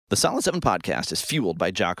The Solid 7 podcast is fueled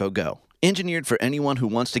by Jocko Go. Engineered for anyone who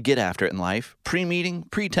wants to get after it in life, pre-meeting,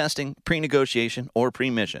 pre-testing, pre-negotiation, or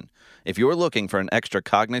pre-mission. If you're looking for an extra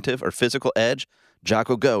cognitive or physical edge,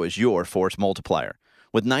 Jocko Go is your force multiplier.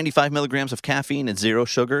 With 95 milligrams of caffeine and zero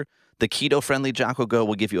sugar, the keto-friendly Jocko Go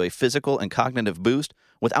will give you a physical and cognitive boost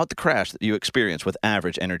without the crash that you experience with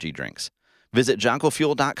average energy drinks. Visit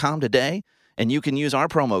JockoFuel.com today, and you can use our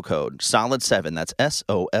promo code SOLID7, that's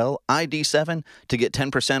SOLID7, to get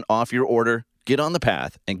 10% off your order. Get on the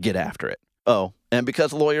path and get after it. Oh, and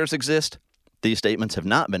because lawyers exist, these statements have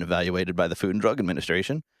not been evaluated by the Food and Drug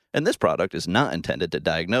Administration, and this product is not intended to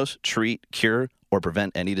diagnose, treat, cure, or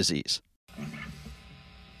prevent any disease.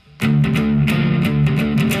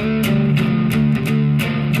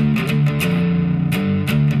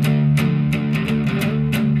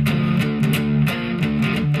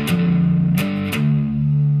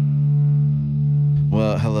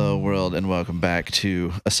 Well, hello, world, and welcome back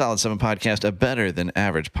to a Solid 7 podcast, a better than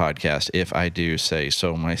average podcast, if I do say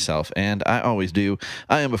so myself, and I always do.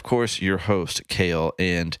 I am, of course, your host, Kale,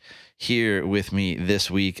 and here with me this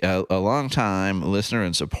week, a long-time listener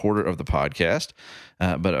and supporter of the podcast,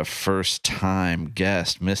 but a first-time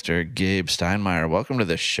guest, Mr. Gabe Steinmeyer. Welcome to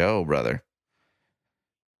the show, brother.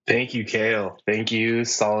 Thank you, Kale. Thank you,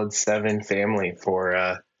 Solid 7 family,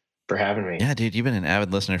 for having me. Yeah, dude, you've been an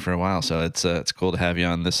avid listener for a while, so it's cool to have you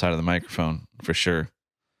on this side of the microphone for sure.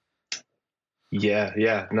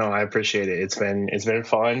 Yeah. No, I appreciate it. It's been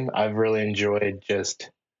fun. I've really enjoyed just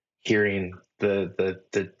hearing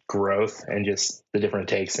the growth and just the different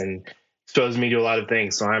takes, and exposed me to a lot of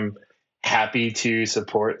things. So I'm happy to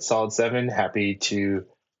support Solid 7, happy to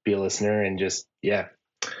be a listener, and just yeah.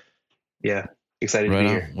 Excited to be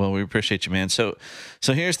here. Well, we appreciate you, man. So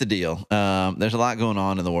here's the deal. There's a lot going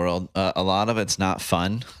on in the world. A lot of it's not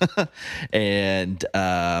fun. And,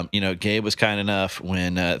 Gabe was kind enough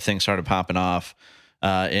when things started popping off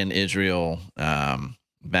in Israel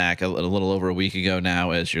back a little over a week ago now.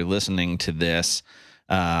 As you're listening to this,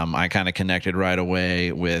 I kind of connected right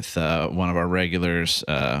away with one of our regulars,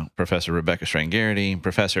 Professor Rebecca Strangarity,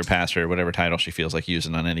 professor, pastor, whatever title she feels like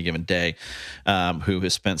using on any given day, who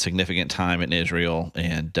has spent significant time in Israel.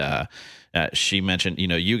 And she mentioned,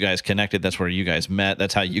 you guys connected. That's where you guys met.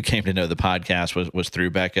 That's how you came to know the podcast was through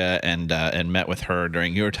Becca, and met with her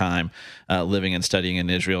during your time living and studying in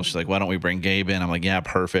Israel. She's like, why don't we bring Gabe in? I'm like, yeah,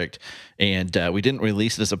 perfect. And we didn't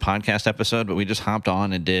release it as a podcast episode, but we just hopped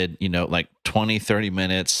on and did, like 20, 30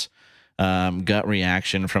 minutes gut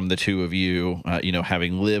reaction from the two of you,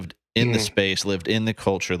 having lived in the space, lived in the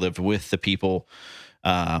culture, lived with the people.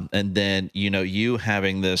 And then, you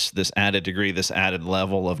having this added degree, this added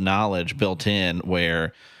level of knowledge built in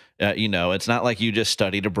where, it's not like you just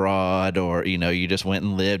studied abroad or, you just went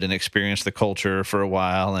and lived and experienced the culture for a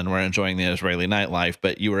while and were enjoying the Israeli nightlife,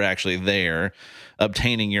 but you were actually there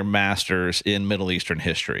obtaining your master's in Middle Eastern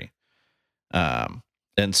history.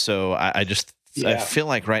 And so I feel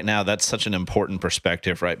like right now that's such an important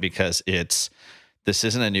perspective, right? Because this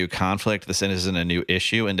isn't a new conflict. This isn't a new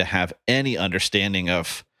issue. And to have any understanding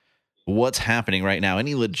of what's happening right now,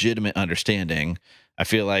 any legitimate understanding, I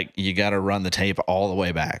feel like you got to run the tape all the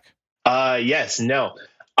way back. Yes, no.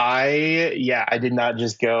 I did not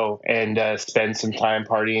just go and spend some time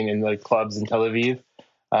partying in the clubs in Tel Aviv.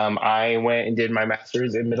 I went and did my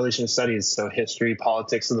master's in Middle Eastern Studies, so history,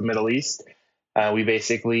 politics of the Middle East. We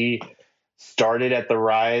basically started at the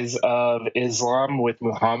rise of Islam with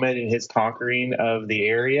Muhammad and his conquering of the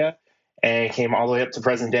area, and came all the way up to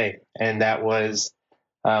present day. And that was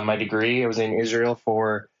my degree. I was in Israel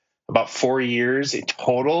for about 4 years in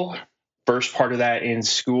total. First part of that in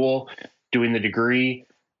school, doing the degree,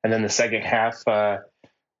 and then the second half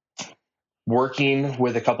working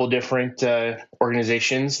with a couple different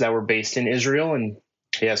organizations that were based in Israel. And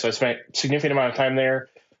so I spent a significant amount of time there,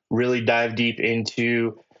 really dive deep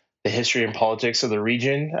into the history and politics of the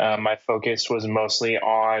region. My focus was mostly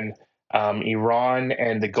on Iran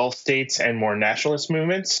and the Gulf states and more nationalist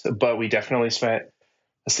movements, but we definitely spent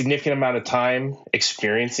a significant amount of time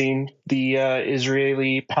experiencing the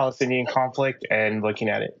Israeli-Palestinian conflict and looking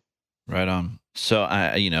at it. Right on.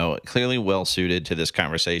 So, clearly well suited to this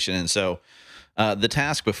conversation. And so the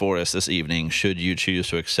task before us this evening, should you choose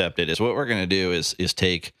to accept it, is what we're going to do is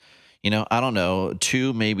take,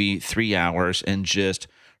 2, maybe 3 hours and just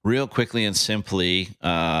real quickly and simply,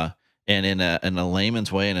 and in a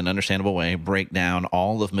layman's way, in an understandable way, break down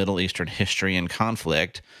all of Middle Eastern history and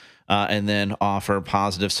conflict, and then offer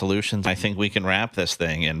positive solutions. I think we can wrap this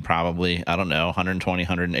thing in probably, 120,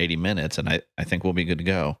 180 minutes, and I think we'll be good to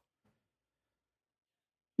go.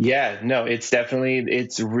 Yeah, no,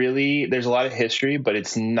 it's really, there's a lot of history, but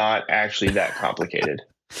it's not actually that complicated.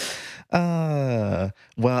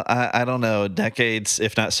 Well, I don't know. Decades,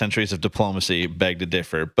 if not centuries, of diplomacy beg to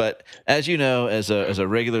differ. But as you know, as a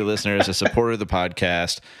regular listener, as a supporter of the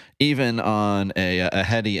podcast, even on a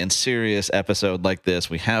heady and serious episode like this,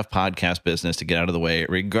 we have podcast business to get out of the way,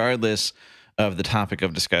 regardless of the topic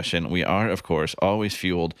of discussion. We are, of course, always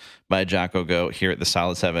fueled by Jocko Go here at the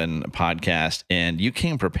Solid 7 podcast. And you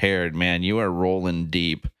came prepared, man. You are rolling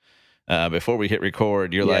deep. Before we hit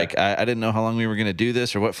record, you're like, I didn't know how long we were going to do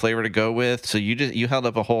this or what flavor to go with. So you held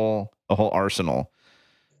up a whole arsenal.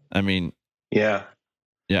 I mean, Yeah.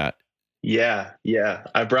 yeah, Yeah.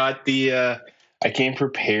 I came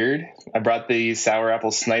prepared. I brought the sour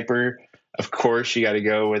apple sniper. Of course, you got to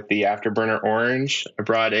go with the afterburner orange. I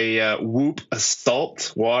brought a Whoop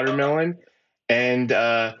Assault watermelon. And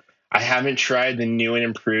I haven't tried the new and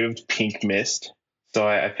improved pink mist. So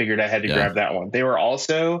I figured I had to grab that one. They were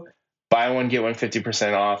also buy one, get one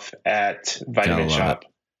 50% off at Vitamin Shop.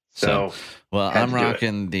 So well, I'm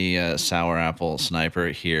rocking the sour apple sniper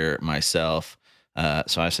here myself.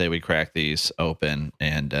 So I say we crack these open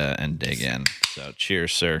and dig in. So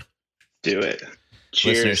cheers, sir. Do it.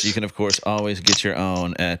 Cheers. Listeners, you can, of course, always get your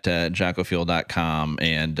own at jockofuel.com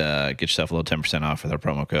and get yourself a little 10% off with our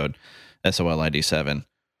promo code SOLID7.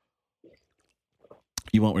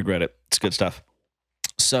 You won't regret it. It's good stuff.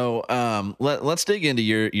 So let's dig into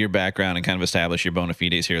your background and kind of establish your bona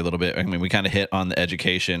fides here a little bit. I mean, we kind of hit on the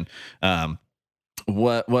education.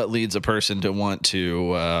 What leads a person to want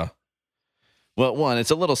to well, one,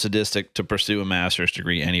 it's a little sadistic to pursue a master's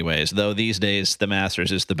degree anyways, though these days the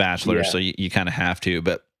master's is the bachelor, so you kind of have to.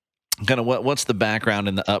 But kind of what's the background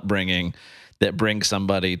and the upbringing that brings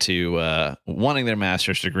somebody to wanting their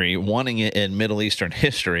master's degree, wanting it in Middle Eastern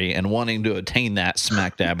history, and wanting to attain that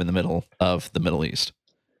smack dab in the middle of the Middle East?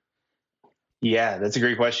 Yeah, that's a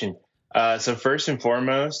great question. So first and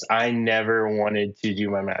foremost, I never wanted to do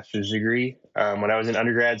my master's degree when I was in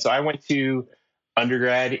undergrad. So I went to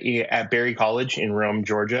undergrad at Berry College in Rome,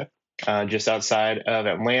 Georgia, just outside of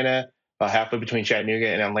Atlanta, halfway between Chattanooga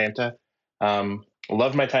and Atlanta.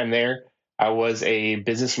 Loved my time there. I was a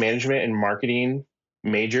business management and marketing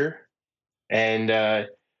major and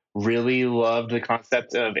really loved the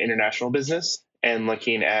concept of international business and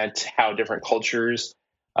looking at how different cultures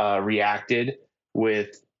reacted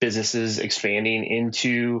with businesses expanding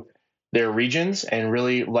into their regions, and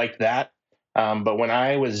really liked that. But when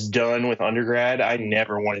I was done with undergrad, I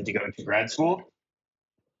never wanted to go to grad school.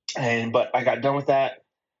 But I got done with that,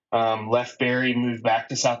 left Barry, moved back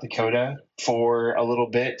to South Dakota for a little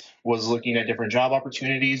bit, was looking at different job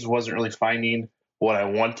opportunities, wasn't really finding what I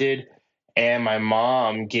wanted. And my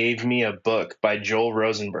mom gave me a book by Joel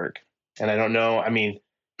Rosenberg. And I don't know, I mean,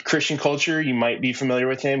 Christian culture, you might be familiar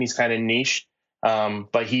with him. He's kind of niche,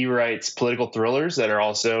 but he writes political thrillers that are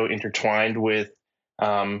also intertwined with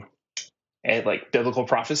and like biblical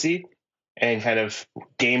prophecy and kind of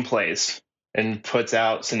gameplays, and puts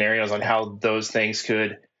out scenarios on how those things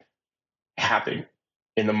could happen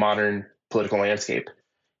in the modern political landscape.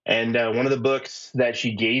 And one of the books that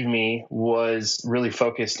she gave me was really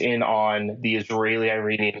focused in on the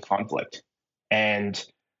Israeli-Iranian conflict. And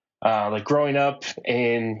like growing up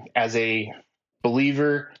as a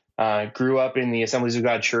believer, grew up in the Assemblies of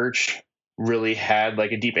God Church, really had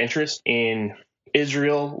like a deep interest in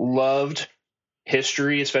Israel, loved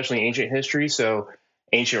history, especially ancient history. So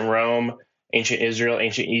ancient Rome, ancient Israel,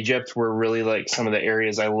 ancient Egypt were really like some of the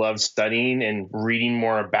areas I loved studying and reading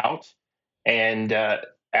more about. And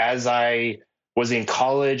as I was in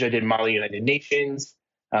college, I did Model United Nations,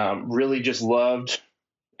 really just loved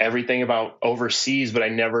everything about overseas, but I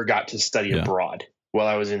never got to study abroad while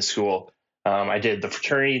I was in school. I did the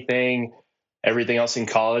fraternity thing, everything else in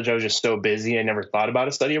college. I was just so busy. I never thought about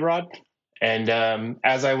a study abroad. And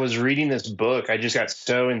as I was reading this book, I just got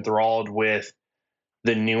so enthralled with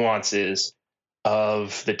the nuances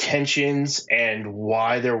of the tensions and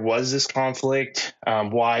why there was this conflict,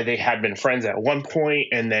 why they had been friends at one point,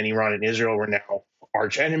 and then Iran and Israel were now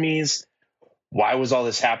arch enemies. Why was all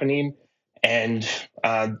this happening? And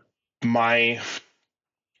my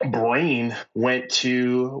brain went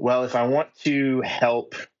to, well, if I want to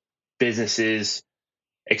help businesses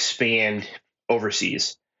expand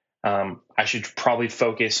overseas, I should probably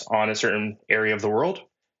focus on a certain area of the world.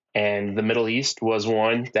 And the Middle East was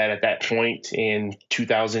one that at that point in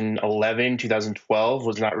 2011, 2012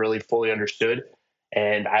 was not really fully understood.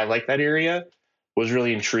 And I liked that area, was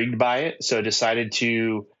really intrigued by it. So I decided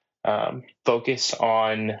to focus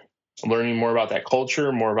on learning more about that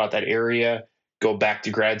culture, more about that area, go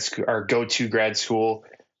to grad school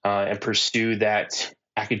and pursue that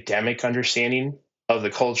academic understanding of the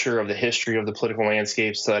culture, of the history, of the political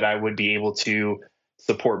landscape, so that I would be able to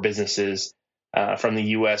support businesses from the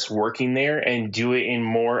U.S. working there and do it in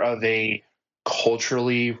more of a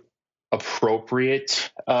culturally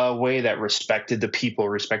appropriate way that respected the people,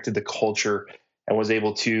 respected the culture, and was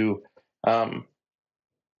able to um,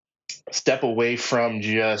 step away from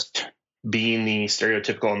just being the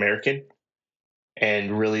stereotypical American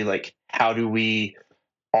and really like how do we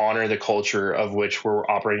honor the culture of which we're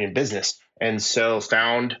operating in business. And so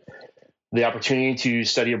found the opportunity to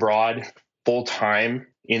study abroad full time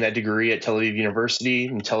in that degree at Tel Aviv University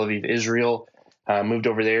in Tel Aviv, Israel. Moved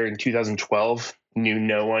over there in 2012, knew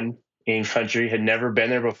no one in country, had never been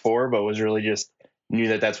there before, but was really just knew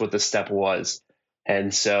that that's what the step was.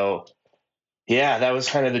 And so, yeah, that was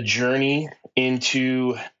kind of the journey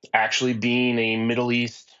into actually being a Middle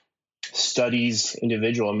East studies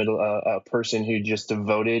individual, a person who just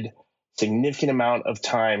devoted significant amount of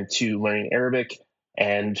time to learning Arabic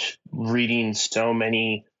and reading so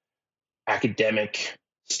many academic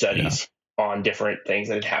Yeah. studies on different things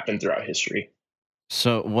that had happened throughout history.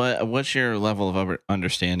 So what's your level of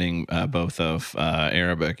understanding both of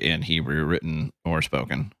Arabic and Hebrew, written or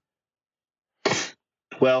spoken?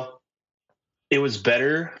 Well, it was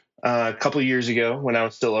better a couple of years ago when I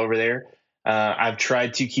was still over there. I've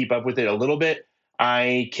tried to keep up with it a little bit.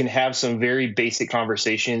 I can have some very basic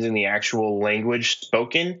conversations in the actual language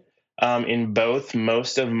spoken in both.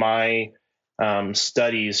 Most of my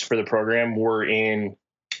studies for the program were in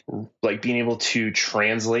like being able to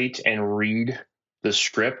translate and read the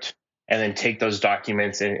script and then take those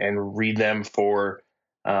documents and read them for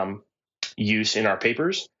um, use in our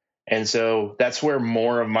papers. And so that's where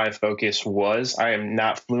more of my focus was. I am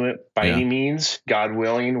not fluent by Yeah. any means. God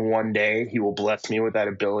willing, one day he will bless me with that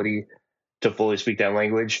ability to fully speak that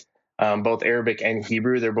language. Both Arabic and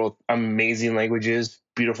Hebrew, they're both amazing languages,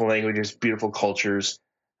 beautiful cultures.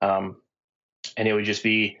 Um, and it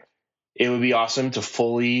would be awesome to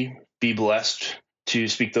fully be blessed to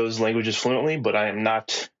speak those languages fluently, but I am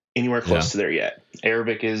not anywhere Yeah. close to there yet.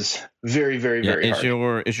 Arabic is very, very, Yeah. very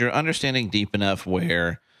hard. Is your understanding deep enough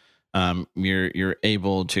where you're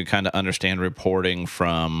able to kind of understand reporting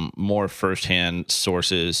from more firsthand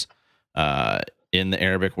sources uh, in the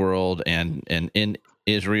Arabic world and in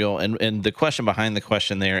Israel? And the question behind the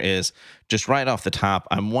question there is just right off the top,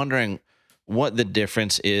 I'm wondering what the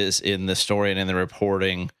difference is in the story and in the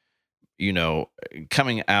reporting, you know,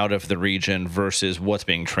 coming out of the region versus what's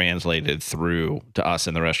being translated through to us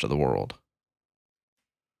in the rest of the world.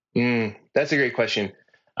 That's a great question.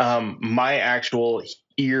 My actual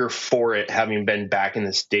ear for it, having been back in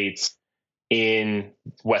the States in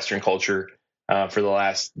Western culture for the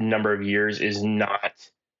last number of years, is not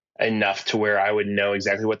enough to where I would know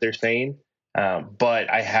exactly what they're saying. But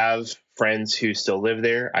I have friends who still live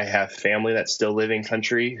there. I have family that still live in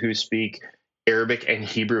country who speak Arabic and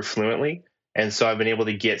Hebrew fluently. And so I've been able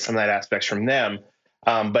to get some of that aspects from them.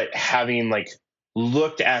 But having like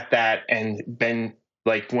looked at that and been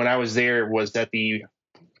like when I was there was that the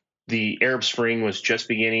Arab Spring was just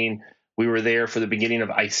beginning. We were there for the beginning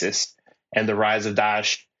of ISIS and the rise of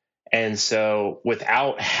Daesh. And so,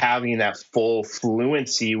 without having that full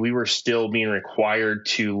fluency, we were still being required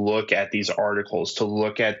to look at these articles, to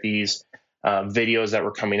look at these videos that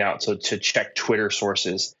were coming out, so to check Twitter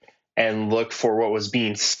sources and look for what was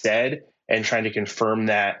being said and trying to confirm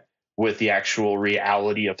that with the actual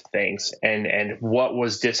reality of things and what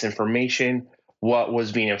was disinformation, what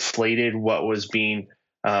was being inflated, what was being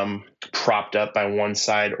propped up by one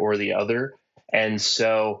side or the other. And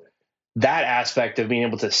so that aspect of being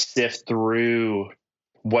able to sift through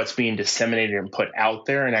what's being disseminated and put out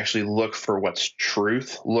there and actually look for what's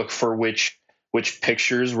truth, look for which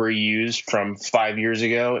pictures were used from 5 years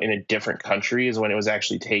ago in a different country is when it was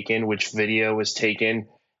actually taken, which video was taken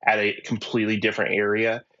at a completely different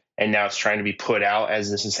area. And now it's trying to be put out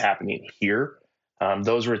as this is happening here.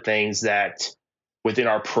 Those were things that within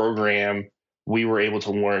our program we were able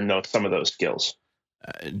to learn some of those skills.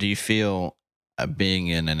 Do you feel being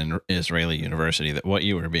in an Israeli university that what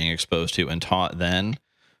you were being exposed to and taught then,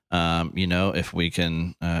 you know, if we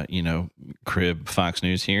can, you know, crib Fox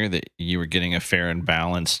News here, that you were getting a fair and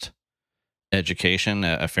balanced education,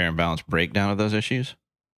 a fair and balanced breakdown of those issues?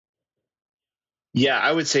 Yeah,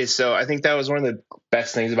 I would say so. I think that was one of the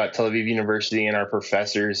best things about Tel Aviv University and our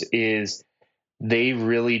professors is they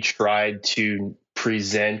really tried to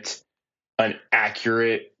present an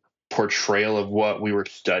accurate portrayal of what we were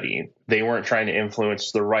studying. They weren't trying to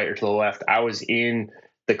influence to the right or to the left. I was in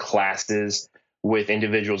the classes with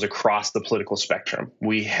individuals across the political spectrum.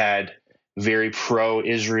 We had very pro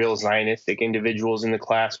Israel Zionistic individuals in the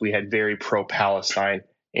class. We had very pro Palestine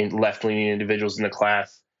and left leaning individuals in the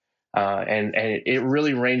class. And it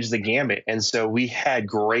really ranged the gambit. And so we had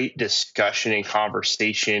great discussion and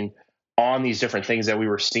conversation on these different things that we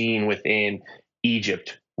were seeing within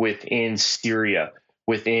Egypt, within Syria,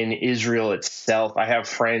 within Israel itself. I have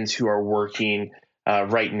friends who are working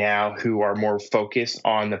right now who are more focused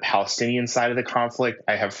on the Palestinian side of the conflict.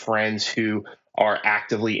 I have friends who are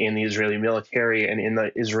actively in the Israeli military and in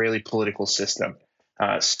the Israeli political system.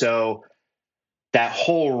 So that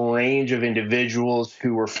whole range of individuals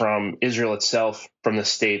who were from Israel itself, from the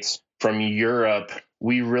States, from Europe,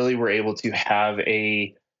 we really were able to have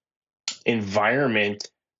a environment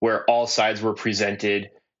where all sides were presented,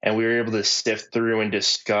 and we were able to sift through and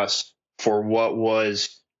discuss for what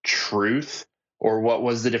was truth, or what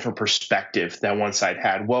was the different perspective that one side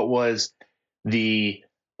had. What was the,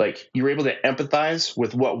 like, you were able to empathize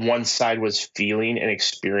with what one side was feeling and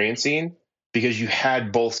experiencing, because you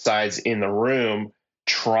had both sides in the room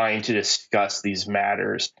trying to discuss these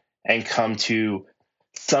matters and come to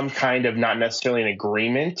some kind of, not necessarily an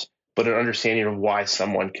agreement, but an understanding of why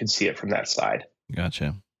someone could see it from that side.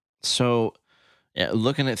 Gotcha. So, yeah,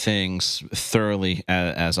 looking at things thoroughly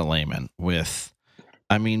as a layman, with,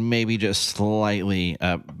 I mean, maybe just slightly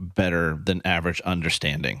better than average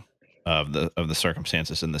understanding of the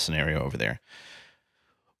circumstances in the scenario over there.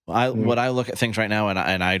 Mm. What I look at things right now,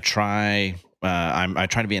 and I try, I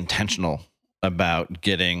try to be intentional about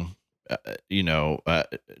getting, you know,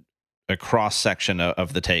 a cross section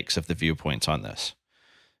of the takes of the viewpoints on this.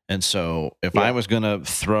 And so, if I Yeah. was going to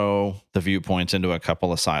throw the viewpoints into a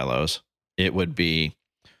couple of silos, it would be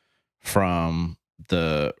from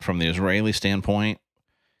the Israeli standpoint,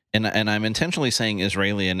 and I'm intentionally saying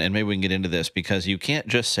Israeli, and maybe we can get into this, because you can't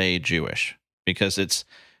just say Jewish, because it's,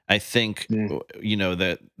 I think, Mm. you know,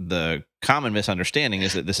 that the common misunderstanding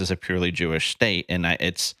is that this is a purely Jewish state, and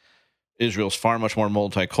it's, Israel's far much more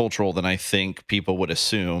multicultural than I think people would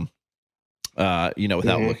assume, you know,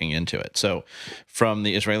 without Hmm. looking into it. So, from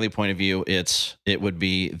the Israeli point of view, it would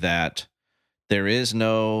be that there is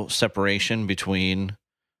no separation between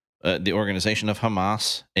the organization of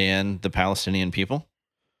Hamas and the Palestinian people,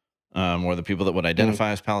 or the people that would Mm.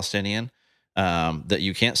 identify as Palestinian. That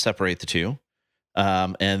you can't separate the two,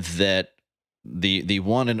 and that the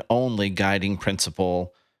one and only guiding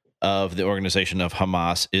principle of the organization of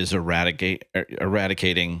Hamas is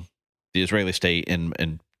eradicating the Israeli state,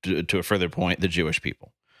 and to a further point, the Jewish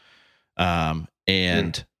people. Mm.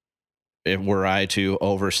 And if were I to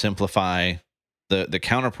oversimplify the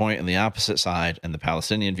counterpoint and the opposite side and the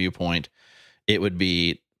Palestinian viewpoint, it would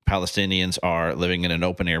be Palestinians are living in an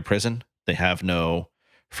open air prison. They have no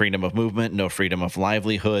freedom of movement, no freedom of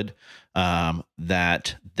livelihood,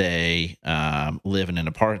 that they live in an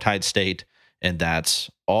apartheid state. And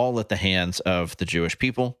that's all at the hands of the Jewish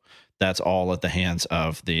people. That's all at the hands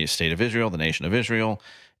of the state of Israel, the nation of Israel.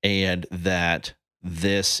 And that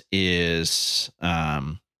this is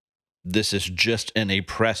just an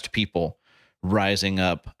oppressed people rising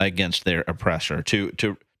up against their oppressor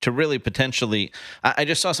to really potentially. I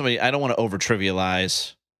just saw somebody. I don't want to over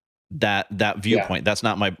trivialize that Yeah. viewpoint. That's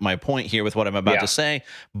not my point here with what I'm about to Yeah. say.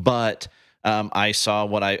 But I saw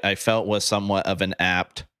what I felt was somewhat of an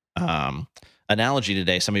apt analogy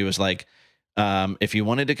today. Somebody was like, if you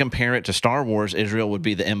wanted to compare it to Star Wars, Israel would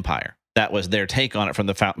be the Empire. That was their take on it from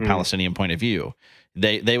the Mm. Palestinian point of view.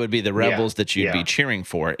 They would be the Yeah. rebels that you'd be Yeah. cheering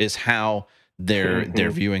for. Is how they're Hmm.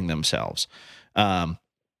 viewing themselves. Um,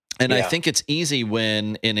 and I Yeah. think it's easy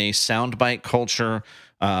when in a soundbite culture,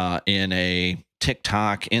 in a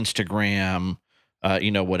TikTok, Instagram,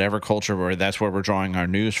 you know, whatever culture where that's where we're drawing our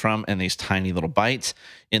news from, and these tiny little bites,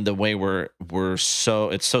 in the way we're so,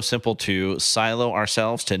 it's so simple to silo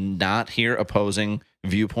ourselves to not hear opposing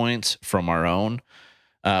viewpoints from our own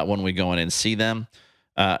when we go in and see them.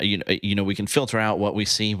 You know, we can filter out what we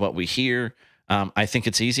see, what we hear. I think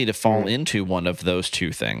it's easy to fall Mm. into one of those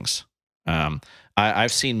two things. Um,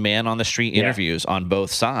 I've seen man on the street Yeah. interviews on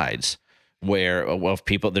both sides, where, well,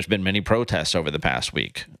 people, there's been many protests over the past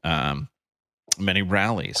week, many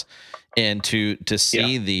rallies, and to Yeah.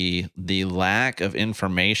 see the lack of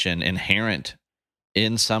information inherent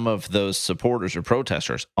in some of those supporters or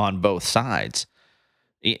protesters on both sides,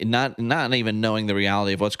 not even knowing the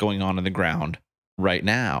reality of what's going on the ground right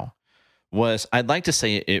now, was, I'd like to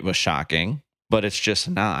say it was shocking, but it's just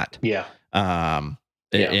not. Yeah. Um,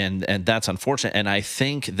 Yeah. and that's unfortunate. And I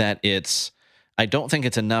think that I don't think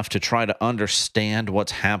it's enough to try to understand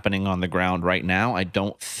what's happening on the ground right now. I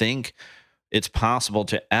don't think it's possible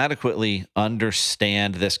to adequately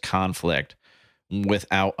understand this conflict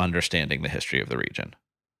without understanding the history of the region.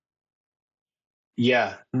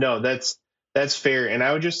 Yeah. No, that's fair. And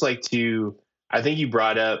I would just like to, I think you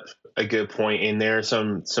brought up a good point, and there are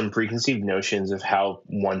some preconceived notions of how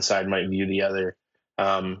one side might view the other.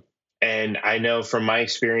 Um, and I know from my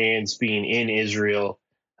experience being in Israel,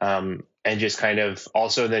 and just kind of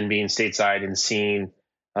also then being stateside and seeing,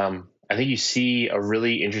 I think you see a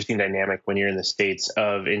really interesting dynamic when you're in the states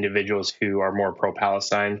of individuals who are more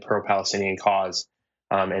pro-Palestinian cause,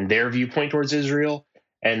 and their viewpoint towards Israel,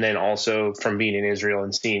 and then also from being in Israel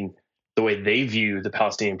and seeing the way they view the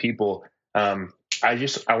Palestinian people. um, I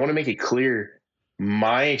want to make it clear,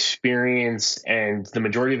 my experience and the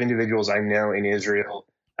majority of individuals I know in Israel,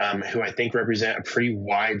 who I think represent a pretty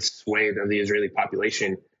wide swathe of the Israeli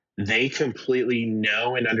population, they completely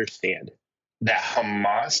know and understand that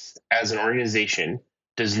Hamas as an organization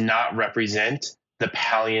does not represent the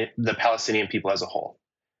Palestinian people as a whole.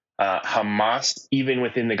 Hamas, even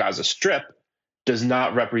within the Gaza Strip, does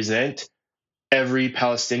not represent every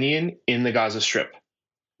Palestinian in the Gaza Strip.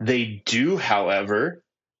 They do, however,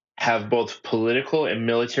 have both political and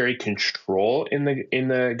military control in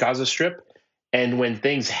the Gaza Strip. And when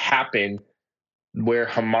things happen where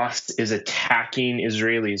Hamas is attacking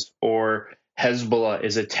Israelis, or Hezbollah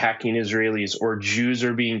is attacking Israelis, or Jews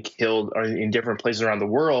are being killed in different places around the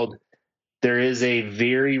world, there is a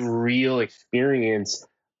very real experience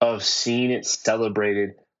of seeing it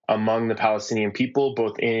celebrated among the Palestinian people,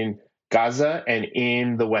 both in Gaza and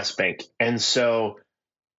in the West Bank. And so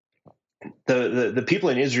the people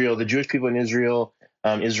in Israel, the Jewish people in Israel,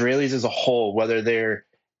 Israelis as a whole, whether they're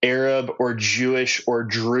Arab or Jewish or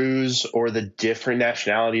Druze or the different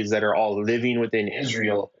nationalities that are all living within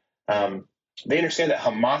Israel, they understand that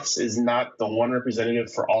Hamas is not the one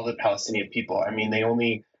representative for all the Palestinian people. I mean,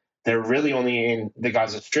 they're really only in the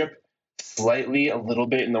Gaza Strip, slightly a little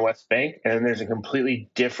bit in the West Bank, and then there's a completely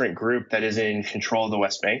different group that is in control of the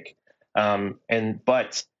West Bank.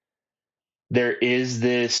 But there is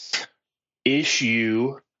this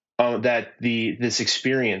issue, that this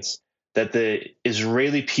experience that the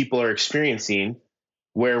Israeli people are experiencing,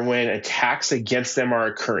 where when attacks against them are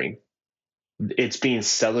occurring, it's being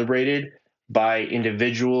celebrated by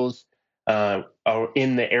individuals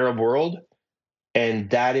in the Arab world. And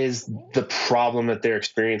that is the problem that they're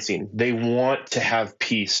experiencing. They want to have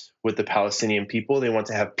peace with the Palestinian people. They want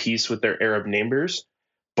to have peace with their Arab neighbors,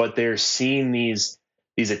 but they're seeing these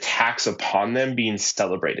attacks upon them being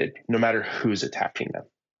celebrated, no matter who's attacking them.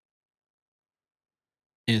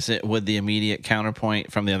 Would the immediate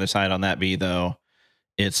counterpoint from the other side on that be, though,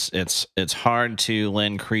 it's hard to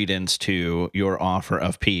lend credence to your offer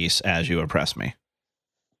of peace as you oppress me?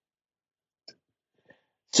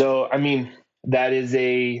 So, I mean, that is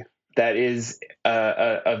a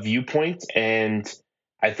viewpoint, and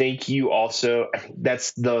I think you also,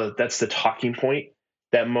 that's the talking point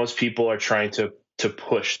that most people are trying to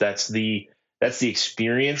push. That's the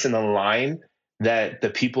experience and the line that the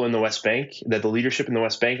people in the West Bank, that the leadership in the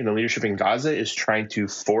West Bank and the leadership in Gaza is trying to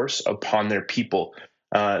force upon their people.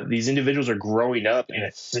 These individuals are growing up in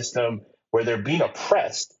a system where they're being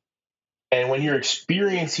oppressed, and when you're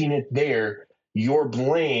experiencing it there, your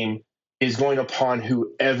blame is going upon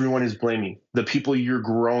who everyone is blaming, the people you're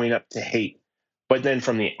growing up to hate. But then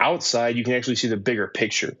from the outside, you can actually see the bigger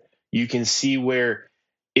picture. You can see where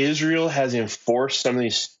Israel has enforced some of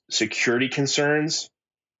these security concerns,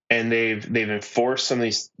 and they've enforced some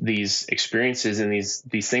of these experiences and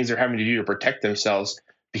these things they're having to do to protect themselves,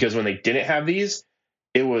 because when they didn't have these,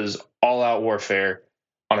 it was all out warfare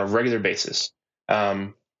on a regular basis.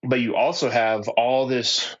 But you also have all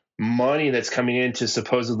this money that's coming in to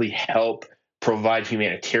supposedly help provide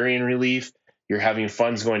humanitarian relief. You're having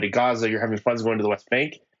funds going to Gaza, you're having funds going to the West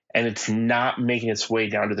Bank, and it's not making its way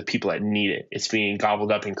down to the people that need it. It's being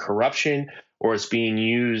gobbled up in corruption, or it's being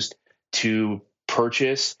used to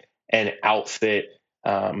purchase and outfit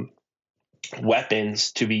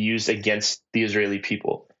weapons to be used against the Israeli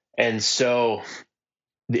people. And so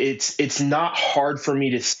it's not hard for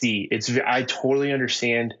me to see. I totally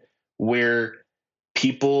understand where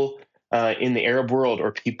people in the Arab world,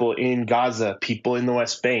 or people in Gaza, people in the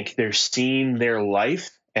West Bank, they're seeing their life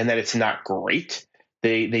and that it's not great.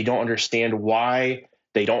 They don't understand why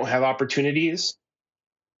they don't have opportunities,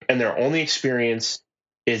 and their only experience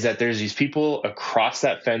is that there's these people across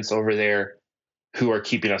that fence over there who are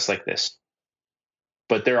keeping us like this.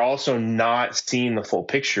 But they're also not seeing the full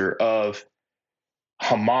picture of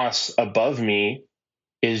Hamas above me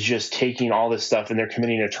is just taking all this stuff and they're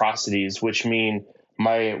committing atrocities, which mean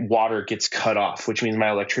my water gets cut off, which means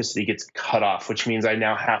my electricity gets cut off, which means I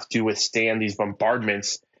now have to withstand these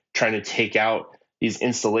bombardments trying to take out these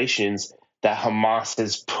installations that Hamas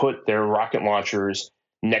has put their rocket launchers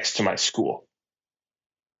next to my school.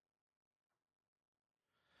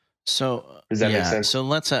 Does that make sense? So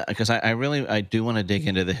let's because I do want to dig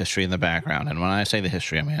into the history and the background, and when I say the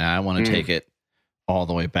history, I mean I want to take it all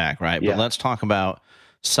the way back, right? But Yeah. let's talk about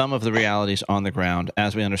some of the realities on the ground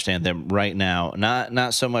as we understand them right now.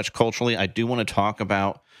 Not so much culturally. I do want to talk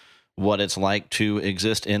about what it's like to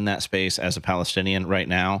exist in that space as a Palestinian right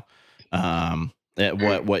now.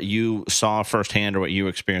 What you saw firsthand, or what you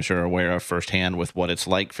experienced or are aware of firsthand, with what it's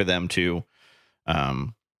like for them to,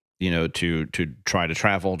 um, to try to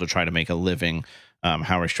travel, to try to make a living,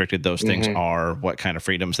 how restricted those things Mm-hmm. are, what kind of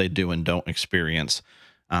freedoms they do and don't experience,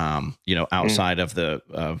 outside of the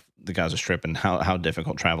Gaza Strip, and how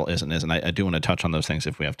difficult travel is and isn't. I do want to touch on those things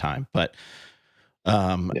if we have time, but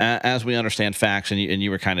Yeah. as we understand facts, and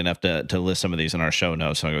you were kind enough to list some of these in our show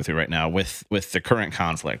notes, so I'll go through right now with the current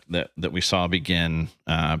conflict that we saw begin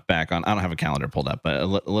back on. I don't have a calendar pulled up, but a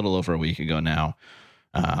little over a week ago now.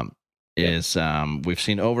 Um, Yeah. we've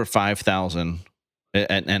seen over 5,000,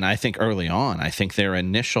 and I think early on, I think their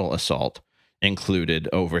initial assault included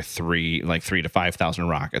over three to 5,000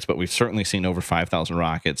 rockets, but we've certainly seen over 5,000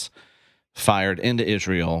 rockets fired into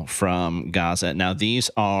Israel from Gaza. Now these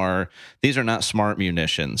are not smart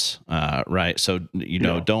munitions, right? So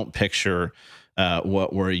No. don't picture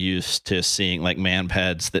what we're used to seeing, like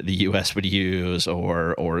manpads that the U.S. would use,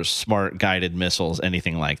 or smart guided missiles,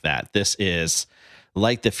 anything like that. This is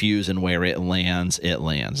like the fuse, and where it lands, it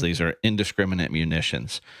lands. These are indiscriminate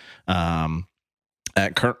munitions. Um,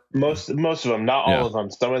 at current, Most of them, not all yeah. of them.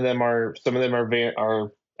 Some of them are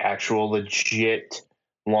actual legit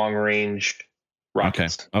long range Okay.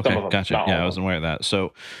 rockets. Some Okay. of them, Gotcha. not Yeah, all I of wasn't them. aware of that.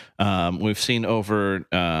 So, we've seen over.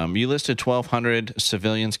 You listed 1,200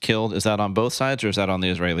 civilians killed. Is that on both sides, or is that on the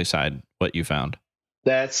Israeli side? What you found?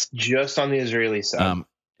 That's just on the Israeli side. Um.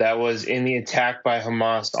 That was in the attack by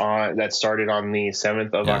Hamas on that started on the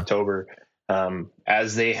 7th of Yeah. October.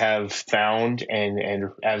 As they have found and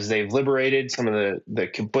as they've liberated some of the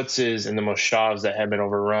kibbutzes and the moshavs that have been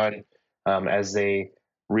overrun, as they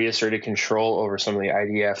reasserted control over some of the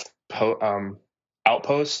IDF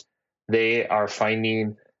outposts, they are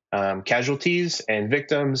finding casualties and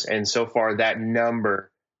victims, and so far that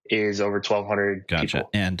number is over 1,200 Gotcha. people.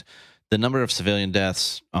 And the number of civilian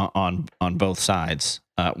deaths on both sides,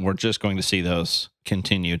 we're just going to see those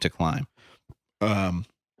continue to climb. Um.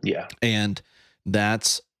 Yeah. And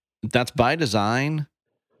that's by design,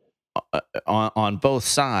 on both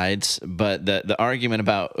sides, but the argument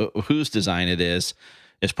about whose design it is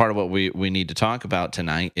part of what we need to talk about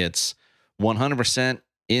tonight. It's 100%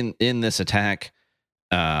 in this attack,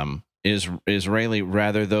 is Israeli.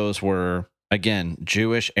 Rather, those were, again,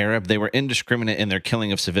 Jewish, Arab. They were indiscriminate in their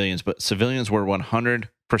killing of civilians, but civilians were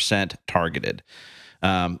 100% targeted.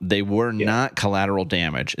 They were Yeah. not collateral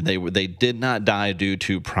damage. They did not die due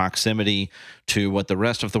to proximity to what the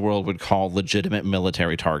rest of the world would call legitimate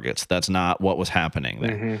military targets. That's not what was happening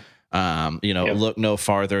there. Mm-hmm. Yep. Look no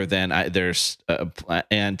farther than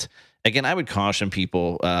and again, I would caution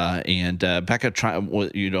people. And Becca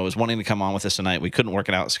was wanting to come on with us tonight. We couldn't work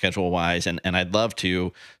it out schedule wise, and I'd love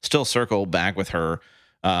to still circle back with her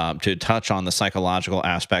to touch on the psychological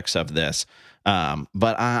aspects of this.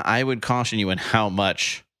 But I would caution you in how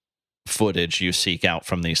much footage you seek out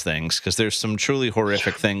from these things, because there's some truly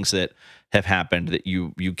horrific things that have happened that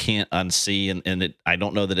you can't unsee, and I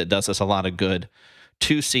don't know that it does us a lot of good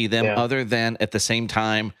to see them, Yeah. other than at the same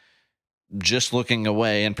time just looking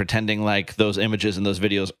away and pretending like those images and those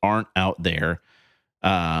videos aren't out there.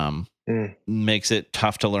 Makes it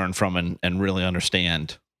tough to learn from and really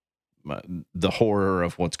understand the horror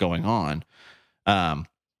of what's going on.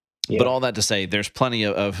 But all that to say, there's plenty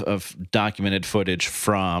of documented footage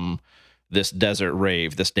from this desert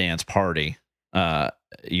rave, this dance party, that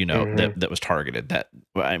was targeted. That,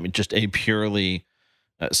 I mean, just a purely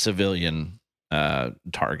civilian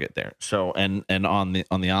target there. So, and on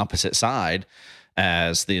the opposite side,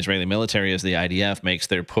 as the Israeli military, as the IDF makes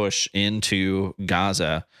their push into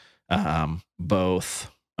Gaza,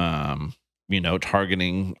 both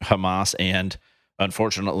targeting Hamas and,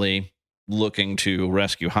 unfortunately, looking to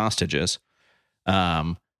rescue hostages.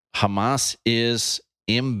 Hamas is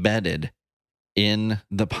embedded in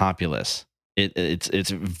the populace. It's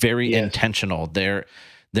very Yes. intentional. They're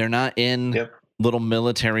not in Yep. little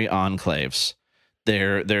military enclaves.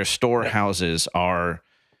 Their storehouses are.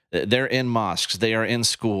 They're in mosques. They are in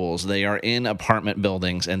schools. They are in apartment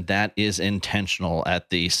buildings, and that is intentional. At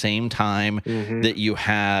the same time Mm-hmm. that you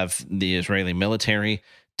have the Israeli military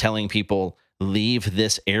telling people, leave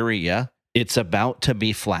this area. It's about to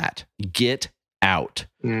be flat. Get out.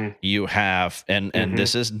 Mm. You have, and Mm-hmm.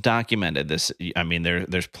 this is documented.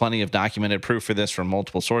 There's plenty of documented proof for this from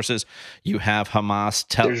multiple sources. You have Hamas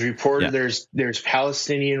yeah, there's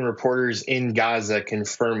Palestinian reporters in Gaza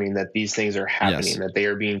confirming that these things are happening, yes, that they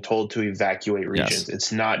are being told to evacuate yes, regions.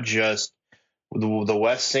 It's not just the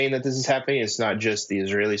West saying that this is happening. It's not just the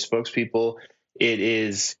Israeli spokespeople. It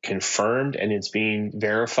is confirmed, and it's being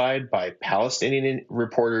verified by Palestinian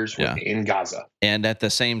reporters yeah. within Gaza. And at the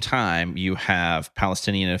same time, you have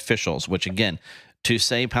Palestinian officials, which again, to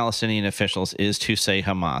say Palestinian officials is to say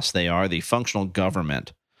Hamas. They are the functional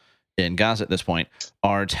government in Gaza at this point,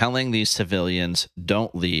 are telling these civilians,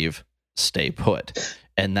 don't leave, stay put.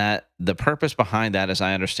 And that the purpose behind that, as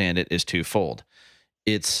I understand it, is twofold.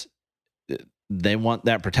 It's they want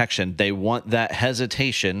that protection. They want that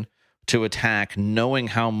hesitation to attack, knowing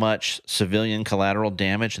how much civilian collateral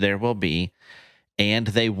damage there will be, and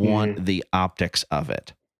they want the optics of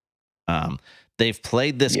it. They've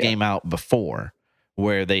played this game out before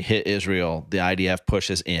where they hit Israel, the IDF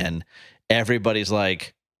pushes in, everybody's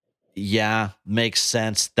like, yeah, makes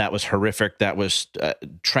sense. That was horrific. That was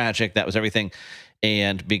tragic. That was everything.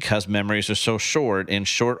 And because memories are so short, in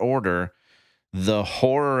short order, the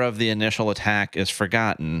horror of the initial attack is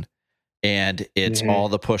forgotten, and it's all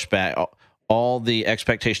the pushback, all the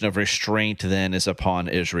expectation of restraint then is upon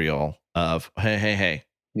Israel of, hey,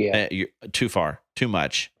 you're too far, too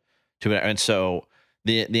much, and so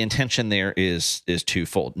the intention there is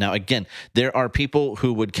twofold. Now, again, there are people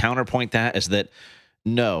who would counterpoint that as that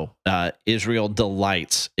no, Israel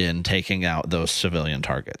delights in taking out those civilian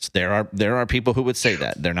targets. There are people who would say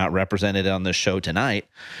that. They're not represented on this show tonight.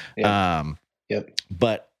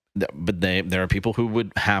 But there are people who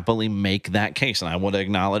would happily make that case, and I want to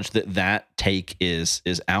acknowledge that take is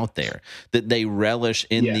out there, that they relish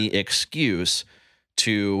in the excuse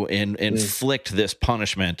to inflict this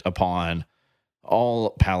punishment upon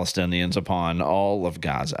all Palestinians, upon all of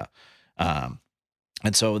Gaza.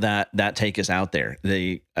 And so that take is out there.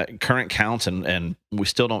 The current counts, and we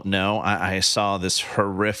still don't know. I saw this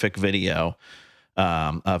horrific video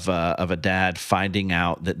of a dad finding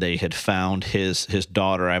out that they had found his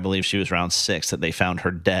daughter. I believe she was around 6. That they found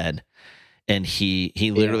her dead, and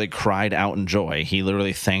he literally cried out in joy. He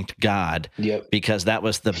literally thanked God because that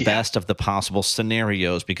was the best of the possible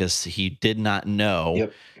scenarios, because he did not know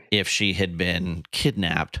if she had been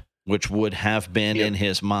kidnapped, which would have been in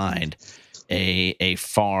his mind a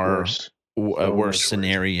far worse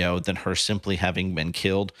scenario than her simply having been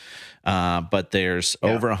killed. But there's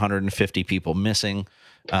over 150 people missing,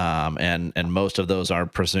 and most of those are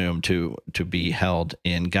presumed to be held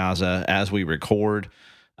in Gaza as we record.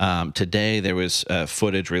 Today there was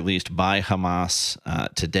footage released by Hamas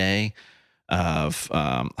today of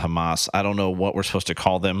Hamas. I don't know what we're supposed to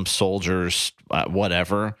call them, soldiers,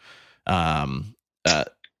 whatever.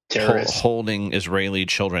 Holding Israeli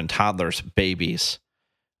children, toddlers, babies.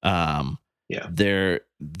 Their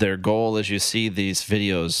goal, as you see these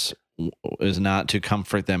videos, is not to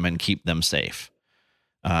comfort them and keep them safe.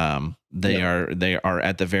 They are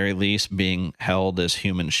at the very least being held as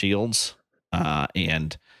human shields,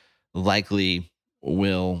 and likely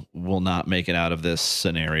will not make it out of this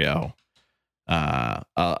scenario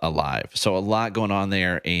alive. So a lot going on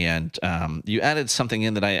there, and you added something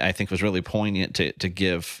in that I think was really poignant to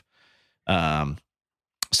give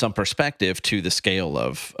some perspective to the scale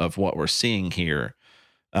of what we're seeing here.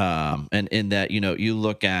 And in that, you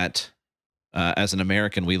look at, as an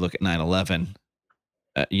American, we look at 9/11,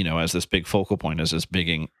 as this big focal point, as this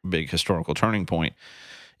big historical turning point.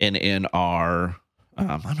 And in our,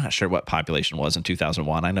 I'm not sure what population was in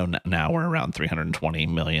 2001. I know now we're around 320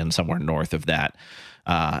 million, somewhere north of that.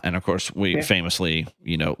 And of course, we famously,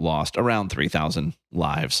 lost around 3,000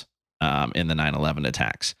 lives in the 9/11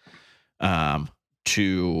 attacks.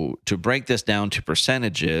 To break this down to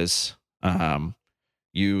percentages,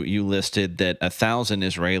 you listed that 1,000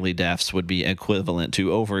 Israeli deaths would be equivalent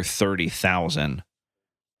to over 30,000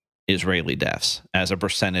 Israeli deaths as a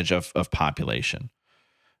percentage of population.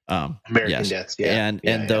 American deaths,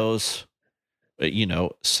 and those,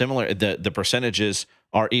 similar. The percentages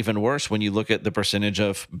are even worse when you look at the percentage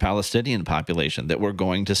of Palestinian population that we're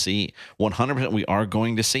going to see. 100%, we are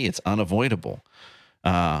going to see. It's unavoidable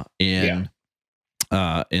in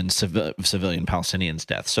civilian Palestinians'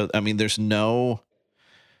 deaths. So I mean, there's no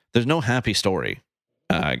happy story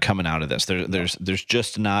coming out of this. There's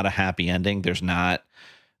just not a happy ending. There's not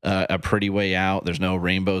a pretty way out. There's no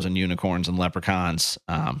rainbows and unicorns and leprechauns.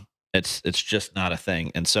 It's just not a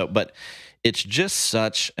thing. And so, but it's just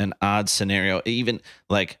such an odd scenario. Even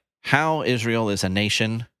like how Israel is a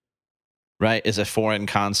nation, right, is a foreign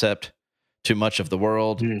concept to much of the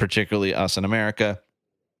world, particularly us in America,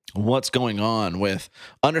 what's going on with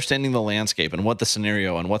understanding the landscape and what the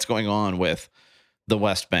scenario and what's going on with the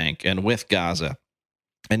West Bank and with Gaza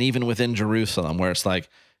and even within Jerusalem, where it's like,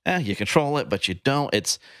 you control it, but you don't.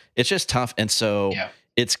 It's just tough, and so Yeah.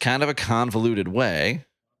 it's kind of a convoluted way,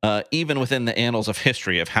 even within the annals of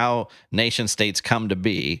history of how nation states come to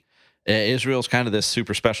be. Israel's kind of this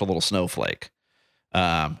super special little snowflake,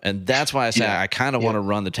 and that's why I say Yeah. I kind of want to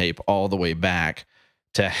run the tape all the way back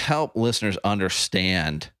to help listeners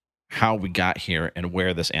understand how we got here and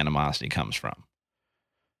where this animosity comes from.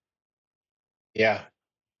 Yeah.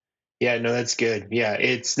 Yeah, no, that's good. Yeah,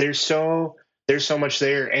 there's so much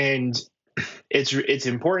there, and it's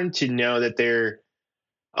important to know that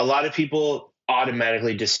a lot of people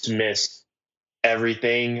automatically dismiss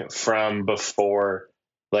everything from before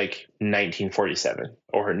like 1947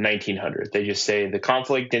 or 1900. They just say the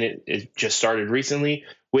conflict and it just started recently,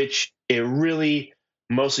 which it really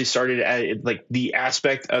mostly started at like the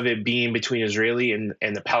aspect of it being between Israeli and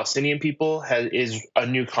the Palestinian people is a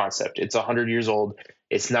new concept. It's 100 years old.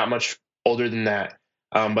 It's not much older than that.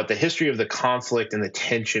 But the history of the conflict and the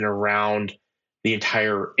tension around the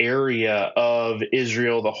entire area of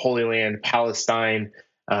Israel, the Holy Land, Palestine,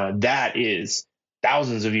 that is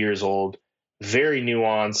thousands of years old, very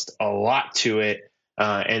nuanced, a lot to it.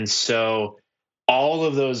 And so all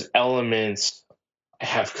of those elements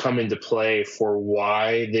have come into play for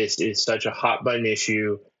why this is such a hot button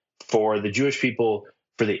issue for the Jewish people,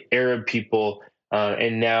 for the Arab people,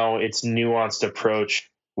 and now its nuanced approach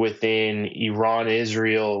within Iran,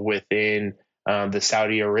 Israel, within the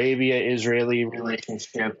Saudi Arabia Israeli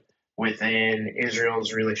relationship, within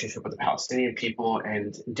Israel's relationship with the Palestinian people,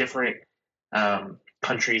 and different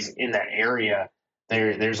countries in that area.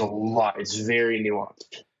 There's a lot. It's very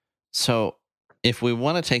nuanced. So, if we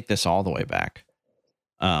want to take this all the way back,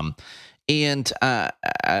 um, and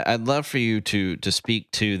I'd love for you to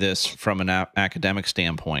speak to this from an academic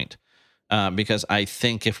standpoint, because I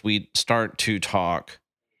think if we start to talk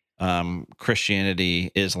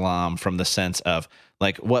Christianity, Islam, from the sense of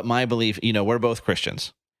like what my belief, we're both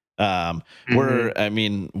Christians. Mm-hmm.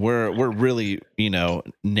 We're really,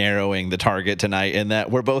 narrowing the target tonight in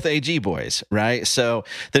that we're both AG boys, right? So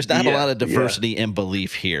there's not a lot Yeah, of yeah. diversity in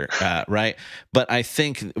belief here, right? But I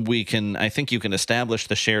think you can establish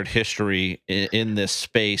the shared history in this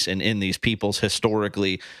space and in these peoples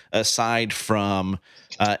historically, aside from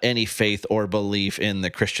any faith or belief in the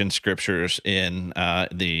Christian scriptures, in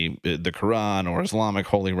the Quran or Islamic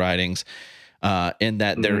holy writings, in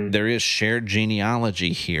that Mm-hmm. there is shared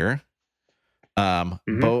genealogy here.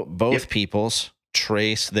 Mm-hmm. Both Yep. peoples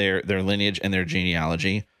trace their lineage and their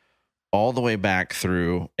genealogy all the way back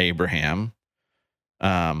through Abraham.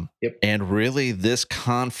 Um, Yep. and really, this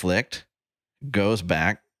conflict goes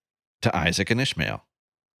back to Isaac and Ishmael.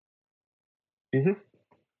 Mm-hmm.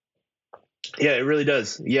 Yeah, it really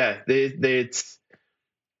does. Yeah, it's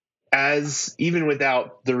as even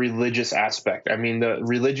without the religious aspect. I mean, the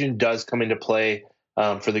religion does come into play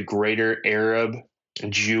for the greater Arab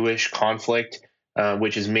Jewish conflict,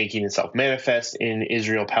 which is making itself manifest in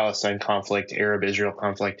Israel Palestine conflict, Arab Israel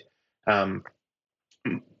conflict. Um,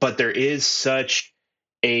 but there is such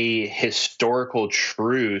a historical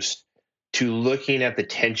truce to looking at the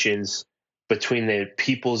tensions between the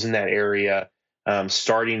peoples in that area,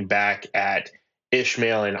 starting back at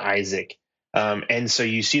Ishmael and Isaac. And so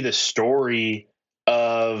you see the story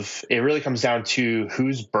of it really comes down to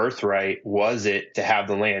whose birthright was it to have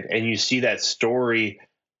the land, and you see that story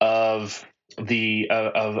of the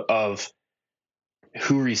of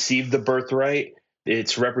who received the birthright.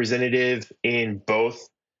 It's representative in both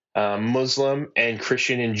Muslim and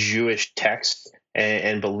Christian and Jewish texts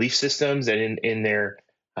and belief systems, and in their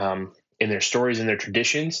stories and their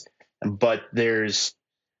traditions. But there's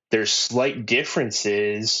slight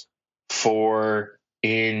differences for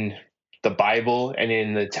in the Bible and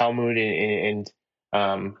in the Talmud and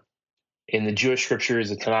in the Jewish scriptures,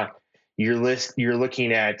 the Tanakh. You're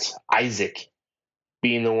looking at Isaac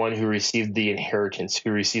being the one who received the inheritance,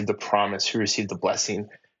 who received the promise, who received the blessing.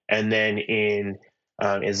 And then in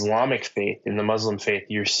Islamic faith, in the Muslim faith,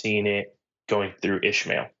 you're seeing it going through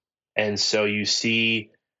Ishmael. And so you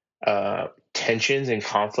see tensions and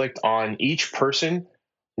conflict on each person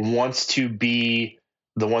wants to be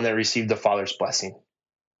the one that received the father's blessing.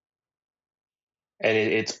 And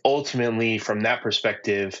it's ultimately from that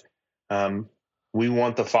perspective, um, we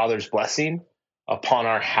want the father's blessing upon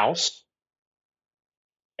our house,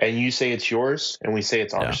 and you say it's yours and we say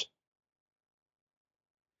it's Yeah. ours.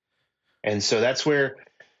 And so that's where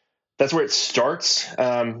it starts.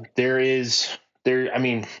 There is there. I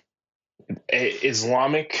mean,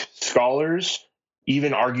 Islamic scholars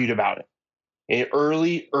even argued about it. In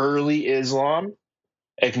early Islam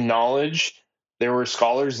acknowledged, there were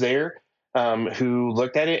scholars there who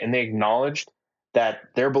looked at it and they acknowledged that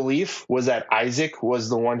their belief was that Isaac was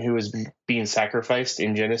the one who was being sacrificed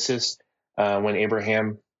in Genesis when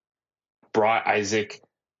Abraham brought Isaac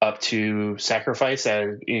up to sacrifice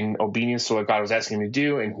in obedience to what God was asking him to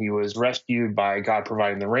do, and he was rescued by God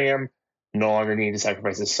providing the ram, no longer needing to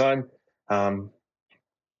sacrifice his son.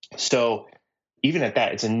 So even at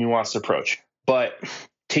that, it's a nuanced approach. But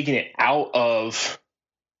taking it out of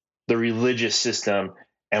the religious system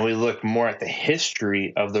and we look more at the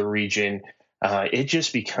history of the region, it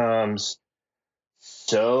just becomes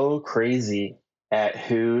so crazy at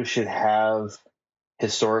who should have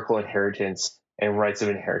historical inheritance and rights of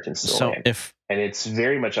inheritance to the So land. And it's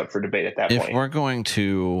very much up for debate at that point. If we're going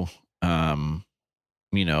to,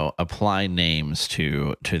 apply names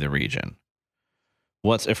to the region,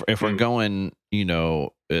 if we're going,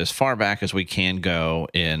 as far back as we can go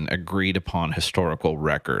in agreed upon historical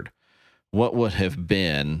record, what would have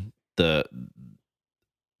been the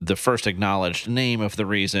first acknowledged name of the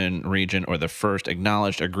region, or the first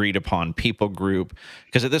acknowledged agreed upon people group?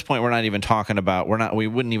 Because at this point, we're not even talking about, we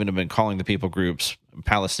wouldn't even have been calling the people groups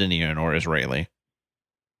Palestinian or Israeli.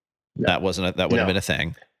 No. That wouldn't have been a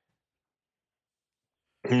thing.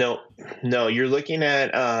 No, you're looking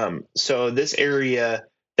at, so this area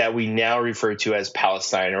that we now refer to as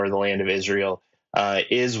Palestine, or the land of Israel,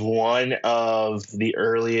 is one of the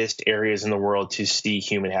earliest areas in the world to see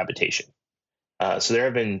human habitation. So there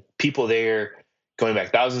have been people there going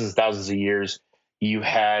back thousands and thousands of years. You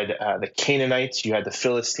had the Canaanites, you had the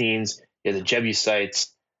Philistines, you had the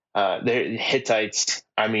Jebusites, the Hittites.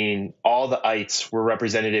 I mean, all the ites were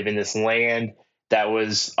representative in this land that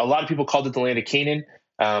was, a lot of people called it the land of Canaan.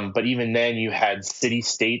 But even then, you had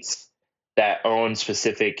city-states that owned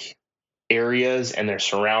specific areas and their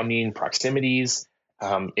surrounding proximities.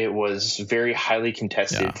 It was very highly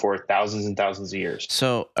contested for thousands and thousands of years.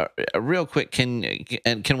 So, real quick, can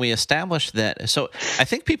we establish that? So, I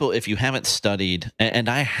think people, if you haven't studied, and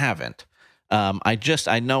I haven't,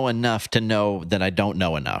 I know enough to know that I don't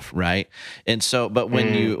know enough, right? And so, but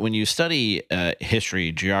when you study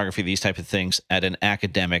history, geography, these types of things at an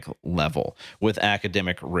academic level with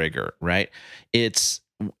academic rigor, right?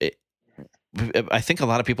 I think a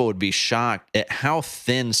lot of people would be shocked at how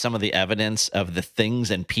thin some of the evidence of the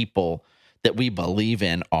things and people that we believe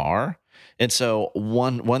in are. And so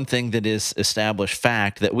one thing that is established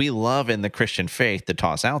fact that we love in the Christian faith to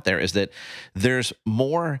toss out there is that there's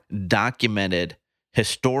more documented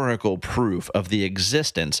historical proof of the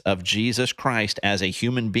existence of Jesus Christ as a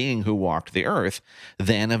human being who walked the earth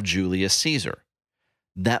than of Julius Caesar.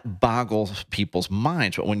 That boggles people's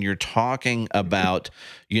minds. But when you're talking about,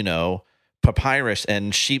 papyrus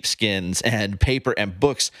and sheepskins and paper and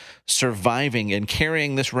books surviving and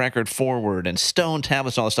carrying this record forward, and stone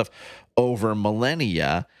tablets and all this stuff over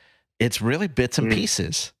millennia, it's really bits and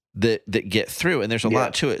pieces that get through, and there's a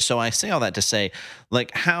lot to it. So I say all that to say, like,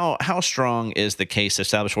 how strong is the case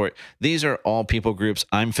established for it? These are all people groups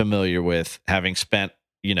I'm familiar with, having spent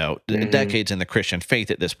decades in the Christian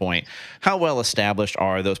faith at this point. How well established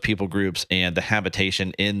are those people groups and the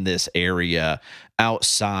habitation in this area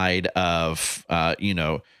outside of,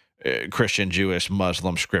 Christian, Jewish,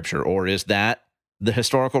 Muslim scripture? Or is that the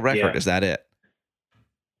historical record? Is that it?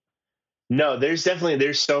 No, there's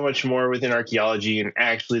so much more within archaeology. And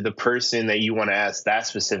actually, the person that you want to ask that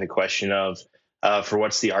specific question of for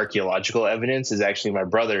what's the archaeological evidence is actually my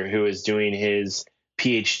brother, who is doing his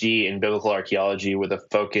PhD in biblical archaeology with a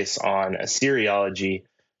focus on Assyriology.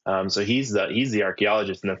 So he's the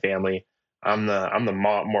archaeologist in the family. I'm the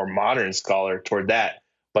more modern scholar toward that.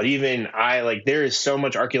 But even there is so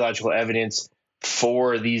much archaeological evidence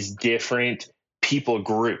for these different people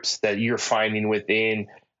groups that you're finding within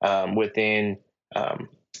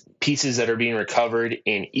pieces that are being recovered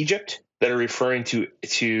in Egypt that are referring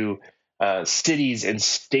to cities and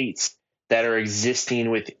states that are existing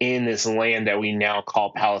within this land that we now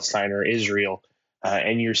call Palestine or Israel.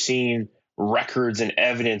 And you're seeing records and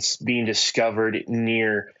evidence being discovered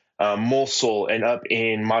near Mosul and up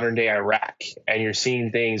in modern day Iraq. And you're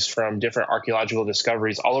seeing things from different archaeological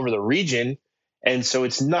discoveries all over the region. And so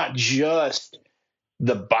it's not just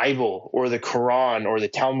the Bible or the Quran or the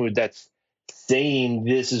Talmud that's saying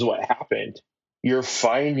this is what happened. You're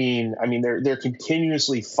finding, they're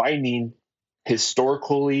continuously finding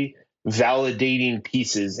historically validating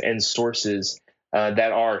pieces and sources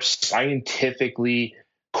that are scientifically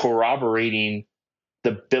corroborating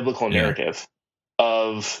the biblical narrative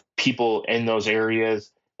of people in those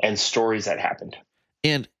areas and stories that happened.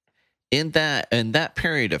 And in that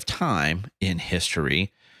period of time in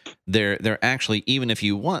history, there actually, even if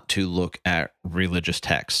you want to look at religious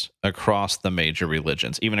texts across the major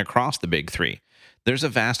religions, even across the big three, there's a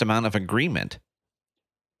vast amount of agreement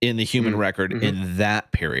in the human record Mm-hmm. in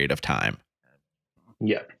that period of time.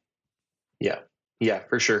 Yeah, yeah, yeah,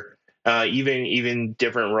 for sure. Even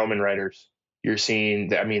different Roman writers, you're seeing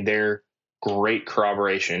that. I mean, they're great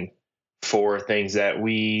corroboration for things that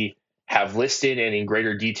we have listed and in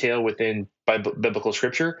greater detail within biblical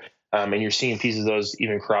scripture. And you're seeing pieces of those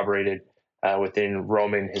even corroborated within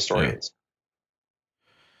Roman Yeah. historians.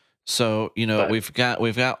 So But we've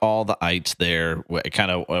got all the ites there.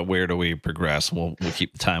 Kind of where do we progress? We'll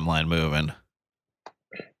keep the timeline moving.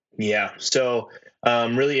 yeah, so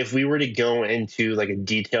really, if we were to go into like a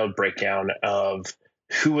detailed breakdown of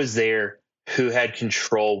who was there, who had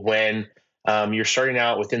control when, you're starting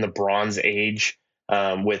out within the Bronze Age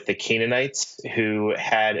with the Canaanites who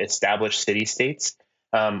had established city states,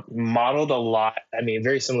 modeled a lot. I mean,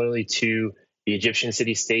 very similarly to the Egyptian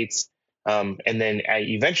city states, and then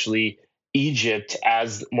eventually Egypt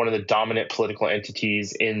as one of the dominant political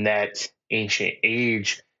entities in that ancient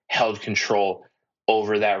age held control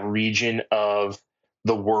over that region of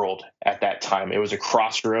the world at that time. It was a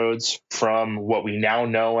crossroads from what we now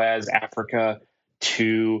know as Africa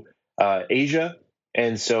to Asia.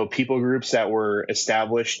 And so people groups that were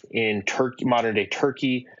established in Turkey, modern day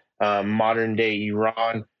Turkey, modern day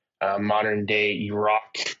Iran, modern day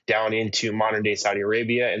Iraq, down into modern day Saudi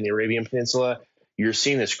Arabia and the Arabian Peninsula, you're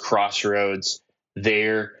seeing this crossroads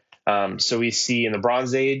there. So we see in the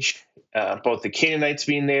Bronze Age, both the Canaanites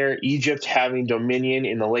being there, Egypt having dominion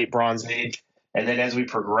in the late Bronze Age, and then as we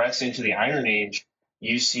progress into the Iron Age,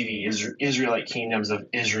 you see the Israelite kingdoms of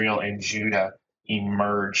Israel and Judah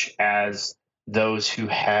emerge as those who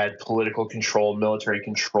had political control, military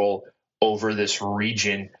control over this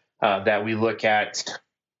region that we look at.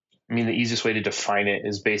 I mean, the easiest way to define it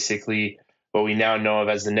is basically what we now know of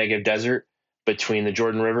as the Negev Desert between the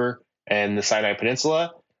Jordan River and the Sinai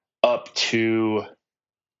Peninsula up to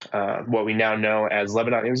what we now know as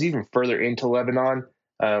Lebanon. It was even further into Lebanon.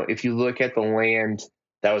 If you look at the land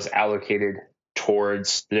that was allocated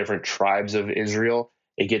towards the different tribes of Israel,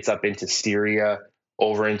 it gets up into Syria,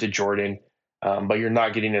 over into Jordan, but you're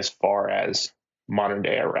not getting as far as modern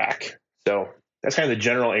day Iraq. So that's kind of the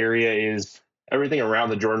general area, is everything around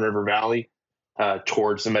the Jordan River Valley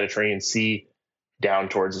towards the Mediterranean Sea, down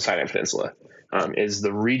towards the Sinai Peninsula, is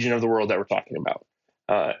the region of the world that we're talking about.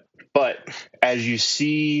 But as you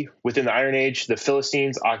see within the Iron Age, the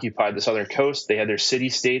Philistines occupied the southern coast. They had their city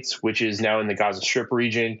states, which is now in the Gaza Strip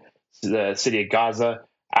region. The city of Gaza,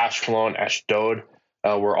 Ashkelon, Ashdod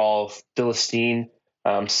were all Philistine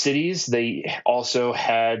cities. They also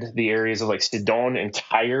had the areas of like Sidon and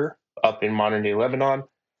Tyre up in modern day Lebanon.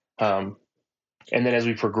 And then as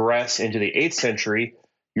we progress into the 8th century,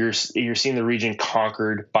 you're seeing the region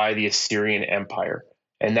conquered by the Assyrian Empire.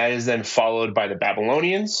 And that is then followed by the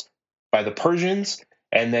Babylonians, by the Persians,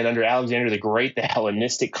 and then under Alexander the Great, the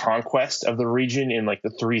Hellenistic conquest of the region in like the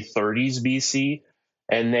 330s BC.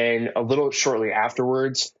 And then a little shortly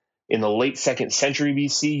afterwards, in the late 2nd century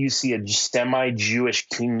BC, you see a semi-Jewish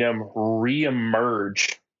kingdom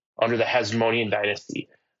reemerge under the Hasmonean dynasty,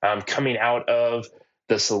 coming out of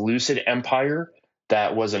the Seleucid Empire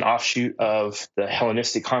that was an offshoot of the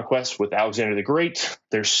Hellenistic conquest with Alexander the Great.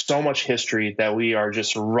 There's so much history that we are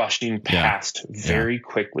just rushing past very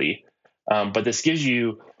quickly. But this gives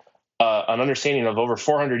you an understanding of over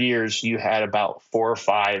 400 years, you had about 4 or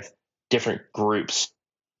 5 different groups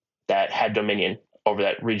that had dominion over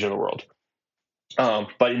that region of the world.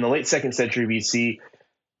 But in the late 2nd century BC,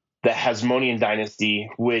 the Hasmonean dynasty,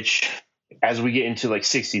 which as we get into like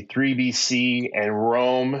 63 BC and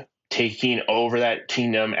Rome taking over that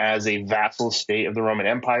kingdom as a vassal state of the Roman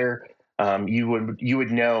Empire, you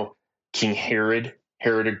would know King Herod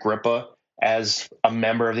Agrippa, as a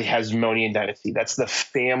member of the Hasmonean dynasty. That's the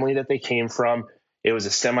family that they came from. It was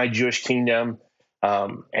a semi-Jewish kingdom,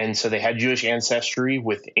 and so they had Jewish ancestry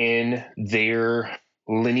within their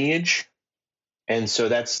lineage, and so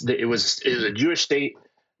it was a Jewish state,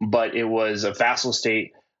 but it was a vassal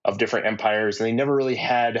state of different empires, and they never really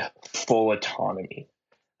had full autonomy.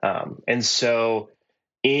 And so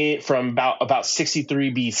from about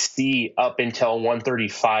 63 BC up until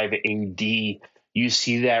 135 AD, you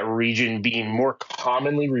see that region being more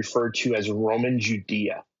commonly referred to as Roman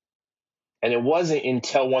Judea. And it wasn't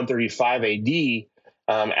until 135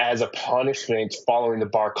 AD, as a punishment following the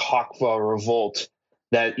Bar Kokhba revolt,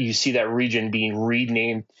 that you see that region being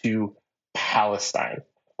renamed to Palestine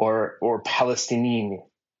or Palestinian.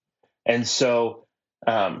 And so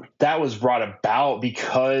That was brought about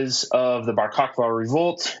because of the Bar Kokhba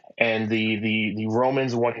revolt, and the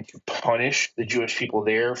Romans wanted to punish the Jewish people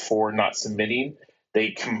there for not submitting.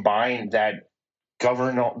 They combined that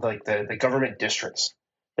the government districts.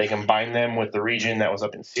 They combined them with the region that was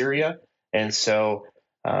up in Syria, and so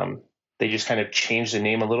um, they just kind of changed the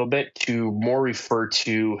name a little bit to more refer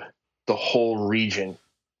to the whole region.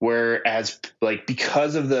 Whereas, like,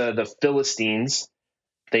 because of the Philistines,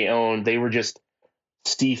 they were just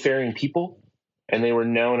seafaring people, and they were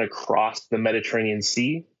known across the Mediterranean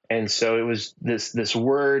Sea, and so it was this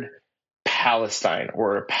word Palestine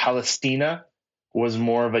or Palestina was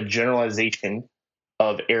more of a generalization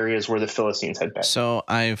of areas where the Philistines had been. So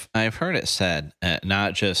I've heard it said,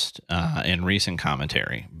 not just in recent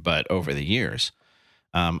commentary, but over the years.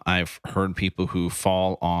 I've heard people who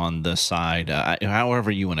fall on the side, however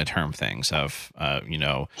you want to term things, of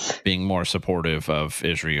being more supportive of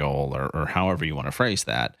Israel, or however you want to phrase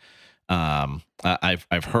that.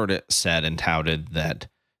 I've heard it said and touted that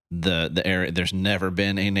the area, there's never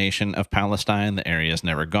been a nation of Palestine. The area has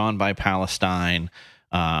never gone by Palestine.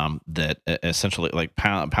 That essentially, like,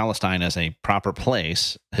 Palestine as a proper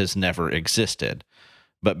place has never existed.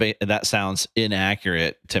 But that sounds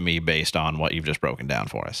inaccurate to me based on what you've just broken down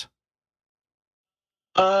for us.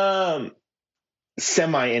 Um,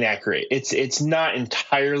 Semi inaccurate. It's not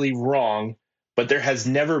entirely wrong, but there has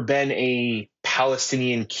never been a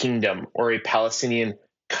Palestinian kingdom or a Palestinian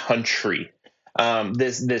country.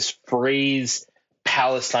 This phrase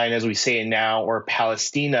Palestine, as we say it now, or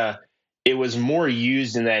Palestina, it was more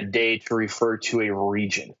used in that day to refer to a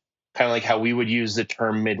region, kind of like how we would use the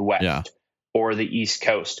term Midwest, Yeah. or the East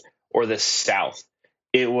Coast, or the South.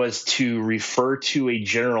 It was to refer to a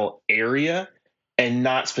general area and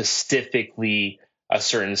not specifically a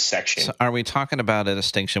certain section. So are we talking about a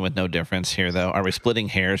distinction with no difference here, though? Are we splitting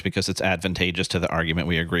hairs because it's advantageous to the argument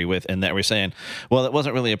we agree with, and that we're saying, well, it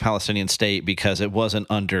wasn't really a Palestinian state because it wasn't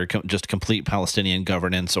under just complete Palestinian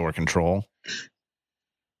governance or control?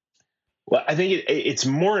 Well, I think it's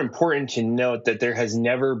more important to note that there has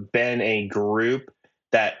never been a group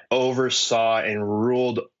that oversaw and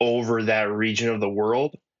ruled over that region of the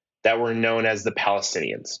world that were known as the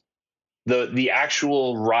Palestinians. The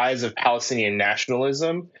actual rise of Palestinian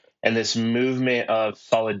nationalism and this movement of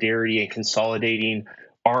solidarity and consolidating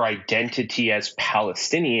our identity as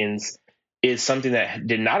Palestinians is something that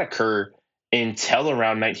did not occur until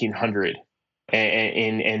around 1900.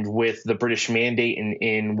 And with the British Mandate,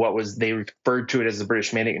 in what was, they referred to it as the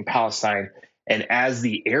British Mandate in Palestine, and as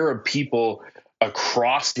the Arab people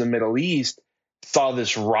across the Middle East saw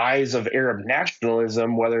this rise of Arab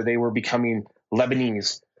nationalism, whether they were becoming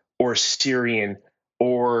Lebanese or Syrian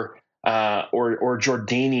or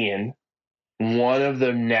Jordanian, one of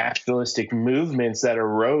the nationalistic movements that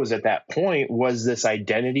arose at that point was this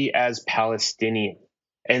identity as Palestinian.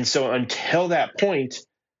 And so until that point,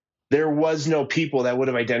 there was no people that would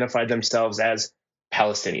have identified themselves as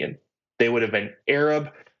Palestinian. They would have been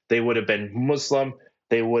Arab, they would have been Muslim,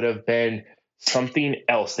 they would have been something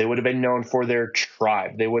else. They would have been known for their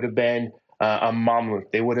tribe. They would have been a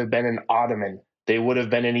Mamluk. They would have been an Ottoman. They would have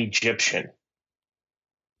been an Egyptian.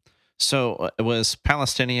 So was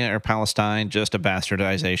Palestinia or Palestine just a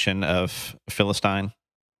bastardization of Philistine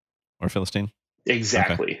or Philistine?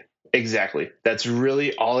 Exactly. Okay. Exactly. That's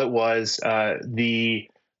really all it was.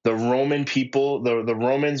 The Roman people, the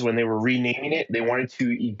Romans, when they were renaming it, they wanted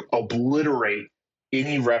to obliterate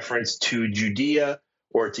any reference to Judea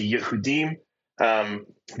or to Yehudim.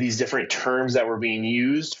 These different terms that were being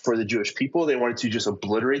used for the Jewish people, they wanted to just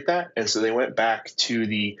obliterate that. And so they went back to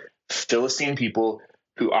the Philistine people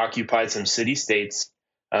who occupied some city states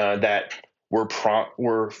that were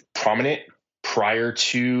prominent prior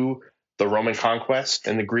to the Roman conquest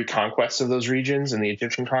and the Greek conquest of those regions and the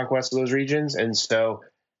Egyptian conquest of those regions. And so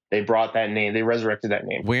they brought that name, they resurrected that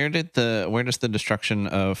name. Where does the destruction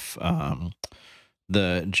of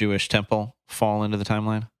the Jewish temple fall into the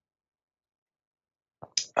timeline?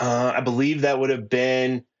 I believe that would have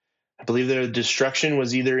been, I believe the destruction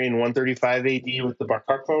was either in 135 AD with the Bar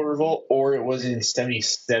Kokhba revolt, or it was in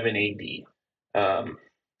 77 AD.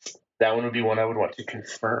 That one would be one I would want to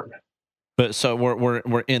confirm. But so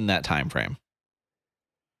we're in that time frame.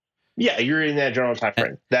 Yeah, you're in that general time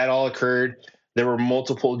frame. That all occurred. There were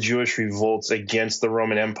multiple Jewish revolts against the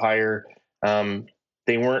Roman Empire.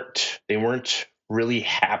 They weren't really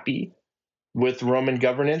happy with Roman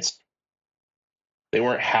governance. They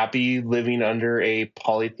weren't happy living under a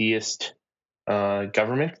polytheist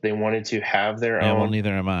government. They wanted to have their own. Well,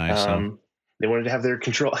 neither am I. So. They wanted to have their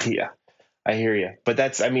control. Yeah, I hear you. But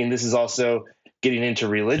this is also getting into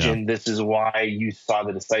religion. Yeah. This is why you saw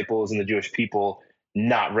the disciples and the Jewish people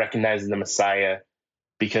not recognizing the Messiah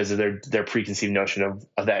because of their preconceived notion of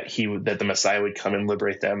that the Messiah would come and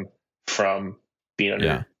liberate them from being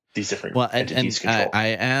Yeah. under these different Well, entities' control. I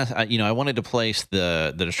asked, I wanted to place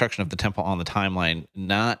the destruction of the temple on the timeline,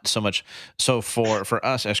 not so much. So for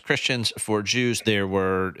us as Christians, for Jews, there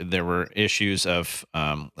were issues of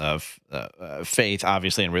faith,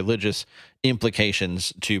 obviously, and religious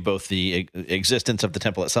implications to both the existence of the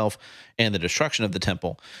temple itself and the destruction of the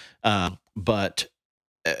temple. But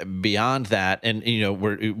beyond that, and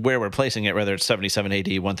where we're placing it, whether it's 77 AD,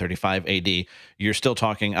 135 AD, you're still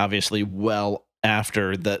talking obviously well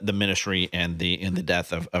after the ministry and the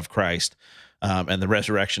death of Christ, and the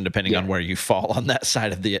resurrection, depending on where you fall on that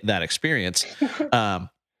side of that experience.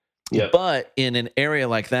 Yep. But in an area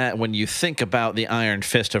like that, when you think about the iron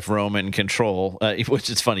fist of Roman control, which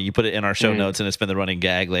is funny, you put it in our show notes, and it's been the running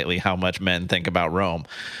gag lately how much men think about Rome.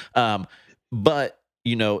 But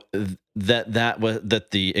that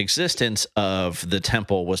the existence of the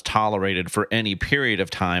temple was tolerated for any period of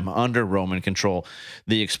time under Roman control.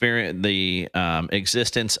 The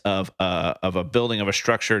existence of a building, of a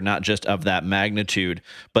structure, not just of that magnitude,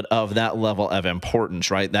 but of that level of importance,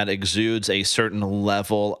 right? That exudes a certain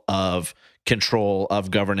level of control, of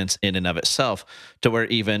governance in and of itself, to where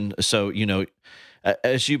even so,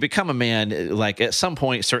 as you become a man, like at some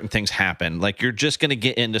point, certain things happen. Like you're just going to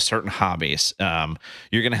get into certain hobbies.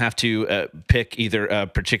 You're going to have to pick either a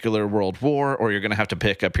particular world war, or you're going to have to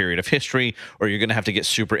pick a period of history, or you're going to have to get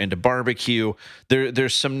super into barbecue.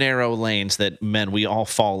 There's some narrow lanes that we all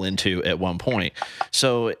fall into at one point.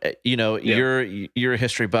 So you're a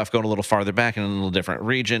history buff going a little farther back in a little different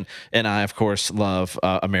region, and I of course love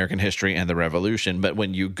American history and the Revolution. But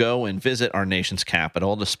when you go and visit our nation's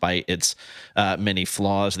capital, despite its many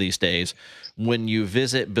flaws these days, when you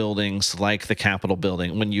visit buildings like the Capitol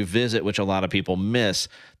building, when you visit, which a lot of people miss,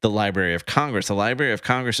 the Library of Congress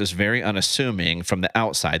is very unassuming from the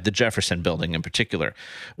outside, the Jefferson building in particular.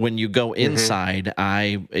 When you go inside,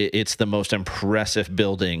 it's the most impressive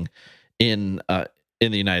building in the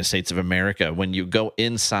United States of America. When you go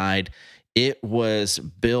inside, it was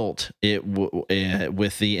built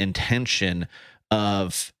with the intention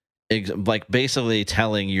of basically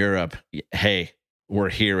telling Europe, hey, we're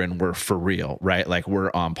here and we're for real, right? Like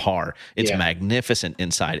we're on par. It's magnificent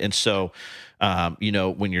inside. And so,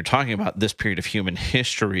 when you're talking about this period of human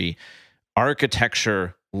history,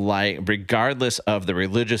 architecture, regardless of the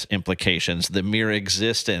religious implications, the mere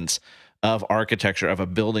existence of architecture, of a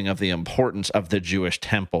building, of the importance of the Jewish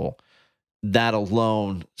temple, that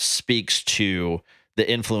alone speaks to the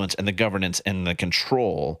influence and the governance and the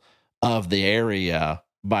control of the area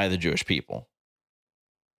by the Jewish people.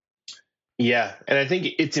 Yeah, and I think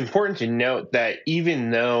it's important to note that even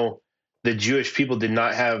though the Jewish people did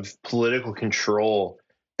not have political control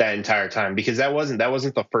that entire time, because that wasn't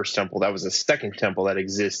the first temple, that was the second temple that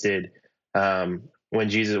existed when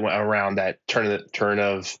Jesus went around that turn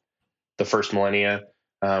of the first millennia,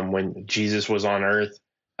 when Jesus was on earth.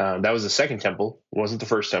 That was the second temple. It wasn't the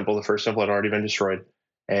first temple. The first temple had already been destroyed,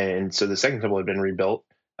 and so the second temple had been rebuilt.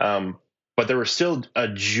 But there was still a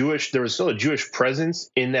Jewish presence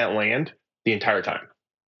in that land the entire time.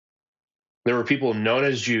 There were people known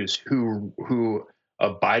as Jews who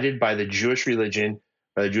abided by the Jewish religion,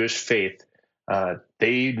 by the Jewish faith.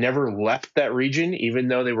 They never left that region, even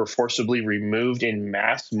though they were forcibly removed in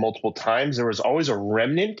mass multiple times. There was always a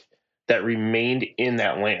remnant that remained in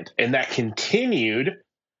that land, and that continued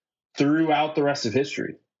throughout the rest of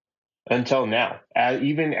history until now.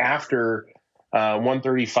 Even after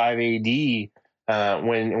 135 AD,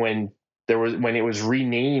 when it was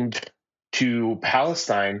renamed to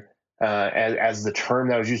Palestine as the term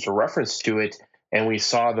that was used to reference to it, and we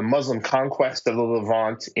saw the Muslim conquest of the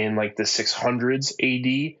Levant in like the 600s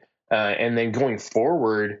AD, and then going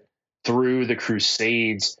forward through the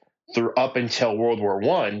Crusades, through up until World War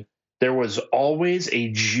I, there was always a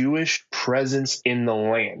Jewish presence in the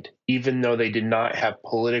land, even though they did not have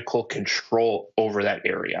political control over that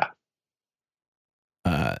area.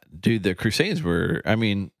 Dude, the Crusades were,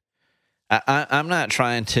 I'm not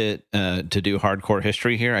trying to do hardcore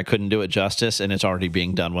history here. I couldn't do it justice, and it's already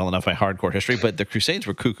being done well enough by hardcore history. But the Crusades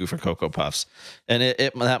were cuckoo for Cocoa Puffs, and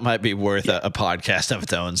that might be worth a podcast of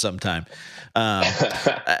its own sometime.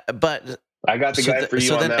 But I got the guy for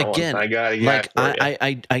you on that one. I got a guy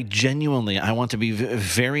for you. I genuinely, I want to be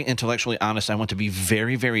very intellectually honest. I want to be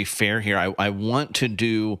very, very fair here. I want to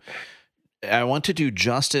do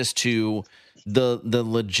justice to the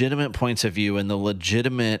legitimate points of view and the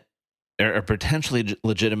legitimate or potentially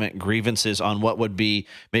legitimate grievances on what would be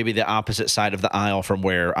maybe the opposite side of the aisle from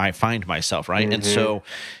where I find myself, right? And so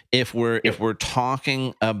if we're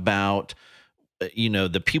talking about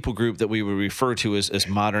the people group that we would refer to as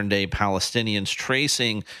modern day Palestinians,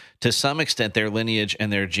 tracing to some extent their lineage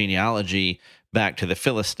and their genealogy back to the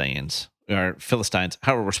Philistines,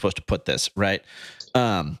 however we're supposed to put this, right?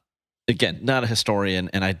 Um, Again, not a historian,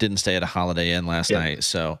 and I didn't stay at a Holiday Inn last Yeah. night,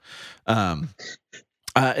 so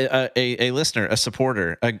a listener, a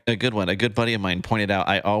supporter, a good one, a good buddy of mine pointed out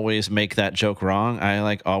I always make that joke wrong. I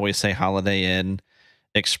like always say Holiday Inn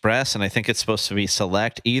Express, and I think it's supposed to be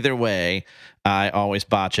Select. Either way, I always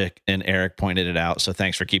botch it, and Eric pointed it out. So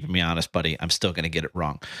thanks for keeping me honest, buddy. I'm still going to get it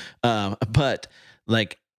wrong. But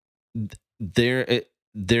like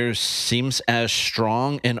there seems as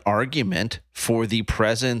strong an argument for the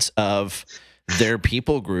presence of their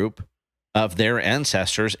people group, of their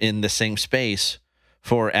ancestors in the same space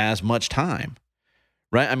for as much time,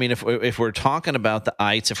 right? I mean, if we're talking about the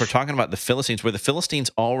ites, if we're talking about the Philistines, were the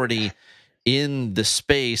Philistines already in the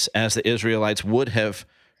space as the Israelites would have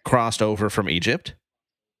crossed over from Egypt?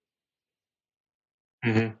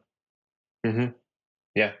 Mm-hmm. Mm-hmm.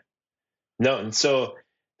 Yeah. No, and so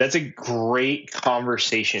that's a great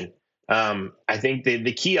conversation. I think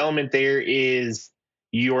the key element there is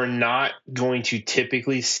you're not going to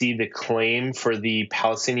typically see the claim for the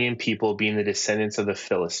Palestinian people being the descendants of the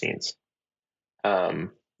Philistines.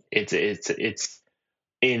 It's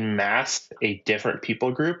in mass a different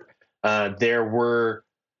people group. There were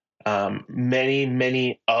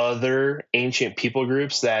many other ancient people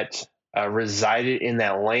groups that resided in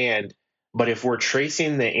that land. But if we're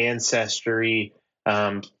tracing the ancestry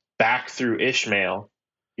um, back through Ishmael,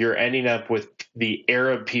 you're ending up with the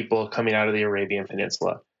Arab people coming out of the Arabian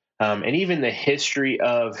Peninsula. And even the history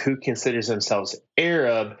of who considers themselves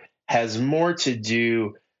Arab has more to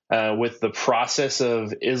do with the process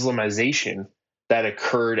of Islamization that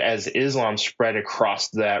occurred as Islam spread across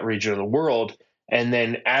that region of the world. And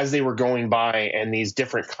then as they were going by, and these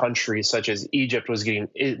different countries, such as Egypt, was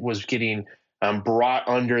getting brought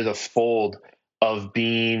under the fold of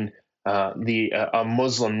being a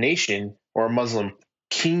Muslim nation or a Muslim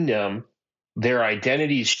kingdom, their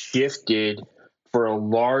identities shifted for a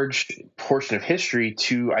large portion of history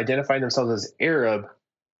to identify themselves as Arab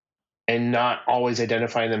and not always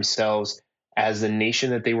identifying themselves as the nation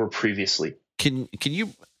that they were previously. Can you?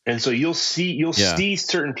 And so you'll see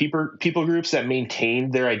certain people groups that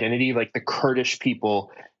maintain their identity, like the Kurdish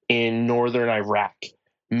people in northern Iraq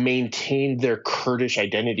maintained their Kurdish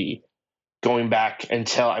identity going back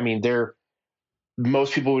until, I mean,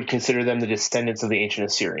 most people would consider them the descendants of the ancient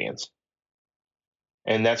Assyrians.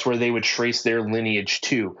 And that's where they would trace their lineage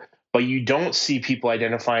to. But you don't see people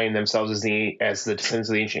identifying themselves as the descendants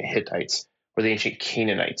of the ancient Hittites or the ancient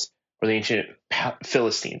Canaanites or the ancient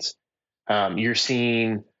Philistines. You're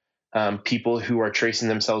seeing people who are tracing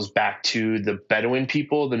themselves back to the Bedouin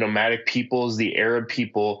people, the nomadic peoples, the Arab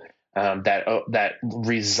people that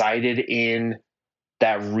resided in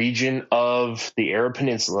that region of the Arab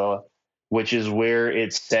Peninsula, which is where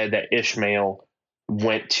it's said that Ishmael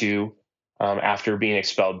went to after being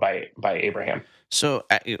expelled by Abraham. So,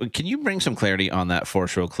 can you bring some clarity on that for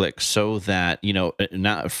us real quick, so that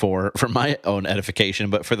not for my own edification,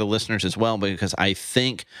 but for the listeners as well, because I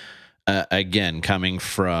think. Again, coming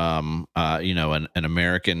from an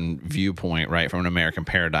American viewpoint, right, from an American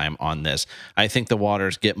paradigm on this, I think the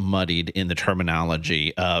waters get muddied in the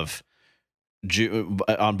terminology of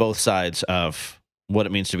on both sides of what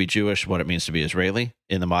it means to be Jewish, what it means to be Israeli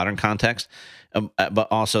in the modern context, but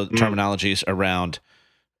also terminologies around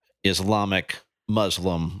Islamic,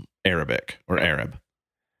 Muslim, Arabic, or Arab.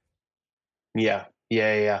 Yeah.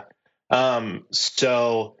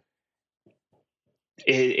 So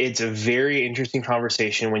it's a very interesting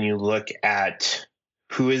conversation when you look at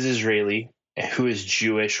who is Israeli and who is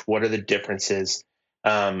Jewish. What are the differences?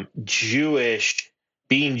 Being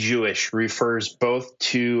Jewish refers both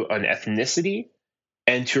to an ethnicity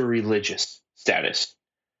and to a religious status.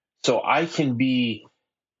 So I can be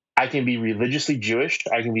religiously Jewish.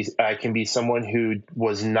 I can be someone who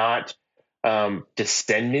was not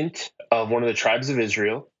descendant of one of the tribes of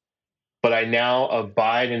Israel, but I now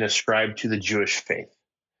abide and ascribe to the Jewish faith.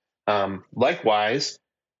 Likewise,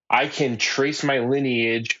 I can trace my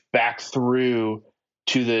lineage back through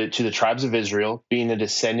to the tribes of Israel, being a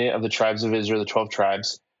descendant of the tribes of Israel, the 12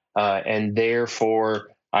 tribes, and therefore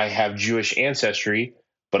I have Jewish ancestry,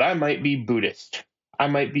 but I might be Buddhist. I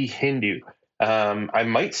might be Hindu. I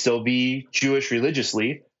might still be Jewish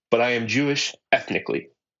religiously, but I am Jewish ethnically.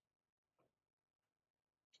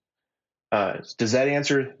 Does that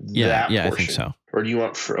answer that portion? I think so. Or do you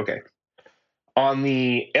want okay. On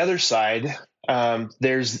the other side,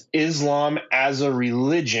 there's Islam as a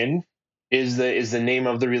religion is the name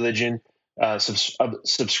of the religion.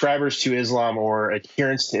 subscribers to Islam or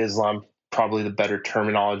adherents to Islam, probably the better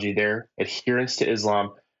terminology there, adherents to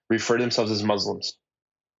Islam refer to themselves as Muslims.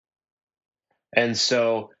 And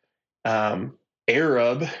so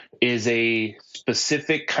Arab is a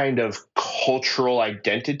specific kind of cultural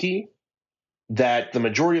identity that the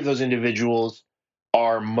majority of those individuals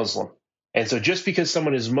are Muslim. And so just because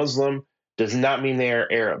someone is Muslim does not mean they are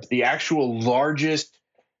Arab. The actual largest,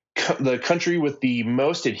 the country with the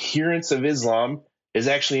most adherents of Islam is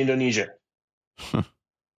actually Indonesia.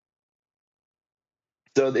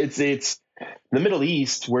 So it's the Middle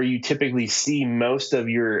East, where you typically see most of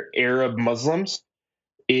your Arab Muslims,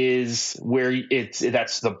 is where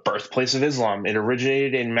that's the birthplace of Islam. It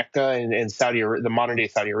originated in Mecca and the modern day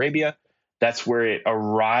Saudi Arabia. That's where it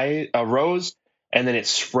arose, and then it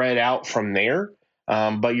spread out from there.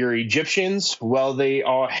 But your Egyptians, well, they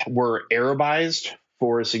all were Arabized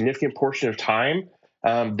for a significant portion of time.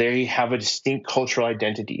 They have a distinct cultural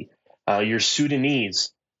identity. Your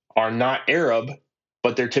Sudanese are not Arab,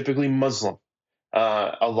 but they're typically Muslim.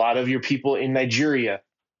 A lot of your people in Nigeria,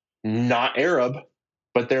 not Arab,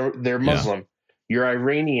 but they're Muslim. Your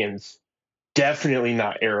Iranians, definitely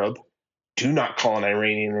not Arab. Do not call an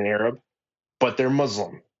Iranian an Arab, but they're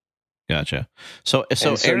Muslim. Gotcha. So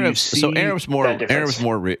Arabs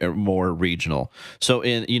more regional. So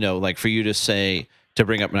like for you to say, to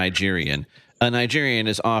bring up Nigerian, a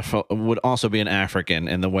Nigerian would also be an African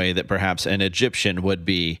in the way that perhaps an Egyptian would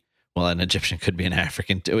be. Well, an Egyptian could be an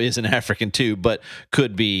African too, is an African too, but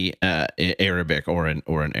could be Arabic or an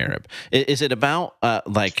Arab. Is it about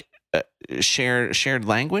shared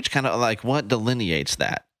language? Kind of like what delineates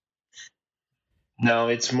that? No,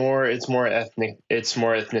 it's more ethnic. It's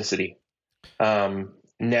more ethnicity.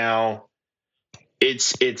 Now,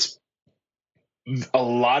 it's a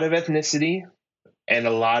lot of ethnicity and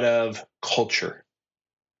a lot of culture,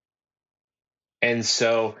 and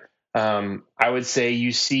so I would say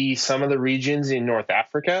you see some of the regions in North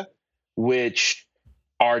Africa which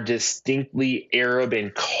are distinctly Arab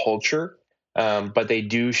in culture, but they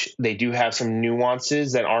do have some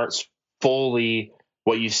nuances that aren't fully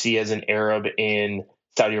what you see as an Arab in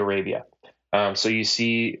Saudi Arabia. So you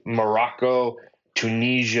see Morocco,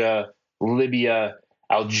 Tunisia, Libya,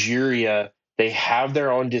 Algeria, they have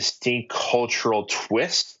their own distinct cultural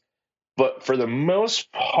twists, but for the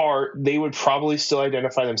most part, they would probably still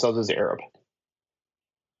identify themselves as Arab,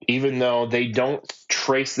 even though they don't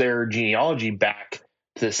trace their genealogy back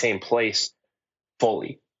to the same place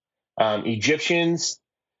fully. Egyptians,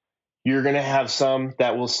 you're going to have some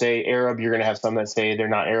that will say Arab. You're going to have some that say they're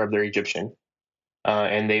not Arab, they're Egyptian.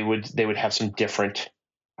 And they would have some different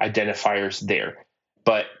identifiers there.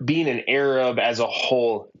 But being an Arab as a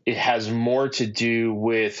whole, it has more to do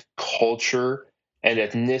with culture and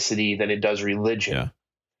ethnicity than it does religion. Yeah.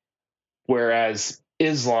 Whereas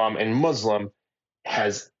Islam and Muslim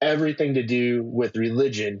has everything to do with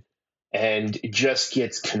religion, and it just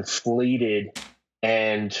gets conflated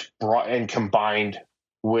and brought and combined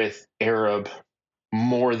with Arab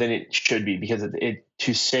more than it should be, because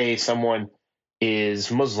to say someone is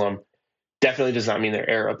Muslim definitely does not mean they're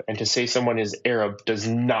Arab, and to say someone is Arab does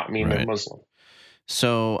not mean they're Muslim.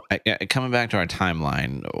 So coming back to our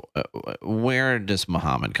timeline, where does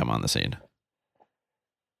Muhammad come on the scene?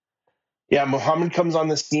 Yeah, Muhammad comes on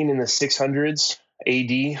the scene in the 600s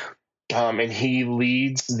AD, and he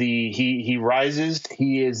leads he rises.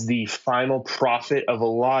 He is the final prophet of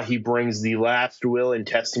Allah. He brings the last will and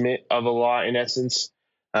testament of Allah, in essence,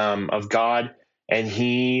 of God, and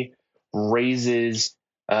he raises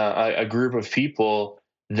a group of people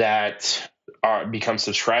that become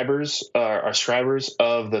scribers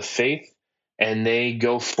of the faith, and they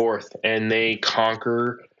go forth and they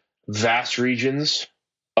conquer vast regions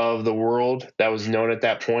of the world that was known at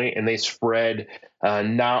that point, and they spread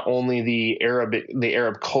not only the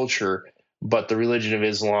Arab culture, but the religion of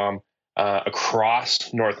Islam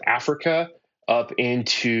across North Africa, up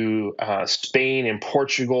into Spain and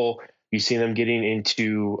Portugal. You see them getting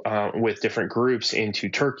into with different groups into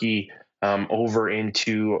Turkey, over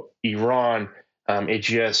into Iran. It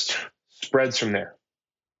just spreads from there.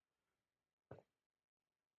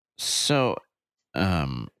 So,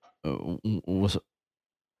 how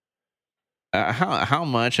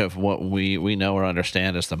much of what we know or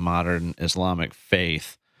understand as the modern Islamic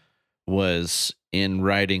faith was in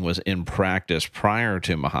writing, was in practice prior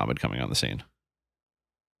to Muhammad coming on the scene?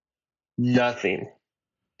 Nothing.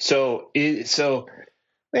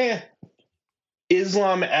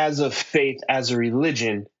 Islam as a faith, as a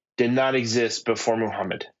religion, did not exist before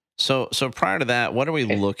Muhammad. So prior to that, what are we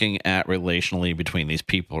looking at relationally between these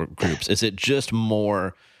people groups? Is it just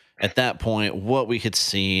more at that point what we had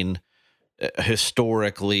seen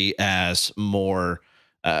historically as more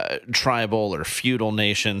tribal or feudal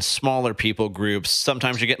nations, smaller people groups.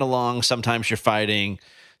 Sometimes you're getting along, sometimes you're fighting,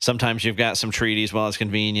 sometimes you've got some treaties while it's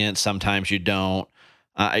convenient, sometimes you don't.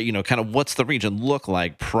 Kind of what's the region look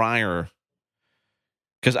like prior?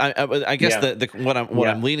 Because I guess Yeah. what I'm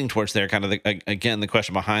Yeah. leaning towards there, kind of again, the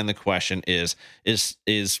question behind the question is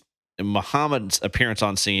Muhammad's appearance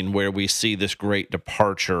on scene where we see this great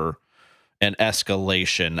departure and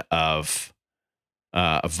escalation of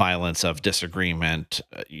violence, of disagreement,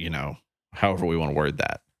 however we want to word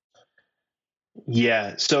that.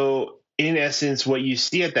 Yeah. So, in essence, what you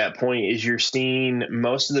see at that point is you're seeing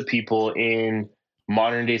most of the people in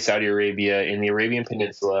modern day Saudi Arabia, in the Arabian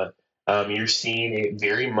Peninsula, you're seeing it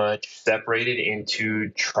very much separated into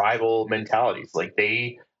tribal mentalities. Like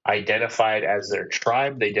they identified as their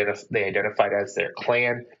tribe, they identified as their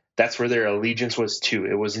clan. That's where their allegiance was to.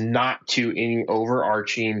 It was not to any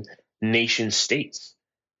overarching nation states.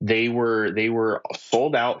 They were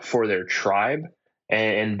sold out for their tribe,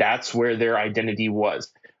 and that's where their identity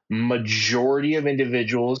was. Majority of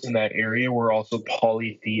individuals in that area were also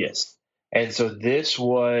polytheists, and so this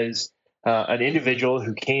was an individual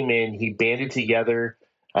who came in. He banded together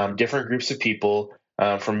different groups of people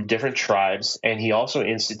from different tribes, and he also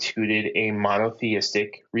instituted a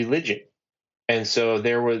monotheistic religion. And so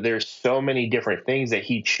there's so many different things that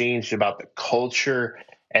he changed about the culture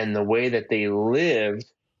and the way that they lived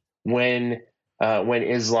when when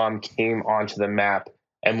Islam came onto the map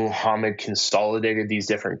and Muhammad consolidated these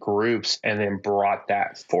different groups and then brought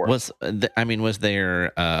that forth. Was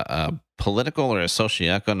there a political or a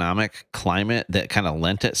socioeconomic climate that kind of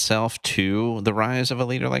lent itself to the rise of a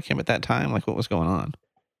leader like him at that time? Like, what was going on?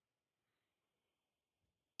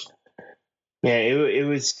 Yeah, it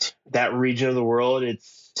was that region of the world.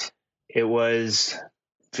 It was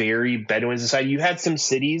very Bedouin society. You had some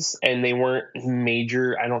cities, and they weren't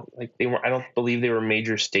major. I don't believe they were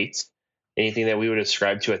major states. Anything that we would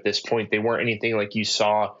ascribe to at this point, they weren't anything like you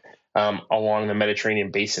saw along the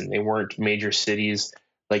Mediterranean basin. They weren't major cities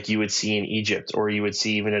like you would see in Egypt or you would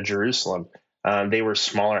see even in Jerusalem. They were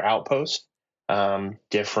smaller outposts,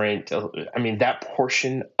 different. I mean, that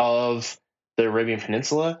portion of the Arabian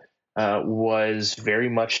Peninsula was very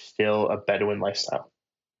much still a Bedouin lifestyle.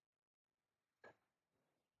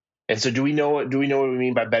 And so, do we know what we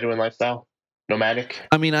mean by Bedouin lifestyle? Nomadic.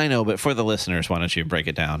 I mean, I know, but for the listeners, why don't you break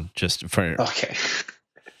it down just for. Okay.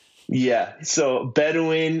 Yeah. So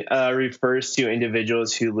Bedouin refers to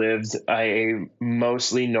individuals who lived a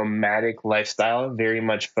mostly nomadic lifestyle, very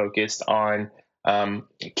much focused on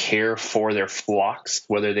care for their flocks,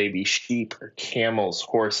 whether they be sheep or camels,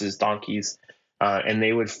 horses, donkeys, and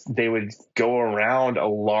they would go around a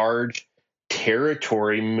large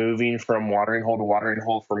territory, moving from watering hole to watering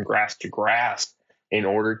hole, from grass to grass, in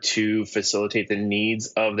order to facilitate the needs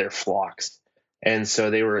of their flocks. And so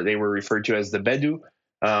they were referred to as the Bedu,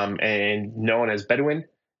 and known as Bedouin.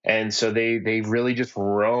 And so they really just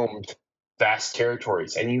roamed vast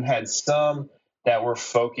territories. And you had some that were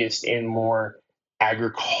focused in more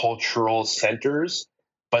agricultural centers,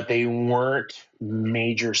 but they weren't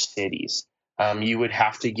major cities. You would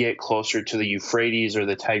have to get closer to the Euphrates or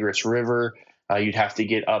the Tigris River. You'd have to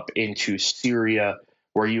get up into Syria,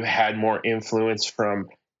 where you had more influence from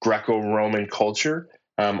Greco-Roman culture,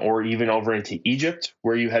 or even over into Egypt,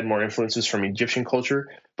 where you had more influences from Egyptian culture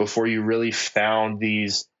before you really found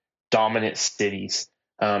these dominant cities.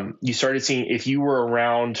 You started seeing, if you were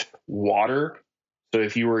around water, so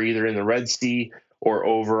if you were either in the Red Sea or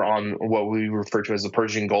over on what we refer to as the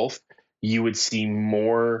Persian Gulf, you would see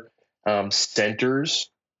more centers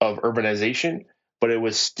of urbanization, but it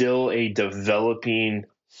was still a developing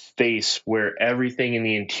space where everything in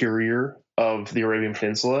the interior of the Arabian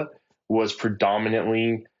Peninsula was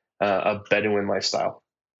predominantly a Bedouin lifestyle.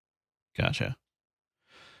 Gotcha.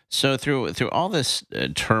 So through all this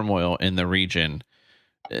turmoil in the region,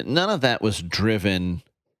 none of that was driven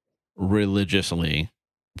religiously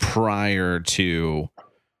prior to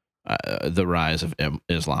the rise of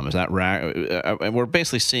Islam. Is that right? And we're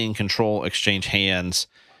basically seeing control exchange hands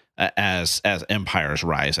as empires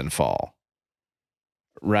rise and fall,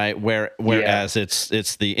 right? Yeah. Whereas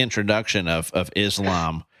it's the introduction of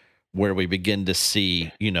Islam where we begin to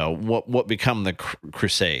see what become the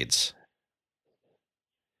Crusades.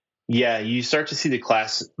 Yeah, you start to see the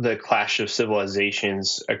clash of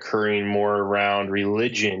civilizations occurring more around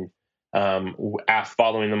religion,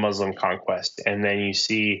 following the Muslim conquest, and then you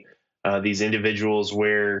see these individuals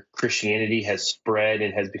where Christianity has spread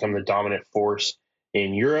and has become the dominant force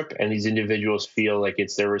in Europe, and these individuals feel like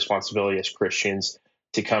it's their responsibility as Christians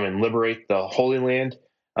to come and liberate the Holy Land,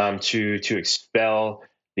 to expel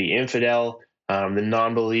the infidel, the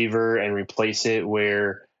non-believer, and replace it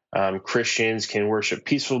where Christians can worship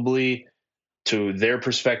peacefully to their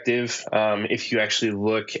perspective. If you actually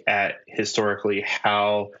look at historically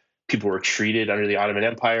how people were treated under the Ottoman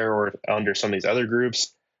Empire or under some of these other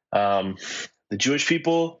groups, the Jewish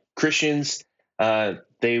people, Christians,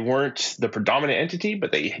 they weren't the predominant entity,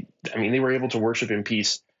 but they were able to worship in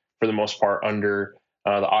peace for the most part under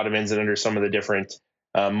the Ottomans and under some of the different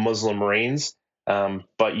Muslim reigns.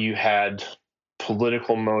 But you had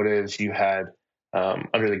political motives, you had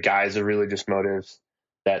under the guise of religious motives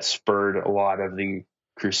that spurred a lot of the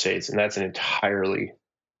Crusades, and that's an entirely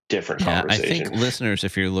different conversation. I think listeners,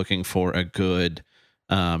 if you're looking for a good,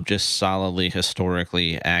 just solidly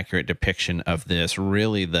historically accurate depiction of this,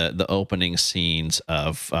 really the opening scenes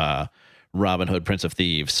of Robin Hood, Prince of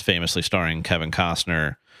Thieves, famously starring Kevin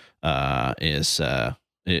Costner, is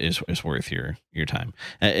worth your time.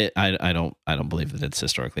 I don't believe that it's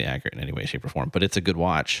historically accurate in any way, shape, or form, but it's a good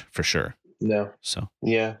watch for sure. No. So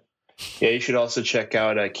yeah. You should also check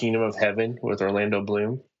out Kingdom of Heaven with Orlando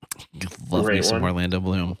Bloom. Love me some Orlando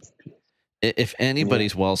Bloom. If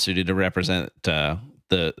anybody's well suited to represent the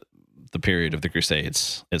period of the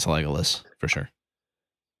Crusades, it's Legolas for sure.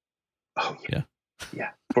 Oh yeah,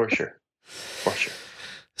 for sure.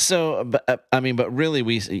 So, but really,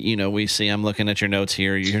 we see. I'm looking at your notes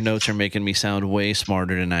here. Your notes are making me sound way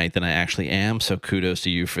smarter tonight than I actually am. So, kudos to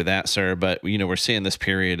you for that, sir. But we're seeing this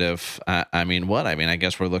period of, I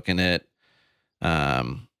guess we're looking at, a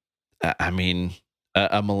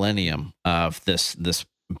millennium of this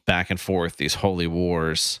back and forth, these holy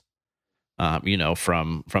wars. From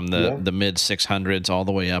the mid 600s all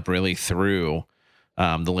the way up, really through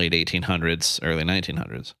the late 1800s, early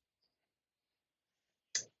 1900s.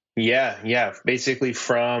 Yeah. Basically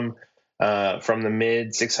from the mid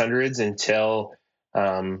 600s until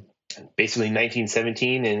basically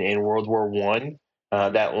 1917 in World War I,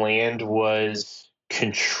 that land was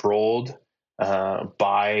controlled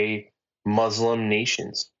by Muslim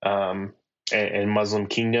nations and Muslim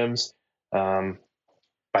kingdoms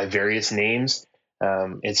by various names.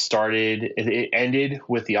 It ended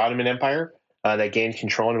with the Ottoman Empire that gained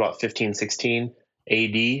control in about 1516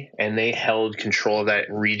 AD, and they held control of that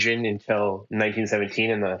region until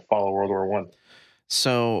 1917 in the fall of World War I.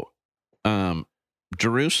 So,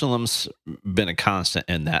 Jerusalem's been a constant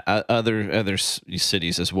in that. Other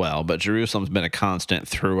cities as well, but Jerusalem's been a constant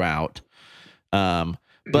throughout. But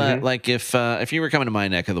like if you were coming to my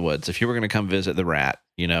neck of the woods, if you were going to come visit the Rat,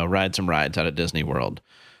 ride some rides out at Disney World,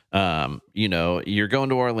 you're going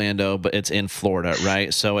to Orlando, but it's in Florida,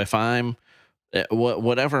 right? So if I'm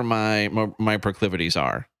whatever my proclivities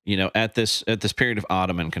are, at this period of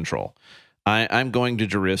Ottoman control, I'm going to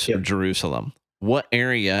Jerusalem. What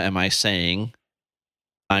area am I saying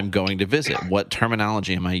I'm going to visit? What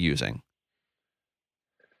terminology am I using?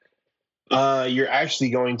 You're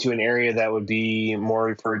actually going to an area that would be more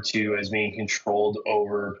referred to as being controlled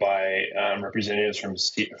over by representatives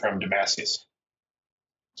from Damascus.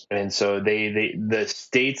 And so the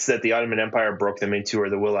states that the Ottoman Empire broke them into are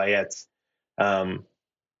the wilayets.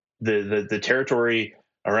 The territory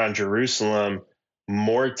around Jerusalem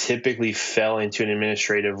more typically fell into an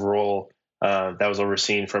administrative role that was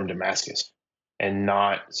overseen from Damascus, and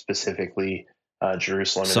not specifically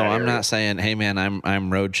Jerusalem. So I'm not saying, hey man,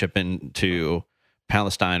 I'm road tripping to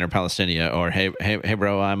Palestine or Palestinia, or hey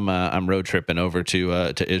bro, I'm road tripping over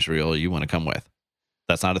to Israel. You want to come with?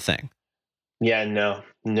 That's not a thing. Yeah, no,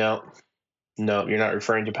 you're not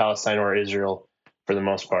referring to Palestine or Israel for the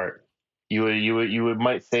most part. You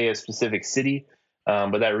might say a specific city,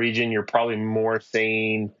 but that region you're probably more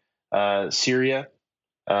saying Syria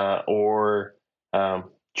or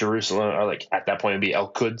Jerusalem, or like at that point it'd be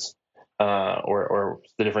Al-Quds or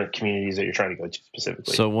the different communities that you're trying to go to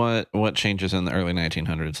specifically. So what changes in the early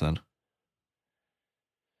 1900s then?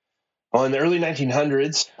 Well, in the early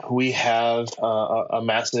 1900s, we have a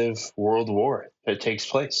massive world war that takes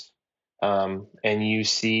place. And you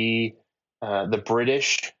see the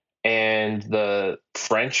British and the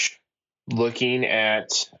French looking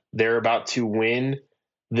at they're about to win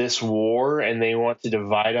this war, and they want to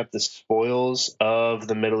divide up the spoils of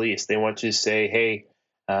the Middle East. They want to say, hey,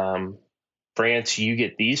 France, you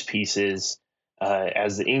get these pieces.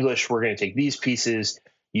 As the English, we're going to take these pieces.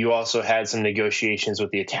 You also had some negotiations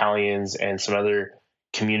with the Italians and some other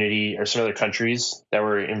community or some other countries that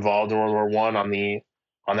were involved in World War I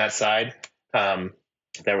on that side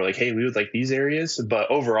that were like, hey, we would like these areas.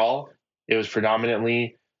 But overall, it was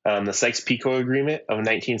predominantly the Sykes-Picot Agreement of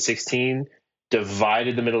 1916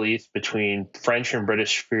 divided the Middle East between French and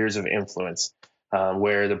British spheres of influence,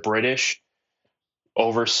 where the British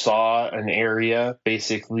oversaw an area,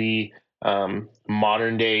 basically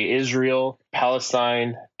modern day Israel,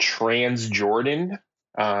 Palestine, Transjordan,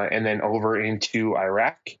 and then over into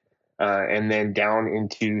Iraq, and then down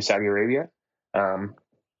into Saudi Arabia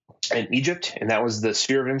and Egypt. And that was the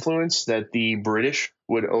sphere of influence that the British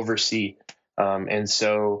would oversee. And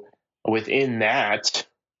so within that,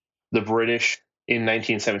 the British in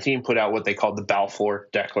 1917 put out what they called the Balfour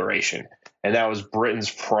Declaration. And that was Britain's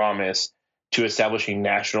promise to establish a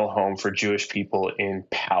national home for Jewish people in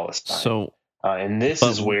Palestine. So, and this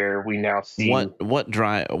is where we now see what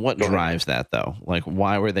drives that, though. Like,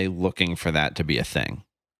 why were they looking for that to be a thing?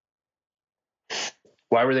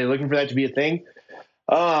 Why were they looking for that to be a thing?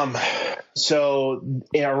 So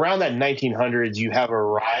around that 1900s, you have a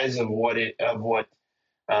rise of what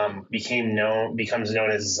becomes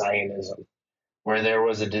known as Zionism, where there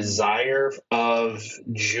was a desire of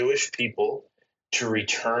Jewish people to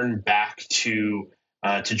return back to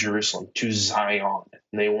Jerusalem, to Zion.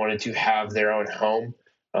 And they wanted to have their own home.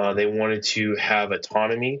 They wanted to have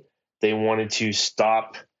autonomy. They wanted to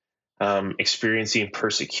stop experiencing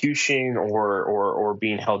persecution or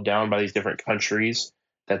being held down by these different countries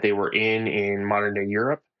that they were in modern day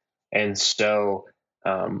Europe. And so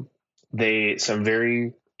some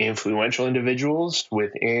very influential individuals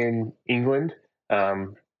within England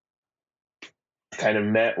kind of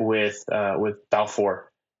met with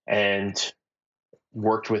Balfour and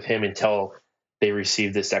worked with him until they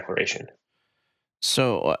received this declaration.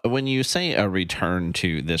 So when you say a return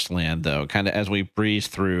to this land, though, kind of as we breeze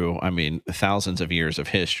through, I mean, thousands of years of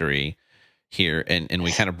history here, and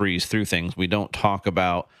we kind of breeze through things, we don't talk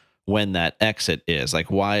about when that exit is.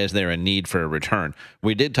 Like, why is there a need for a return?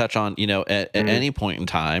 We did touch on, at any point in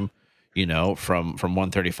time, from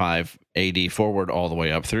 135 AD forward all the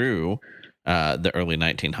way up through the early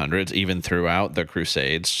 1900s, even throughout the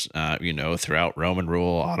Crusades, throughout Roman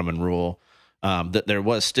rule, Ottoman rule, that there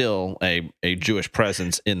was still a Jewish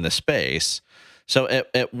presence in the space. So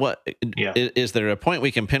at what is there a point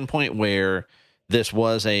we can pinpoint where this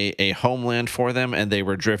was a homeland for them and they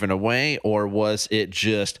were driven away, or was it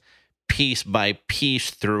just piece by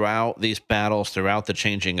piece throughout these battles, throughout the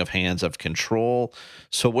changing of hands of control?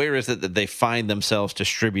 So where is it that they find themselves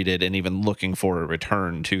distributed and even looking for a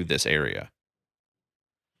return to this area?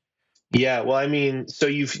 Yeah, well, I mean, so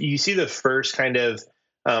you see the first kind of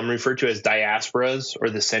referred to as diasporas or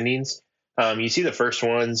the sendings. You see the first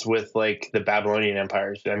ones with like the Babylonian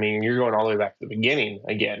empires. I mean, you're going all the way back to the beginning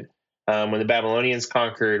again. When the Babylonians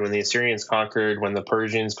conquered, when the Assyrians conquered, when the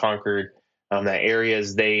Persians conquered that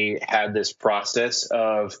areas, they had this process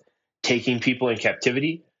of taking people in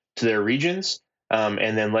captivity to their regions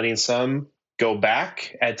and then letting some go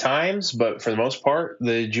back at times. But for the most part,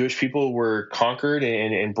 the Jewish people were conquered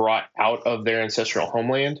and brought out of their ancestral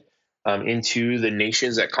homeland into the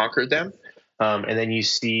nations that conquered them. And then you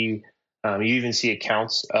even see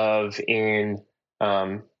accounts of in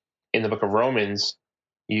the book of Romans,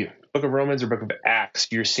 book of Romans or book of Acts,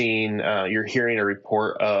 you're hearing a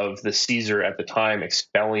report of the Caesar at the time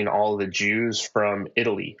expelling all of the Jews from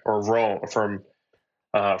Italy or Rome, from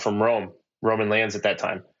Roman lands at that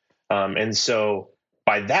time. And so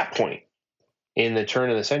by that point, in the turn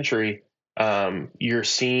of the century, you're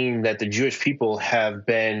seeing that the Jewish people have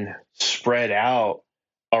been spread out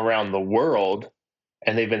around the world,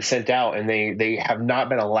 and they've been sent out, and they have not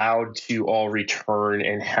been allowed to all return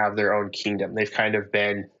and have their own kingdom. They've kind of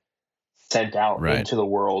been sent out into the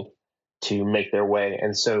world to make their way.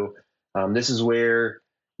 And so this is where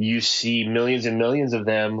you see millions and millions of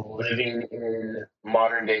them living in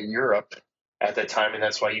modern day Europe at that time. And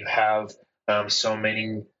that's why you have so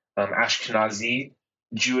many Ashkenazi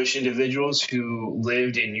Jewish individuals who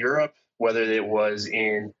lived in Europe, whether it was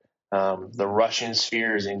in the Russian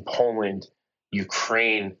spheres, in Poland,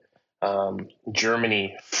 Ukraine,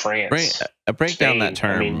 Germany, France. Break Spain. down that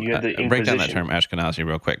term. I mean, you had the break down that term Ashkenazi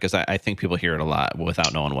real quick, because I think people hear it a lot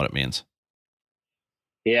without knowing what it means.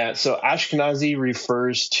 Yeah, so Ashkenazi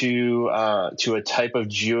refers to a type of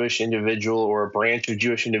Jewish individual or a branch of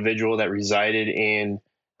Jewish individual that resided in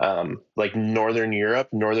like Northern Europe,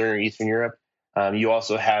 Northern or Eastern Europe. You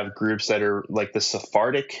also have groups that are like the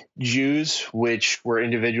Sephardic Jews, which were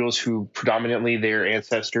individuals who predominantly their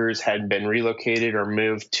ancestors had been relocated or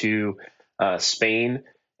moved to Spain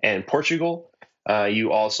and Portugal.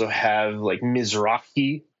 You also have like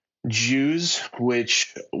Mizrahi Jews,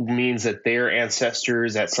 which means that their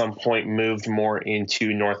ancestors at some point moved more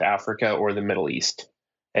into North Africa or the Middle East.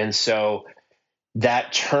 And so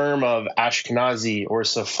that term of Ashkenazi or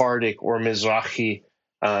Sephardic or Mizrahi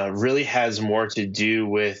really has more to do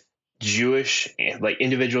with Jewish, like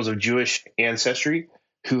individuals of Jewish ancestry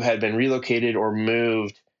who had been relocated or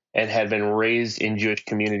moved and had been raised in Jewish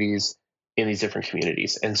communities in these different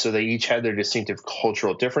communities. And so they each had their distinctive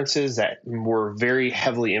cultural differences that were very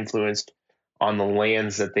heavily influenced on the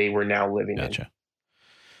lands that they were now living in. Gotcha.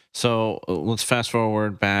 So let's fast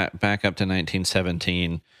forward back up to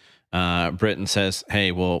 1917. Britain says,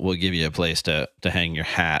 "Hey, we'll give you a place to hang your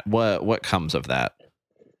hat." What comes of that?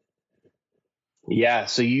 Yeah,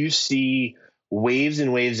 so you see waves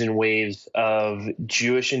and waves and waves of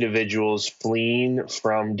Jewish individuals fleeing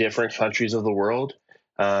from different countries of the world,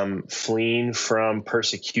 fleeing from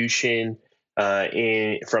persecution,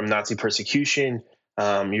 from Nazi persecution.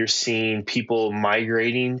 You're seeing people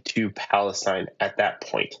migrating to Palestine at that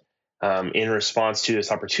point in response to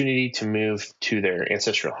this opportunity to move to their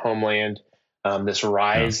ancestral homeland, this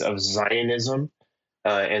rise of Zionism.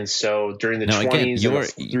 And so during the Now, again, 20s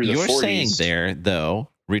and through the you're saying 40s, there though,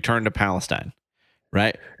 return to Palestine,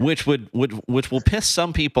 right? Which will piss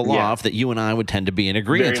some people off that you and I would tend to be in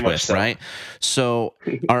agreement with, so. right? So,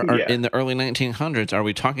 are Yeah. in the early 1900s, are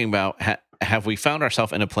we talking about have we found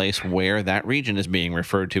ourselves in a place where that region is being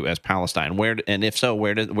referred to as Palestine? And if so,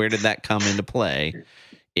 where did that come into play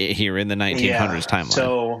here in the 1900s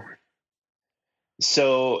timeline?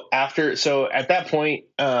 So at that point,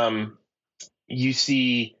 you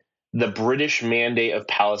see the British Mandate of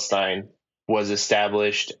Palestine was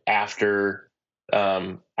established after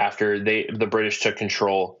the British took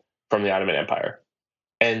control from the Ottoman Empire.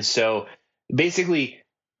 And so basically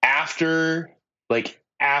after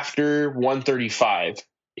 135,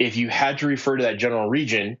 if you had to refer to that general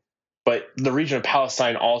region, but the region of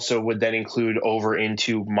Palestine also would then include over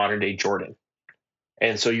into modern day Jordan.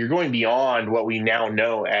 And so you're going beyond what we now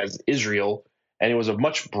know as Israel, and it was a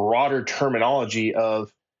much broader terminology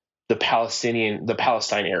of the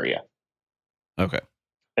Palestine area. Okay.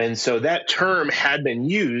 And so that term had been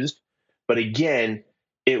used, but again,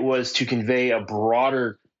 it was to convey a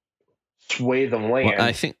broader swathe of land. Well,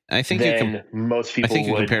 I think most people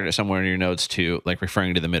you compared it somewhere in your notes to like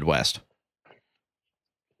referring to the Midwest.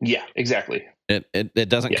 Yeah, exactly. It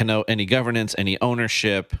doesn't connote any governance, any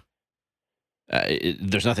ownership.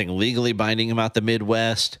 There's nothing legally binding about the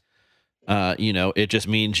Midwest. It just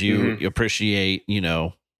means you appreciate,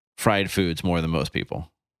 fried foods more than most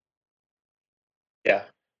people. Yeah.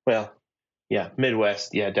 Well, yeah,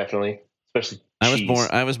 Midwest. Yeah, definitely. Especially cheese.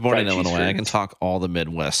 I was born in Illinois. Curds. I can talk all the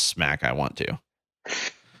Midwest smack I want to.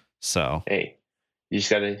 So hey, you just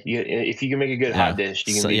gotta. If you can make a good hot dish,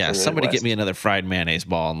 you can. Somebody get me another fried mayonnaise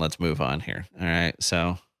ball and let's move on here. All right.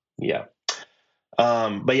 So yeah.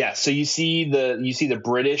 But yeah, so you see the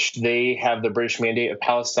British. They have the British Mandate of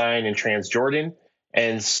Palestine and Transjordan,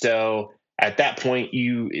 and so at that point,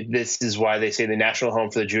 this is why they say the national home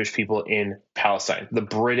for the Jewish people in Palestine. The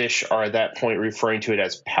British are at that point referring to it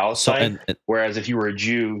as Palestine, whereas if you were a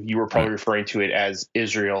Jew, you were probably referring to it as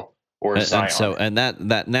Israel or Zion. And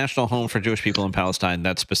that national home for Jewish people in Palestine,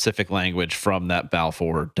 that specific language from that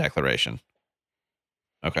Balfour Declaration.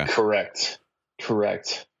 Okay. Correct.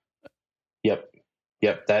 Yep.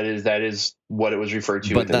 That is what it was referred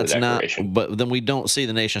to within the Declaration. But then we don't see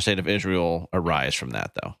the nation state of Israel arise from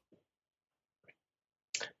that, though.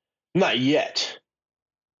 Not yet.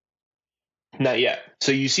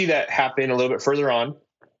 So you see that happen a little bit further on.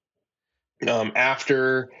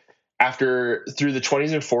 After through the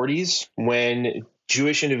 20s and 40s, when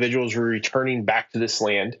Jewish individuals were returning back to this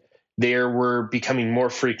land, there were becoming more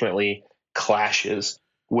frequently clashes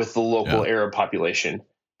with the local Arab population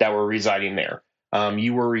that were residing there.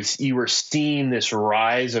 You were seeing this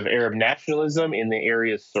rise of Arab nationalism in the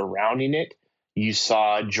areas surrounding it. You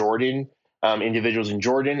saw Jordan, individuals in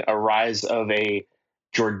Jordan, a rise of a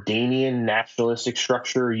Jordanian nationalistic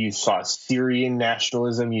structure. You saw Syrian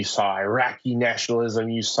nationalism. You saw Iraqi nationalism.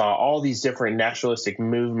 You saw all these different nationalistic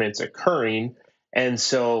movements occurring. And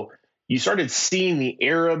so you started seeing the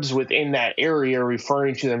Arabs within that area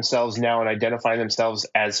referring to themselves now and identifying themselves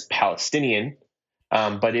as Palestinian.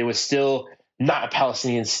 But it was still not a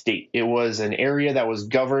Palestinian state. It was an area that was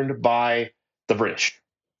governed by the British.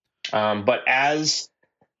 But as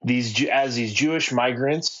these Jewish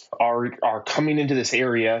migrants are coming into this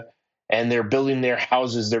area and they're building their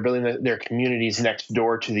houses, they're building their communities next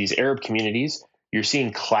door to these Arab communities, you're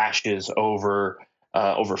seeing clashes over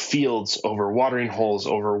fields, over watering holes,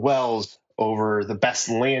 over wells, over the best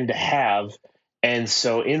land to have. And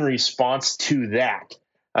so in response to that,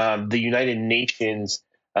 the United Nations,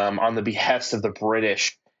 on the behest of the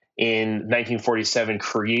British in 1947,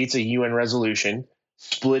 creates a UN resolution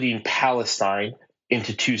splitting Palestine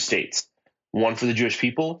into two states, one for the Jewish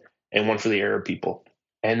people and one for the Arab people.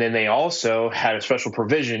 And then they also had a special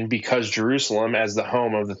provision because Jerusalem, as the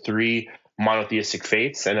home of the three monotheistic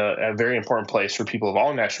faiths and a very important place for people of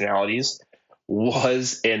all nationalities,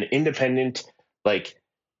 was an independent, like,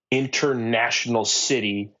 international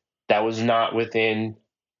city that was not within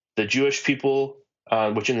the Jewish people,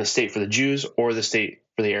 which in the state for the Jews or the state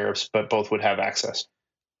for the Arabs, but both would have access.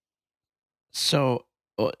 So,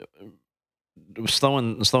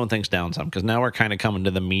 slowing things down some, because now we're kind of coming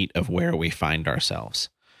to the meat of where we find ourselves.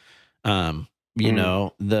 Mm.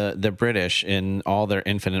 The British, in all their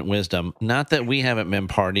infinite wisdom, not that we haven't been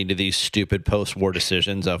party to these stupid post-war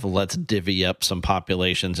decisions of let's divvy up some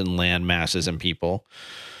populations and land masses and people.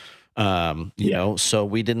 So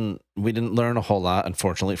we didn't learn a whole lot,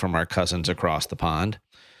 unfortunately, from our cousins across the pond.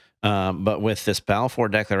 But with this Balfour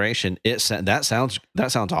Declaration, that sounds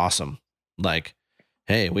awesome. Like,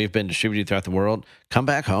 hey, we've been distributed throughout the world. Come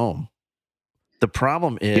back home. The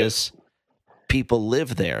problem Yep. is people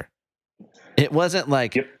live there. It wasn't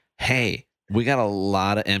like, Yep. hey, we got a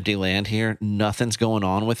lot of empty land here. Nothing's going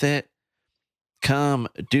on with it. Come,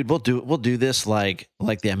 dude, we'll do this like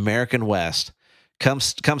the American West. Come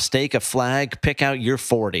stake a flag, pick out your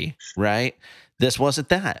 40, right? This wasn't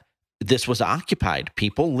that. This was occupied.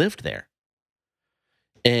 People lived there.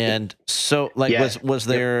 And so, like, Yeah. was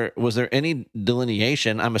there any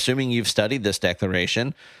delineation? I'm assuming you've studied this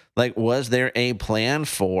declaration. Like, was there a plan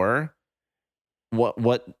for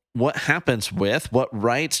what happens with, what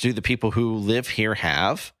rights do the people who live here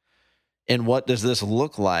have, and what does this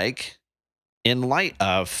look like in light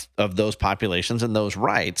of those populations and those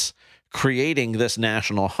rights, creating this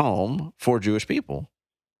national home for Jewish people?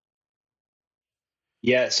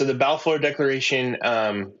 Yeah. So the Balfour Declaration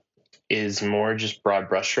is more just broad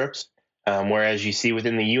brushstrokes. Whereas you see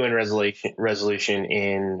within the UN resolution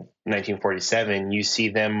in 1947, you see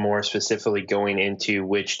them more specifically going into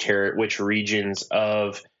which regions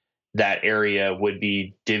of that area would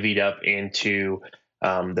be divvied up into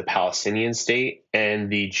the Palestinian state and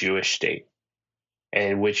the Jewish state,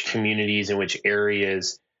 and which communities and which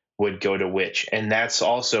areas would go to which. And that's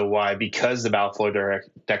also why, because the Balfour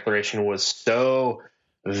Declaration was so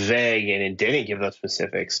vague and it didn't give those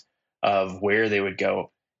specifics of where they would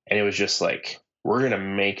go, and it was just like, we're going to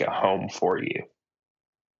make a home for you.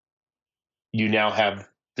 You now have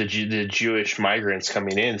the Jewish migrants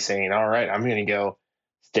coming in saying, all right, I'm going to go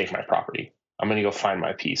stake my property. I'm going to go find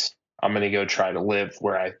my peace. I'm going to go try to live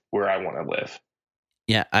where I want to live.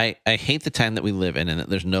 Yeah, I hate the time that we live in and that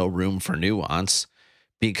there's no room for nuance,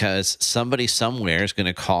 because somebody somewhere is going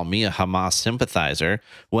to call me a Hamas sympathizer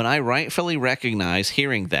when I rightfully recognize,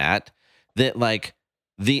 hearing that like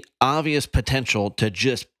the obvious potential to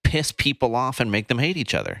just piss people off and make them hate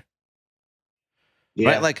each other.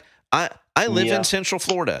 Right? Yeah. Like, I live in Yeah. Central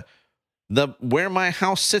Florida. Where my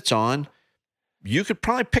house sits on, you could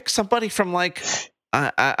probably pick somebody from, like,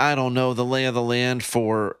 I don't know the lay of the land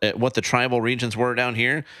for what the tribal regions were down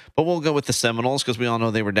here, but we'll go with the Seminoles because we all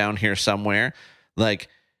know they were down here somewhere. Like,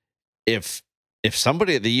 if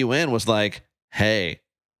somebody at the UN was like, hey,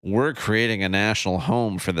 we're creating a national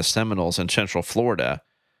home for the Seminoles in Central Florida,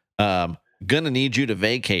 gonna need you to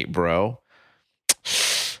vacate, bro.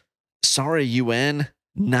 Sorry, UN,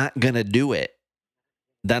 not gonna do it.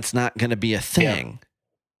 That's not gonna be a thing.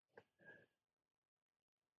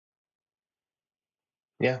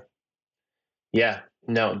 Yeah. Yeah.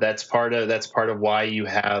 No, that's part of why you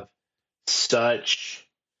have such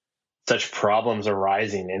problems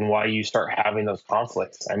arising, and why you start having those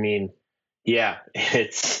conflicts. I mean, yeah,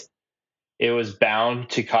 it was bound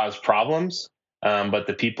to cause problems, but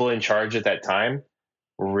the people in charge at that time,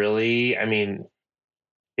 really, I mean,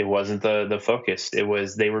 it wasn't the focus. It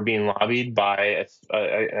was, they were being lobbied by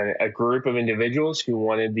a group of individuals who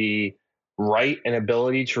wanted the right and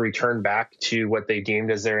ability to return back to what they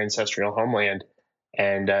deemed as their ancestral homeland,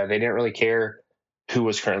 and they didn't really care who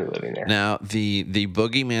was currently living there. Now, the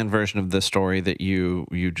boogeyman version of the story that you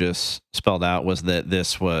just spelled out was that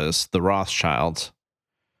this was the Rothschilds,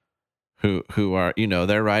 who are,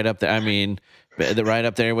 they're right up there. I mean, they're right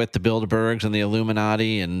up there with the Bilderbergs and the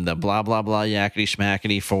Illuminati and the blah blah blah yakety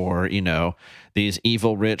schmackety for these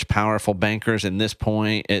evil, rich, powerful bankers. In this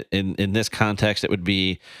point, in this context, it would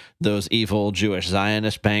be those evil Jewish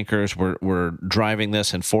Zionist bankers were driving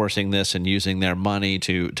this and forcing this and using their money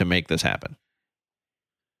to make this happen.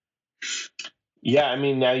 Yeah, I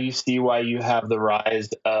mean, now you see why you have the rise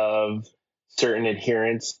of certain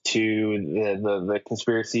adherents to the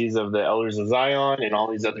conspiracies of the Elders of Zion and all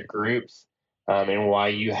these other groups, and why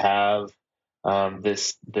you have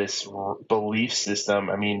this belief system.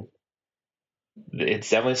 I mean, it's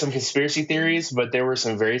definitely some conspiracy theories, but there were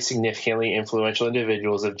some very significantly influential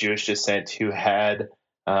individuals of Jewish descent who had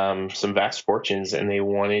some vast fortunes, and they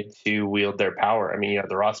wanted to wield their power. I mean, you had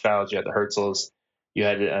the Rothschilds, you had the Herzls, you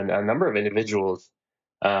had a number of individuals.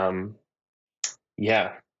 Um,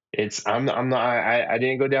 yeah, I'm not, I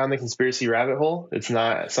didn't go down the conspiracy rabbit hole. It's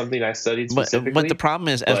not something I studied But the specifically, problem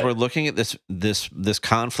is, as we're but looking at this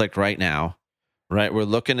conflict right now, right? We're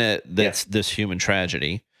looking at yeah. this human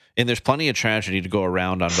tragedy, and there's plenty of tragedy to go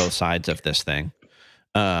around on both sides of this thing,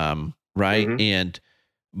 right? Hmm.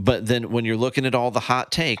 But then when you're looking at all the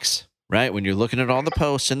hot takes, right? When you're looking at all the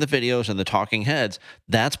posts and the videos and the talking heads,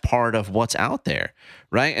 that's part of what's out there,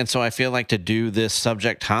 right? And so I feel like to do this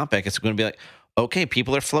subject topic, it's going to be like, okay,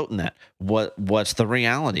 people are floating that. What's the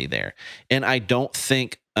reality there? And I don't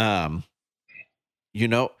think, you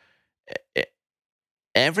know, e-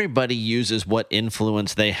 everybody uses what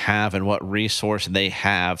influence they have and what resource they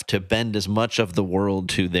have to bend as much of the world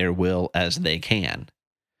to their will as they can.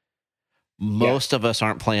 Yeah. Most of us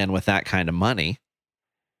aren't playing with that kind of money,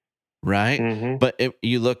 right? Hmm. But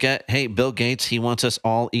you look at, hey, Bill Gates, he wants us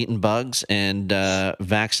all eating bugs and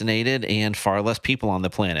vaccinated and far less people on the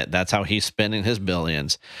planet. That's how he's spending his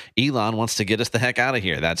billions. Elon wants to get us the heck out of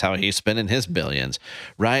here. That's how he's spending his billions,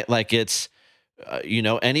 right? Like it's,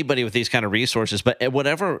 anybody with these kind of resources, but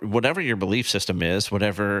whatever your belief system is,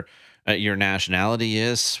 whatever your nationality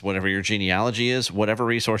is, whatever your genealogy is, whatever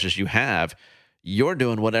resources you have, you're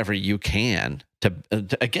doing whatever you can to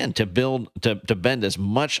build to bend as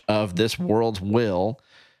much of this world's will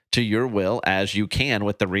to your will as you can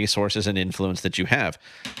with the resources and influence that you have.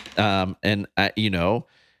 And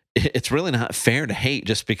it's really not fair to hate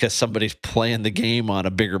just because somebody's playing the game on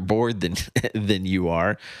a bigger board than than you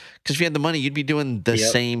are. Because if you had the money, you'd be doing the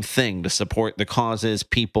Yep. same thing to support the causes,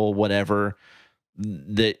 people, whatever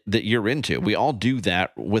that you're into. We all do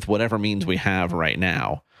that with whatever means we have right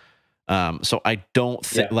now. So I don't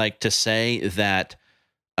Yeah. like to say that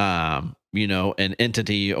an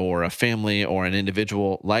entity or a family or an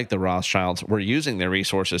individual like the Rothschilds were using their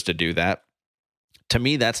resources to do that. To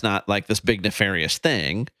me, that's not like this big nefarious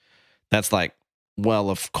thing. That's like, well,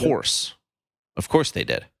 Yep. of course they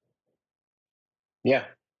did. Yeah.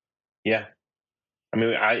 Yeah. I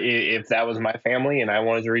mean, if that was my family and I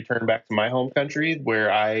wanted to return back to my home country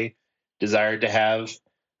where I desired to have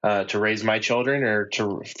to raise my children or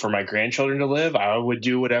to for my grandchildren to live, I would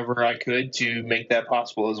do whatever I could to make that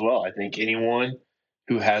possible as well. I think anyone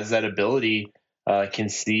who has that ability can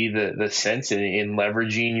see the sense in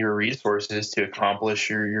leveraging your resources to accomplish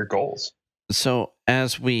your goals. So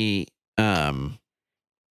as we as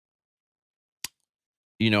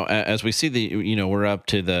we see we're up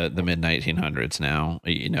to the mid 1900s now,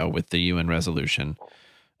 with the UN resolution.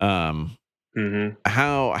 Um, Hmm.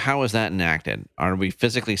 how is that enacted? Are we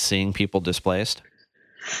physically seeing people displaced?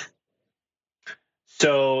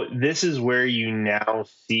 So this is where you now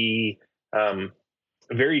see um,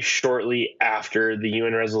 very shortly after the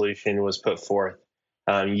UN resolution was put forth,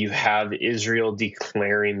 you have Israel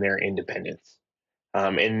declaring their independence.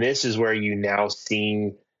 And this is where you now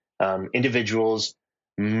see individuals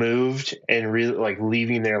moved and like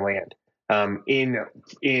leaving their land. In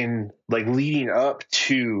like leading up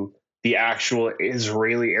to the actual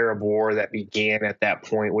Israeli Arab War that began at that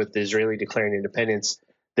point with the Israeli declaring independence,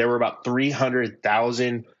 there were about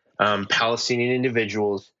 300,000 Palestinian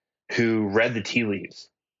individuals who read the tea leaves,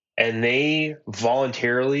 and they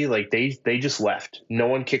voluntarily, like they just left. No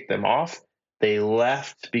one kicked them off. They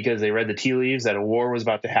left because they read the tea leaves that a war was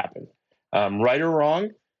about to happen. Right or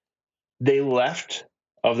wrong, they left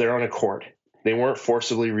of their own accord. They weren't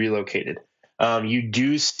forcibly relocated. You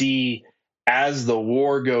do see as the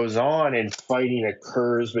war goes on and fighting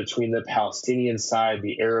occurs between the Palestinian side,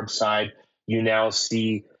 the Arab side, you now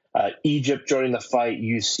see Egypt joining the fight.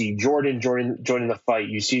 You see Jordan joining the fight.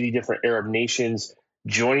 You see the different Arab nations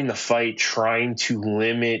joining the fight, trying to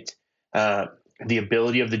limit the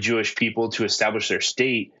ability of the Jewish people to establish their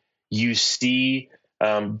state. You see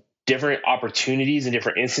different opportunities in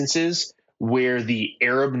different instances where the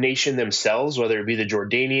Arab nation themselves, whether it be the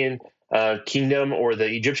Jordanian kingdom or the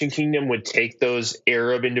Egyptian kingdom, would take those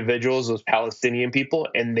Arab individuals, those Palestinian people,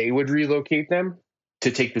 and they would relocate them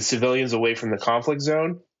to take the civilians away from the conflict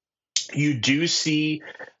zone. You do see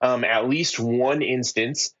at least one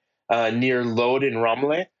instance near Lod and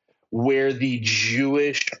Ramleh where the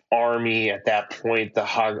Jewish army at that point, the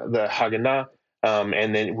Haganah,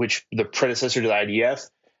 and then which the predecessor to the IDF,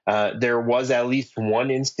 there was at least one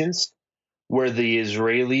instance where the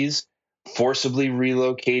Israelis forcibly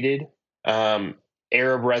relocated um,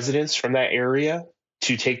 Arab residents from that area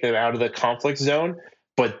to take them out of the conflict zone.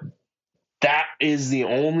 But that is the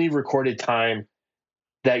only recorded time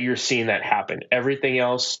that you're seeing that happen. Everything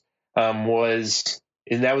else was,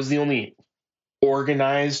 and that was the only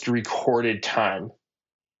organized, recorded time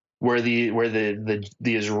where the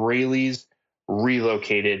Israelis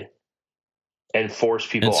relocated and forced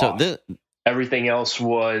And people so off. Everything else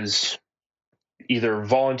was either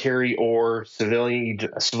voluntary or civilian.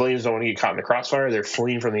 Civilians don't want to get caught in the crossfire; they're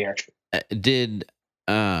fleeing from the action. did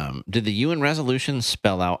the UN resolution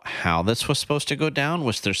spell out how this was supposed to go down?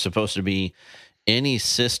 Was there supposed to be any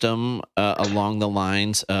system along the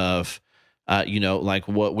lines of, like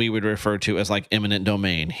what we would refer to as like eminent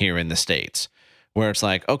domain here in the States, where it's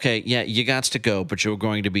like, okay, yeah, you got to go, but you're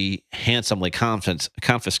going to be handsomely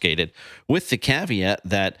confiscated, with the caveat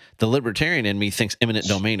that the libertarian in me thinks eminent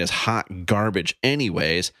domain is hot garbage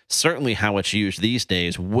anyways, certainly how it's used these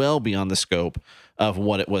days, well beyond the scope of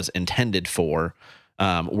what it was intended for.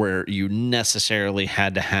 Where you necessarily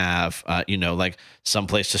had to have, like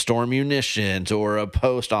someplace to store munitions or a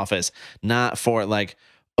post office, not for like,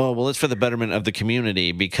 oh, well, it's for the betterment of the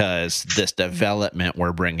community because this development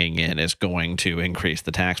we're bringing in is going to increase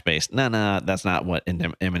the tax base. No, that's not what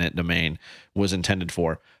eminent domain was intended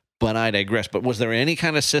for. But I digress. But was there any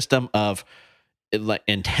kind of system of like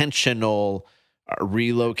intentional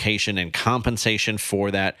relocation and compensation for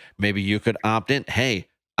that? Maybe you could opt in. Hey,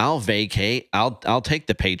 I'll vacate. I'll take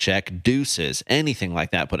the paycheck. Deuces. Anything like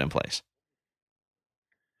that put in place?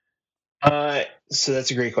 So that's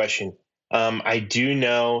a great question. I do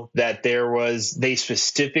know that they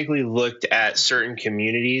specifically looked at certain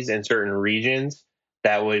communities and certain regions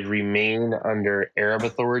that would remain under Arab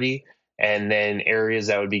authority, and then areas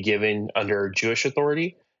that would be given under Jewish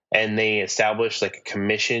authority. And they established like a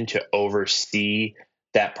commission to oversee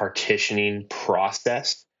that partitioning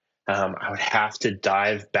process. I would have to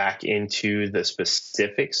dive back into the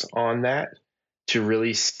specifics on that to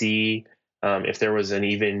really see if there was an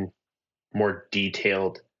even more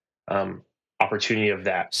detailed opportunity of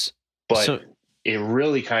that. But So it yeah.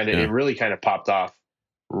 really kind of popped off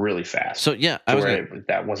really fast. So yeah, That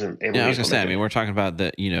wasn't able yeah, to I be was gonna say. I mean, implemented. we're talking about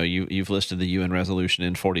that. You've listed the UN resolution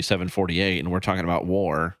in 47, 48, and we're talking about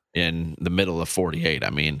war in the middle of 48. I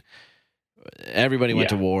mean, everybody went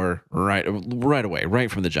to Yeah. war right away, right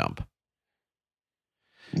from the jump.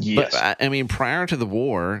 But Yes. I mean, prior to the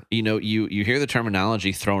war, you hear the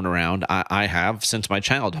terminology thrown around. I have since my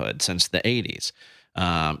childhood, since the 80s.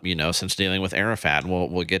 Since dealing with Arafat,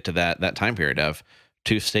 we'll get to that time period of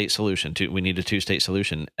two-state solution. We need a two-state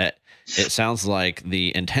solution. It sounds like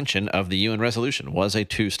the intention of the UN resolution was a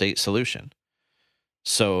two-state solution.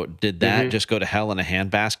 So did that hmm just go to hell in a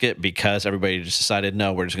handbasket because everybody just decided,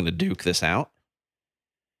 no, we're just going to duke this out?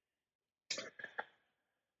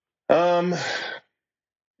 Um.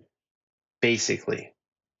 Basically,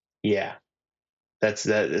 yeah. That's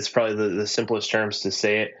probably the simplest terms to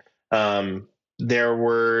say it. There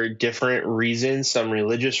were different reasons, some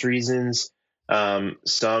religious reasons,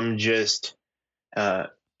 some just uh,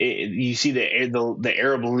 you see the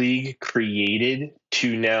Arab League created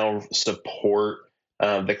to now support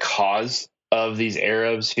the cause of these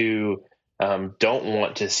Arabs who don't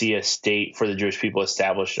want to see a state for the Jewish people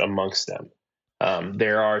established amongst them.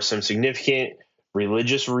 There are some significant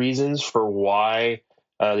religious reasons for why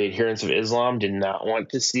the adherents of Islam did not want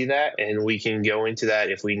to see that, and we can go into that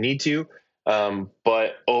if we need to.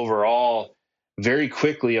 But overall, very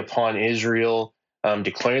quickly upon Israel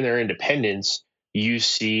declaring their independence, you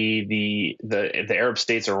see the Arab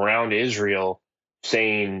states around Israel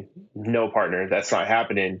saying, "No, partner, that's not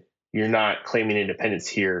happening. You're not claiming independence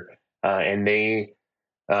here," and they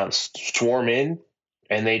swarm in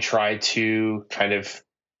and they try to kind of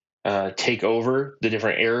take over the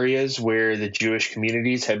different areas where the Jewish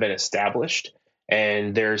communities had been established.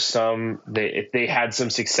 And they had some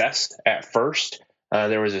success at first.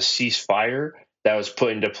 There was a ceasefire that was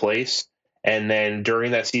put into place. And then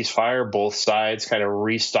during that ceasefire, both sides kind of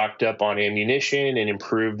restocked up on ammunition and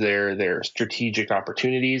improved their strategic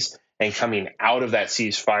opportunities. And coming out of that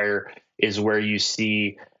ceasefire is where you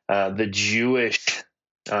see the Jewish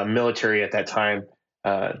military at that time.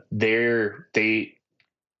 They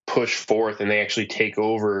push forth and they actually take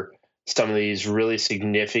over some of these really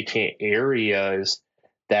significant areas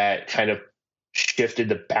that kind of shifted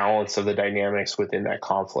the balance of the dynamics within that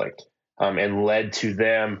conflict, and led to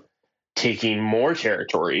them taking more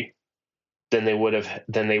territory than they would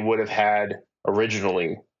have had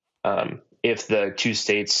originally, if the two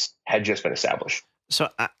states had just been established. So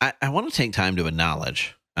I want to take time to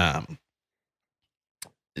acknowledge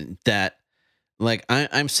that, like,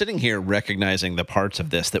 I'm sitting here recognizing the parts of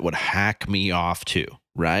this that would hack me off too,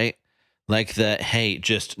 right? Like that, hey,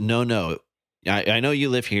 just no. I know you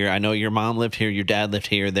live here. I know your mom lived here. Your dad lived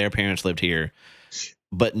here. Their parents lived here.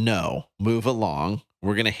 But no, move along.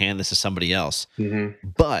 We're going to hand this to somebody else. Mm-hmm.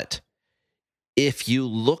 But if you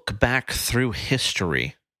look back through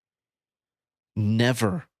history,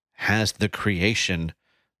 never has the creation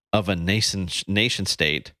of a nation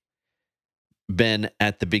state been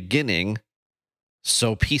at the beginning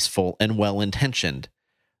so peaceful and well intentioned.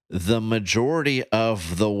 The majority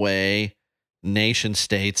of the way nation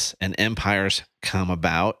states and empires come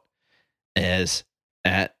about is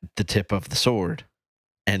at the tip of the sword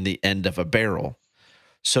and the end of a barrel.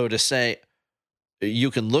 So to say,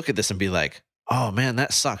 you can look at this and be like, oh man,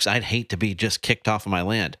 that sucks. I'd hate to be just kicked off of my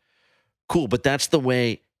land. Cool, but that's the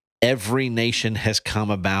way every nation has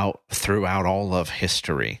come about throughout all of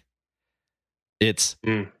history. It's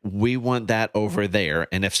we want that over there,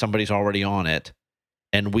 and if somebody's already on it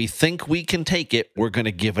and we think we can take it, we're going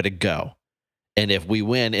to give it a go. And if we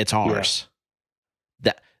win, it's ours.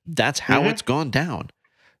 That's how it's gone down.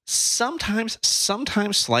 Sometimes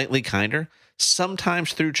slightly kinder,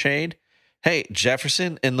 sometimes through trade. Hey,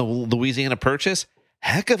 Jefferson and the Louisiana Purchase,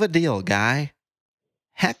 heck of a deal, guy.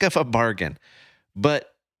 Heck of a bargain.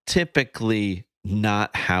 But typically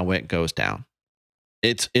not how it goes down.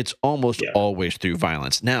 It's almost always through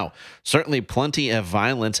violence. Now, certainly plenty of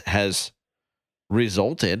violence has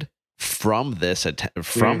resulted from this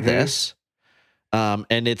this.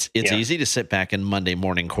 And it's easy to sit back and Monday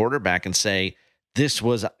morning quarterback and say, this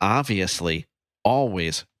was obviously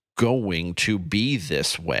always going to be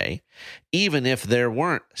this way, even if there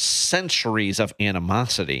weren't centuries of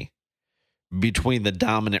animosity between the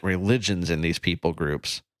dominant religions in these people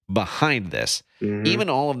groups behind this. Even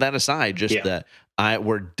all of that aside, just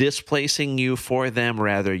we're displacing you for them,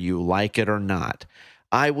 whether you like it or not.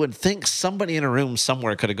 I would think somebody in a room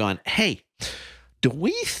somewhere could have gone, hey, do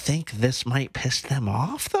we think this might piss them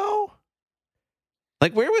off, though?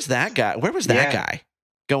 Like, where was that guy? Where was that guy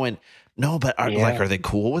going? No, but are they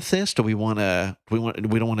cool with this? We don't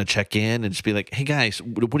want to check in and just be like, hey guys,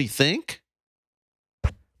 what do you think?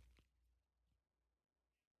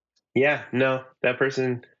 Yeah, no, that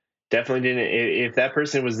person definitely didn't. If that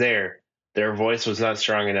person was there, their voice was not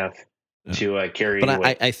strong enough to carry.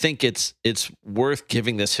 But I think it's worth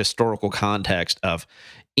giving this historical context of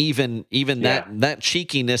even that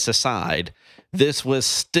cheekiness aside, this was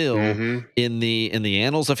still in the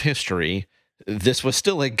annals of history. This was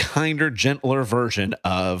still a kinder, gentler version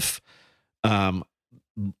of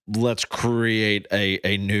let's create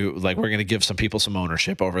a new, like, we're going to give some people some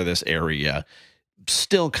ownership over this area.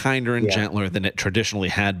 Still kinder and gentler than it traditionally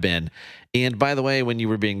had been. And by the way, when you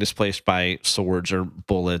were being displaced by swords or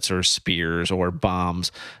bullets or spears or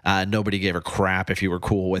bombs, nobody gave a crap if you were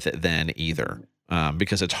cool with it then either,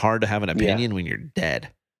 because it's hard to have an opinion when you're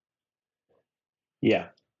dead. Yeah.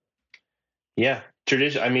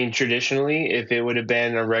 Traditionally, if it would have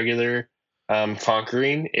been a regular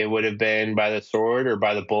conquering, it would have been by the sword or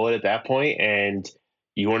by the bullet at that point, and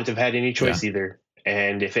you wouldn't have had any choice either.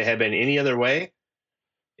 And if it had been any other way,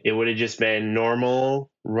 it would have just been normal,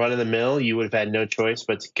 run of the mill. You would have had no choice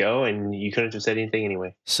but to go, and you couldn't have said anything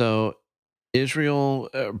anyway. So Israel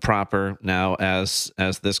proper now as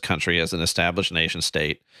this country, as an established nation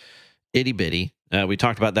state, itty bitty. We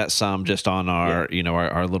talked about that some just on our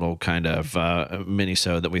our little kind of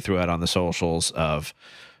mini-sode that we threw out on the socials of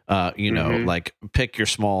like, pick your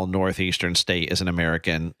small northeastern state as an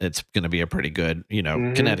American. It's going to be a pretty good,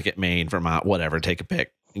 Connecticut, Maine, Vermont, whatever. Take a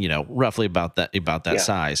pick. Roughly about that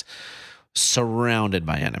size, surrounded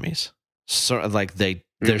by enemies. So like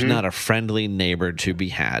there's not a friendly neighbor to be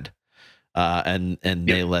had, and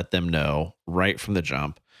they let them know right from the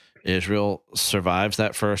jump. Israel survives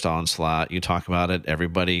that first onslaught. You talk about it.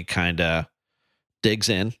 Everybody kind of digs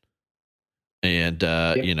in, and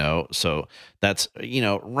so that's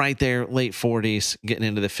right there, late 40s, getting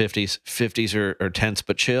into the 50s. 50s are tense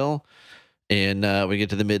but chill. And we get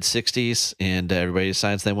to the mid 60s, and everybody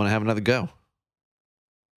decides they want to have another go.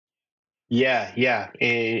 Yeah.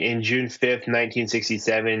 In June 5th,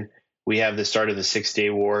 1967, we have the start of the 6-Day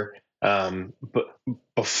War. But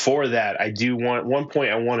before that, one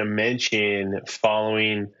point I want to mention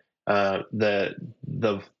following the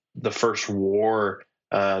first war,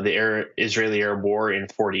 the Israeli Arab War in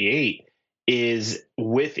 48, is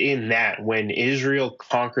within that, when Israel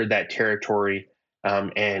conquered that territory.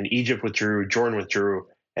 And Egypt withdrew, Jordan withdrew,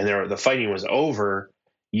 and the fighting was over.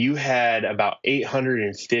 You had about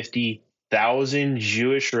 850,000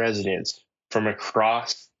 Jewish residents from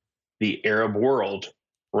across the Arab world,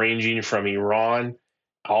 ranging from Iran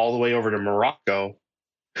all the way over to Morocco,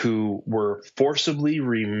 who were forcibly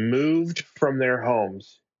removed from their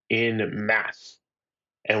homes in mass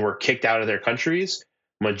and were kicked out of their countries,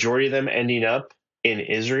 majority of them ending up in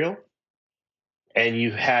Israel. And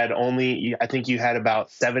I think you had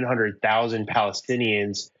about 700,000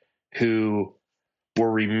 Palestinians who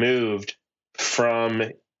were removed from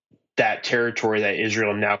that territory that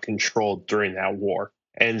Israel now controlled during that war.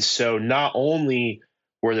 And so not only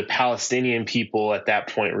were the Palestinian people at that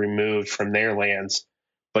point removed from their lands,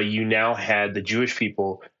 but you now had the Jewish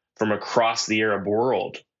people from across the Arab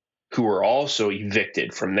world who were also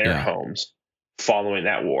evicted from their Yeah. homes following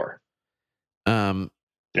that war. And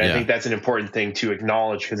I Yeah. think that's an important thing to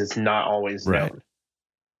acknowledge because it's not always Right. known.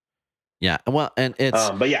 Yeah. Well, and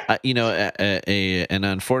it's, But yeah, an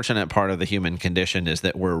unfortunate part of the human condition is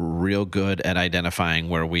that we're real good at identifying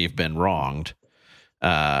where we've been wronged,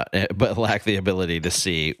 but lack the ability to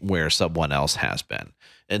see where someone else has been.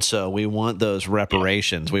 And so we want those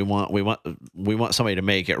reparations. We want somebody to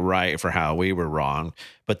make it right for how we were wronged.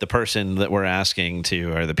 But the person that we're asking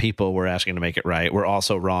to, or the people we're asking to make it right, we're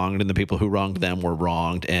also wronged, and the people who wronged them were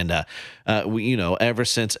wronged. And we, ever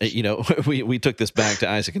since we took this back to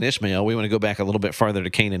Isaac and Ishmael, we want to go back a little bit farther to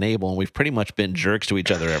Cain and Abel, and we've pretty much been jerks to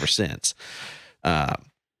each other ever since.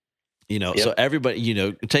 So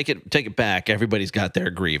everybody, take it back. Everybody's got their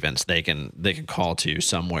grievance they can call to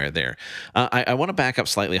somewhere there. I want to back up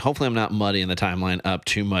slightly. Hopefully I'm not muddying the timeline up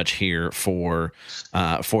too much here for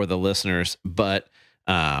the listeners, but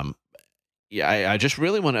I just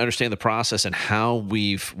really want to understand the process and how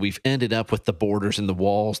we've ended up with the borders and the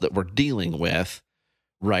walls that we're dealing with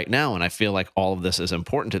right now. And I feel like all of this is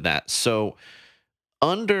important to that. So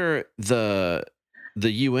under the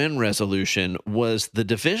UN resolution, was the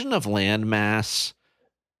division of land mass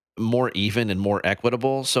more even and more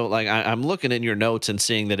equitable? So like I'm looking in your notes and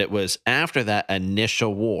seeing that it was after that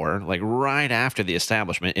initial war, like right after the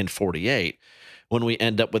establishment in 48, when we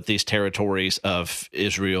end up with these territories of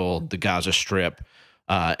Israel, the Gaza Strip,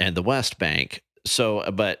 and the West Bank. So,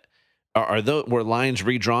 but were lines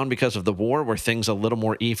redrawn because of the war? Were things a little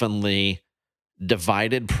more evenly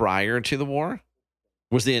divided prior to the war?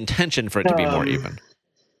 Was the intention for it to be more even?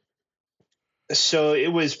 So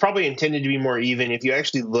it was probably intended to be more even. If you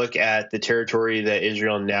actually look at the territory that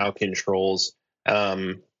Israel now controls,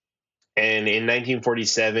 and in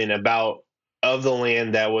 1947, about of the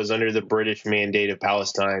land that was under the British mandate of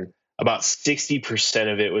Palestine, about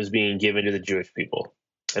 60% of it was being given to the Jewish people,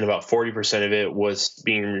 and about 40% of it was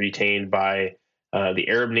being retained by the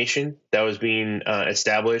Arab nation that was being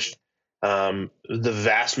established. The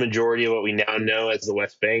vast majority of what we now know as the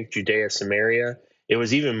West Bank, Judea, Samaria, it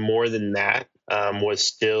was even more than that, was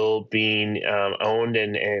still being owned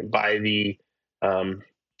and by the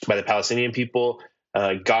Palestinian people.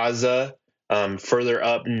 Gaza, further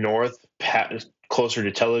up north, closer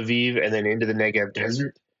to Tel Aviv, and then into the Negev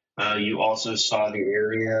Desert. You also saw the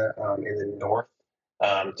area in the north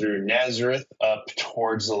through Nazareth up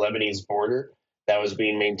towards the Lebanese border that was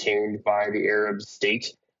being maintained by the Arab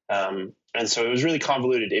state. And so it was really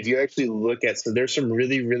convoluted. If you actually look at, so there's some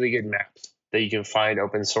really, really good maps that you can find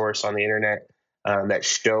open source on the internet that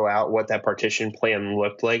show out what that partition plan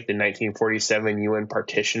looked like, the 1947 UN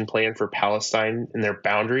partition plan for Palestine and their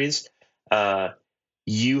boundaries.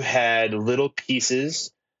 You had little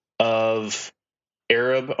pieces of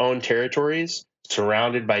Arab-owned territories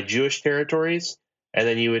surrounded by Jewish territories, and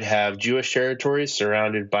then you would have Jewish territories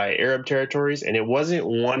surrounded by Arab territories, and it wasn't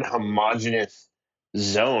one homogenous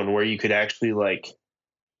zone where you could actually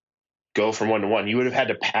go from one to one. You would have had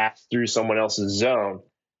to pass through someone else's zone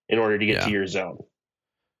in order to get to your zone.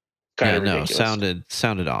 Kind of ridiculous.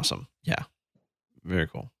 Sounded awesome. Yeah. Very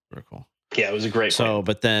cool. Very cool. Yeah, it was a great plan.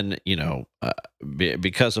 But then,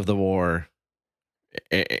 because of the war,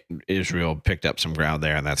 Israel picked up some ground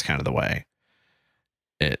there, and that's kind of the way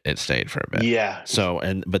it stayed for a bit. Yeah. So,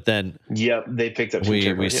 but then yep, they picked up some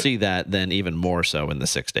we see that then even more so in the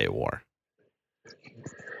 6-Day War.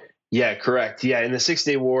 Yeah, correct. Yeah, in the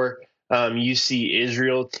 6-Day War, you see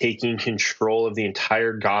Israel taking control of the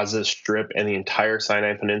entire Gaza Strip and the entire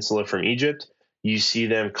Sinai Peninsula from Egypt. You see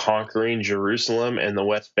them conquering Jerusalem and the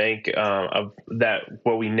West Bank of that,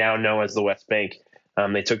 what we now know as the West Bank.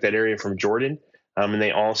 They took that area from Jordan, and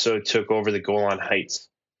they also took over the Golan Heights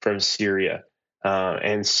from Syria.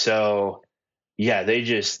 And so, yeah,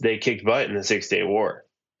 they kicked butt in the 6-Day War.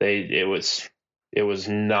 It was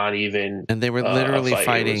not even, and they were literally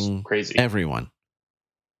fighting crazy. Everyone.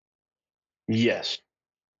 Yes.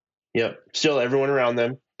 Yep. Still everyone around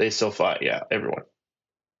them. They still fought. Yeah, everyone.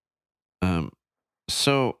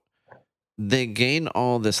 So they gain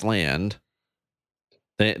all this land.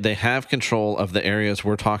 They have control of the areas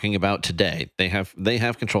we're talking about today. They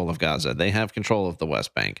have control of Gaza. They have control of the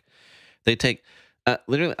West Bank. They take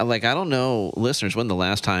literally, I don't know, listeners, when the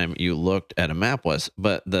last time you looked at a map was,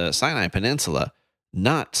 but the Sinai Peninsula,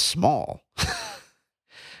 not small.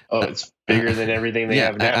 Oh, it's bigger than everything they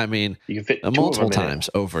have now. I mean, you can fit two of multiple them in times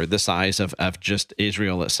over the size of just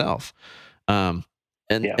Israel itself. And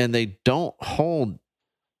Yeah. they don't hold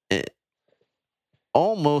it,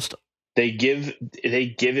 almost. They give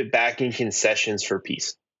it back in concessions for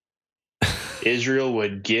peace. Israel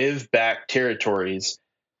would give back territories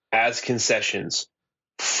as concessions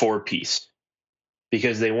for peace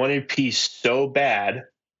because they wanted peace so bad.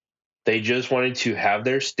 They just wanted to have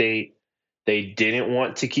their state. They didn't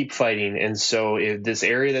want to keep fighting. And so if this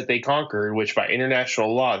area that they conquered, which by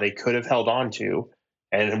international law they could have held on to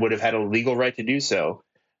and would have had a legal right to do so,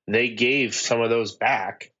 they gave some of those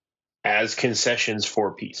back as concessions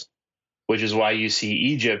for peace, which is why you see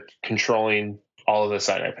Egypt controlling all of the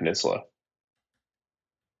Sinai Peninsula.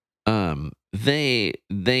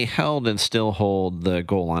 They held and still hold the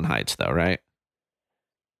Golan Heights, though, right?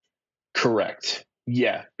 Correct.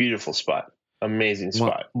 Yeah, beautiful spot. Amazing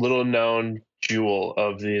spot. Little known jewel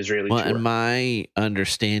of the Israeli tour. And my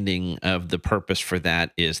understanding of the purpose for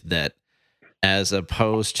that is that, as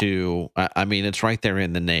opposed to, I mean, it's right there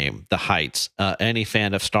in the name, the heights. Any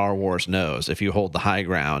fan of Star Wars knows if you hold the high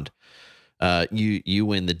ground, you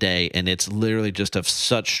win the day, and it's literally just of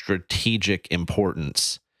such strategic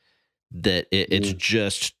importance that it's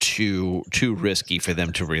just too risky for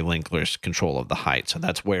them to relinquish control of the heights. So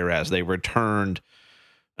that's whereas they returned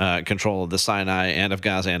control of the Sinai and of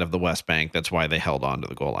Gaza and of the West Bank. That's why they held on to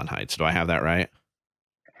the Golan Heights. Do I have that right?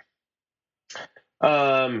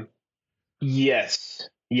 Yes.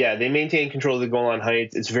 Yeah, they maintain control of the Golan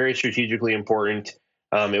Heights. It's very strategically important.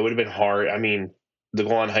 It would have been hard. I mean, the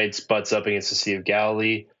Golan Heights butts up against the Sea of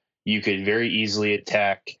Galilee. You could very easily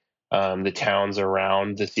attack the towns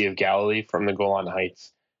around the Sea of Galilee from the Golan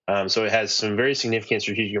Heights. So it has some very significant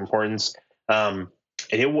strategic importance.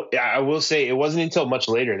 I will say it wasn't until much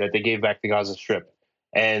later that they gave back the Gaza Strip,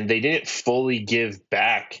 and they didn't fully give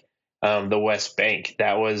back the West Bank.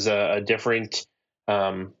 That was a different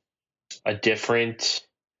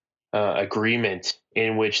agreement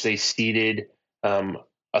in which they ceded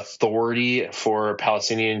authority for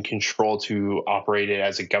Palestinian control to operate it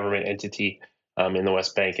as a government entity in the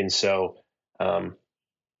West Bank. And so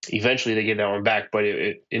eventually they gave that one back, but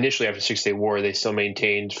initially after the 6-Day War, they still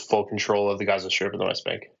maintained full control of the Gaza Strip and the West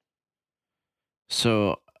Bank.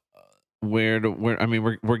 So I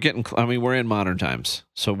mean, we're getting, I mean, we're in modern times.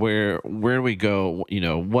 So where we go,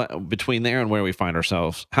 what between there and where we find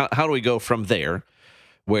ourselves, how do we go from there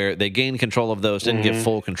where they gain control of those, didn't get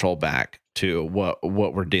full control back, to what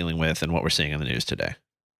we're dealing with and what we're seeing in the news today?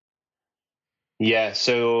 Yeah.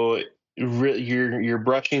 So you're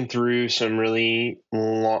brushing through some really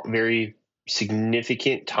very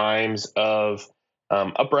significant times of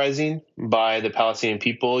uprising by the Palestinian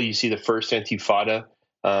people. You see the first Intifada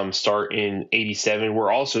start in 87.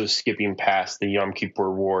 We're also skipping past the Yom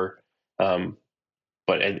Kippur War, but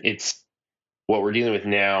it's what we're dealing with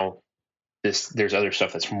now. There's other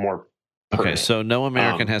stuff that's more permanent. Okay, so no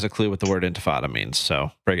American has a clue what the word Intifada means.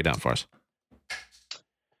 So break it down for us.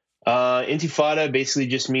 Intifada basically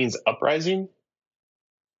just means uprising.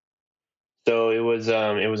 So it was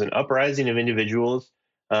an uprising of individuals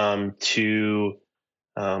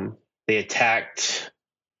they attacked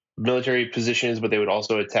military positions, but they would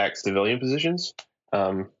also attack civilian positions.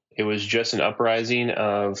 It was just an uprising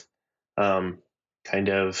of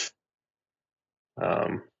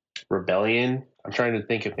rebellion. I'm trying to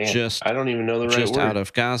think of I don't even know the right word. Just out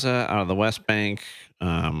of Gaza, out of the West Bank,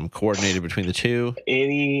 coordinated between the two.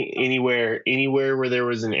 Anywhere where there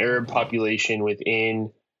was an Arab population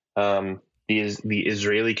within the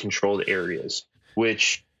Israeli controlled areas,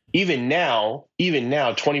 which even now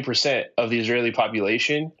 20% of the Israeli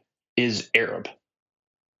population is Arab.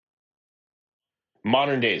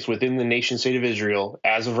 Modern days, within the nation state of Israel,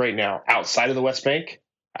 as of right now, outside of the West Bank,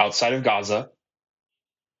 outside of Gaza,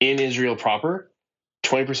 in Israel proper,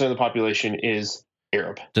 20% of the population is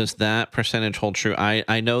Arab. Does that percentage hold true?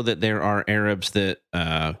 I know that there are Arabs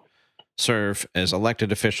that serve as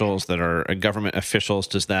elected officials, that are government officials.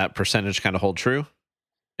 Does that percentage kind of hold true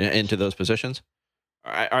into those positions?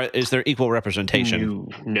 Is there equal representation?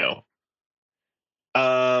 No.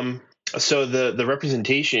 So the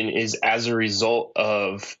representation is as a result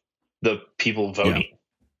of the people voting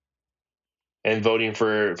and voting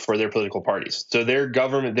for their political parties. So their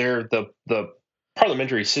government, the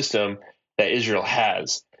parliamentary system that Israel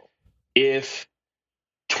has, if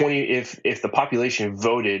the population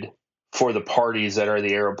voted for the parties that are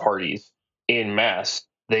the Arab parties en masse,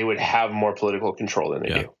 they would have more political control than they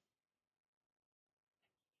do.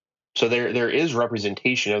 So there is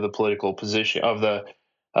representation of the political position of the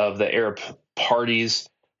Arab parties,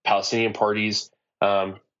 Palestinian parties.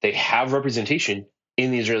 They have representation,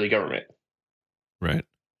 in the Israeli government. Right.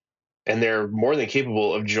 And they're more than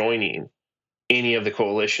capable of joining any of the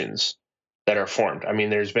coalitions that are formed. I mean,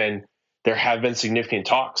 there have been significant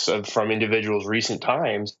talks from individuals recent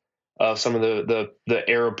times of some of the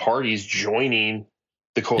Arab parties joining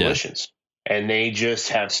the Yeah. coalitions, and they just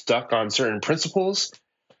have stuck on certain principles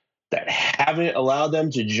that haven't allowed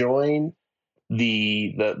them to join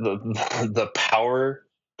the power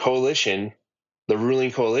coalition, the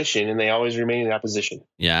ruling coalition, and they always remain in opposition.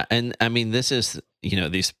 Yeah, and I mean, this is,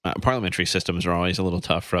 these parliamentary systems are always a little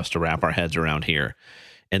tough for us to wrap our heads around here,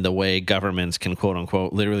 and the way governments can quote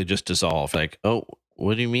unquote literally just dissolve. Like, oh,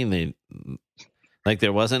 what do you mean they? Like,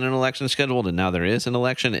 there wasn't an election scheduled, and now there is an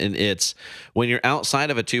election, and it's when you're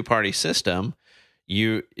outside of a two-party system.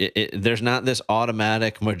 There's not this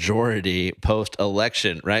automatic majority post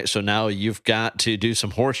election, right? So now you've got to do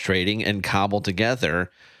some horse trading and cobble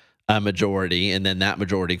together a majority, and then that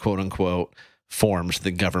majority, quote unquote, forms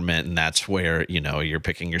the government, and that's where you're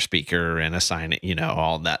picking your speaker and assigning,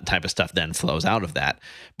 all that type of stuff then flows out of that.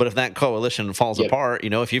 But if that coalition falls Yep. apart,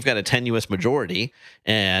 if you've got a tenuous majority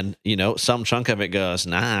and some chunk of it goes,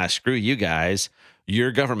 nah, screw you guys,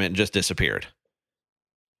 your government just disappeared.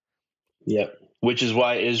 Yep. Which is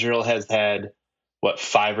why Israel has had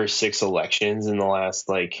 5 or 6 elections in the last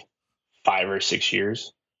 5 or 6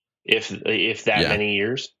 years, if that many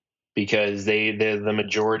years, because the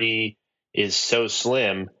majority is so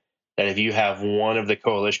slim that if you have one of the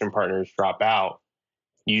coalition partners drop out,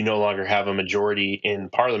 you no longer have a majority in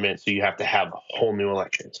parliament, so you have to have whole new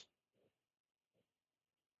elections.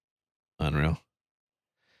 Unreal.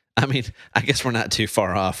 I mean, I guess we're not too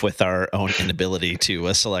far off with our own inability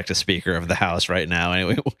to select a speaker of the House right now.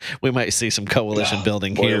 Anyway, we might see some coalition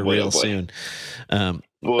building here real soon. So,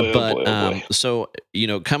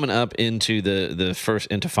 coming up into the first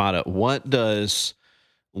Intifada, what does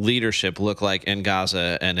leadership look like in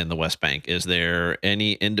Gaza and in the West Bank? Is there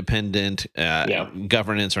any independent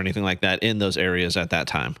governance or anything like that in those areas at that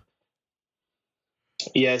time?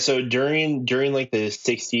 Yeah, so during like the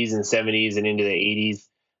 60s and 70s and into the 80s,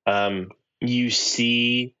 you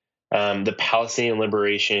see the Palestinian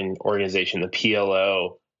Liberation Organization, the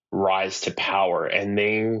PLO, rise to power, and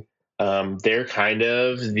they're kind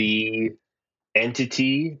of the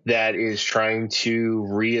entity that is trying to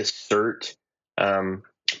reassert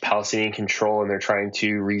Palestinian control, and they're trying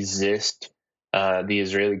to resist the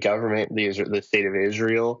Israeli government, the state of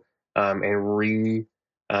Israel, and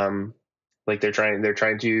they're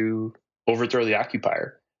trying to overthrow the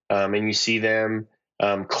occupier. And you see them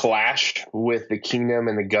clash with the kingdom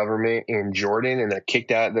and the government in Jordan, and they're kicked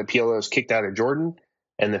out. The PLO is kicked out of Jordan,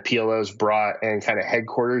 and the PLO is brought and kind of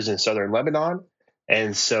headquarters in southern Lebanon.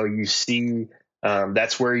 And so you see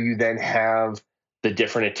that's where you then have the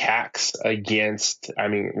different attacks against. I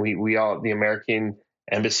mean, we all the American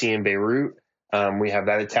embassy in Beirut. We have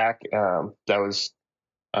that attack that was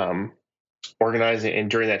organized, and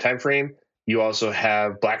during that time frame, you also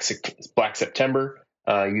have Black September.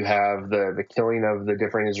 You have the killing of the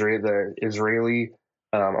different Israeli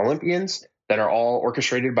Olympians that are all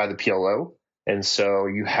orchestrated by the PLO. And so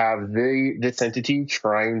you have this entity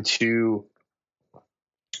trying to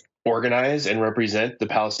organize and represent the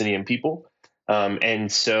Palestinian people.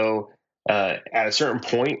 And so at a certain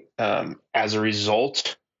point, as a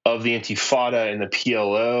result of the Intifada and the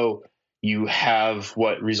PLO, you have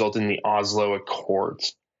what resulted in the Oslo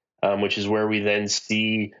Accords, which is where we then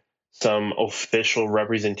see some official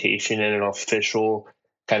representation and an official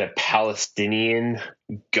kind of Palestinian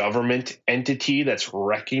government entity that's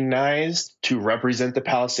recognized to represent the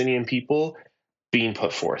Palestinian people being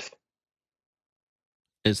put forth.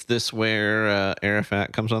 Is this where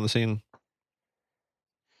Arafat comes on the scene?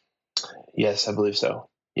 Yes, I believe so.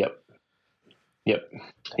 Yep.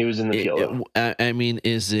 He was in the PLO. I mean,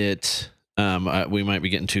 is it? We might be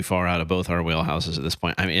getting too far out of both our wheelhouses at this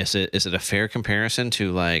point. I mean, is it a fair comparison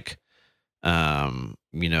to the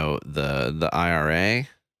IRA?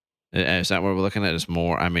 Is that what we're looking at? Is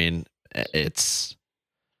more? I mean, it's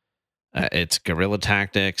guerrilla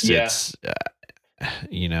tactics. Yeah. It's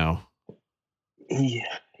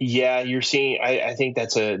Yeah, you're seeing. I think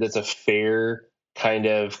that's a fair kind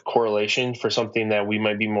of correlation for something that we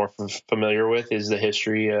might be more familiar with is the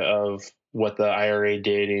history of what the IRA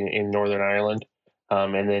did in Northern Ireland,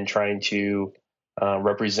 and then trying to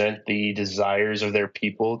represent the desires of their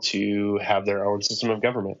people to have their own system of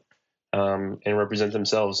government and represent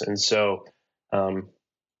themselves. And so,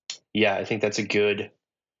 yeah, I think that's a good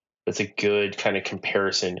kind of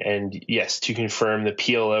comparison. And yes, to confirm, the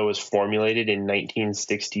PLO was formulated in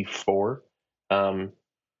 1964.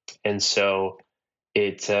 And so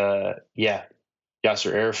Yasser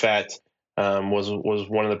Arafat was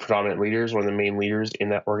one of the predominant leaders, one of the main leaders in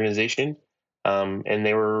that organization, and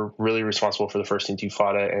they were really responsible for the First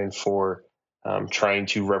Intifada and for trying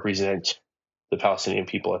to represent the Palestinian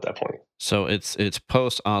people at that point. So it's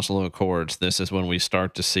post Oslo Accords. This is when we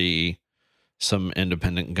start to see some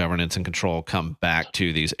independent governance and control come back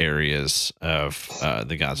to these areas of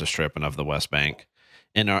the Gaza Strip and of the West Bank.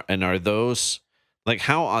 And are those, like,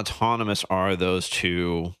 how autonomous are those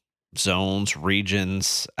two zones,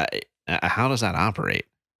 regions? How does that operate?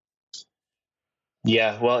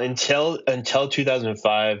 Yeah, well, until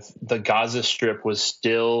 2005, the Gaza Strip was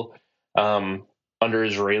still under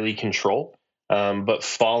Israeli control. But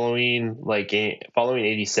following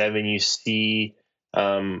 87, you see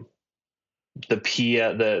um, the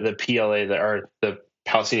PLA, the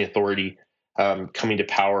Palestinian Authority, coming to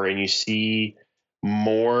power, and you see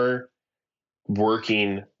more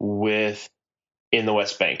working with in the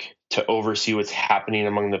West Bank to oversee what's happening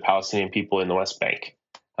among the Palestinian people in the West Bank.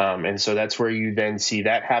 And so that's where you then see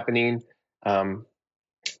that happening. Um,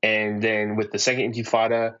 and then with the Second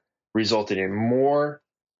Intifada, resulted in more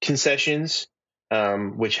concessions,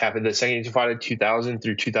 which happened the Second Intifada 2000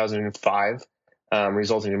 through 2005,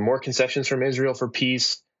 resulting in more concessions from Israel for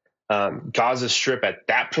peace. Gaza Strip at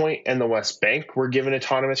that point and the West Bank were given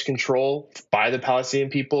autonomous control by the Palestinian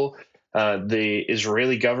people. The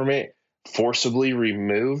Israeli government forcibly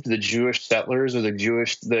removed the Jewish settlers or the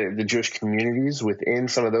Jewish communities within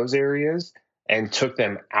some of those areas and took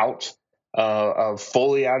them out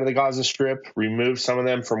fully out of the Gaza Strip, removed some of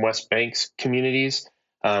them from West Bank's communities,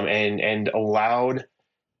 and allowed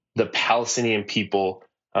the Palestinian people,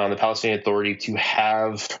 the Palestinian Authority, to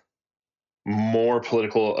have more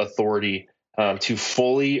political authority, to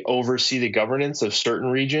fully oversee the governance of certain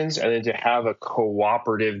regions, and then to have a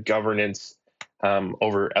cooperative governance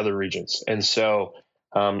over other regions. And so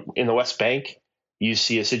in the West Bank, you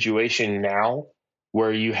see a situation now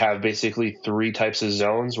where you have basically three types of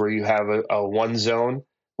zones, where you have a one zone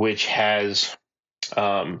which has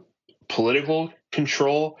political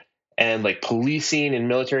control and like policing and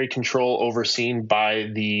military control overseen by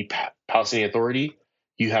the Palestinian Authority.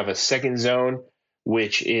 You have a second zone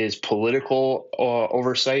which is political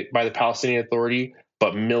oversight by the Palestinian Authority,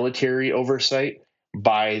 but military oversight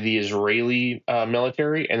by the Israeli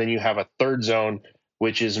military. And then you have a third zone,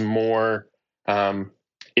 which is more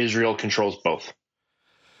Israel controls both.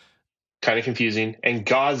 Kind of confusing. And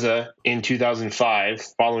Gaza in 2005,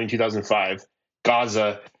 following 2005,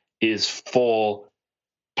 Gaza is full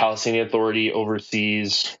Palestinian Authority,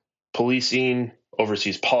 oversees policing,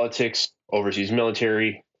 oversees politics, oversees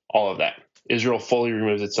military, all of that. Israel fully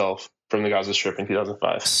removes itself from the Gaza Strip in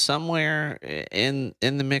 2005. Somewhere in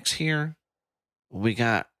the mix here, we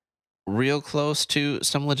got real close to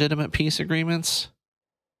some legitimate peace agreements.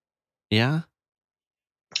 Yeah.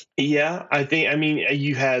 Yeah, I mean,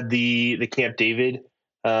 you had the Camp David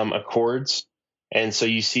Accords, and so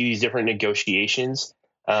you see these different negotiations,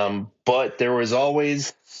 but there was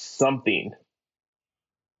always something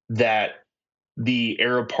that the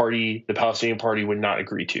Arab Party, the Palestinian Party, would not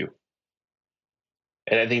agree to.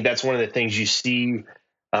 And I think that's one of the things you see.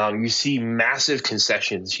 You see massive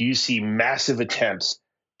concessions. You see massive attempts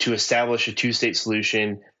to establish a two-state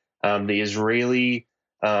solution. The Israeli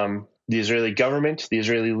government, the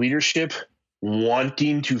Israeli leadership,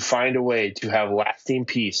 wanting to find a way to have lasting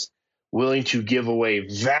peace, willing to give away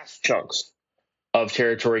vast chunks of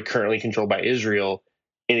territory currently controlled by Israel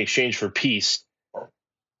in exchange for peace,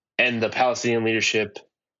 and the Palestinian leadership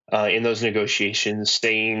in those negotiations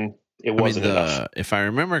saying it wasn't enough. If I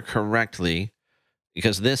remember correctly,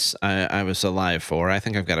 because this I was alive for. I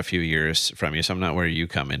think I've got a few years from you, so I'm not where you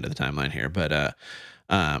come into the timeline here. But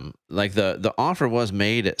like the offer was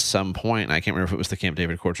made at some point, and I can't remember if it was the Camp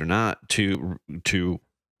David Accords or not, to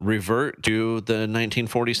revert to the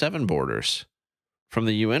 1947 borders from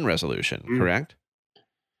the UN resolution. Correct?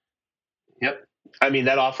 Yep. I mean,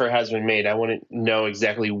 that offer has been made. I wouldn't know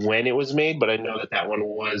exactly when it was made, but I know that one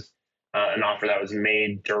was an offer that was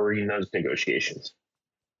made during those negotiations,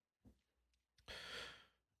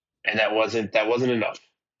 and that wasn't enough.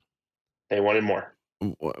 They wanted more.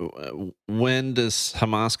 When does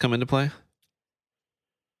Hamas come into play?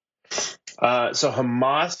 So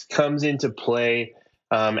Hamas comes into play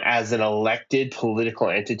as an elected political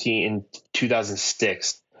entity in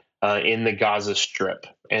 2006 in the Gaza Strip.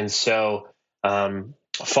 And so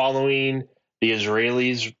following the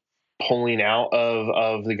Israelis pulling out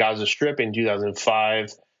of the Gaza Strip in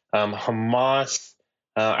 2005, Hamas,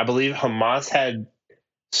 I believe Hamas had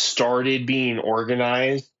started being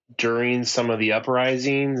organized during some of the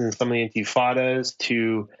uprisings and some of the intifadas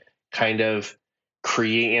to kind of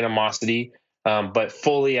create animosity. But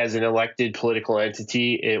fully as an elected political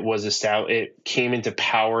entity, it was established. It came into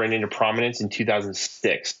power and into prominence in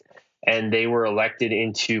 2006, and they were elected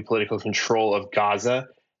into political control of Gaza,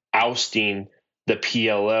 ousting the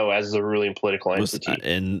PLO as the ruling political entity.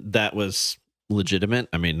 And that was legitimate.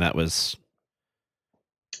 I mean, that was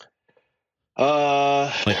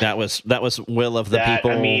like that was will of the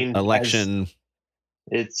people. I mean, election.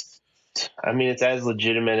 It's as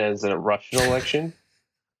legitimate as a Russian election.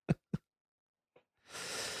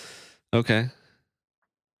 Okay.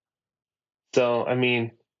 So, I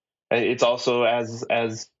mean, it's also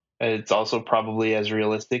it's also probably as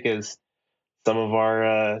realistic as some of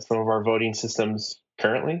our voting systems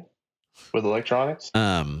currently with electronics.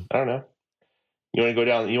 I don't know. You want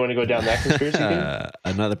to go down that conspiracy thing?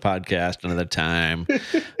 Another podcast, another time.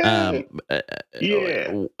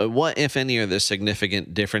 Yeah. What, if any, are the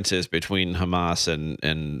significant differences between Hamas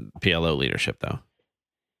and PLO leadership, though?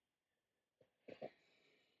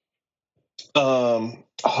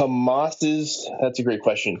 That's a great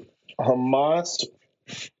question. Hamas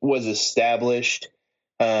was established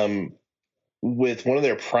with one of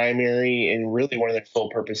their primary and really one of their sole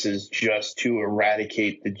purposes just to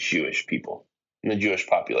eradicate the Jewish people and the Jewish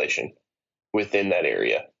population within that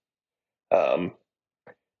area.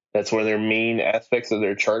 That's one of their main aspects of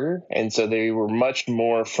their charter. And so they were much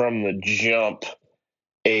more from the jump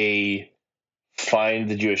find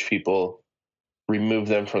the Jewish people, remove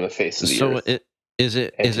them from the face of the earth. So is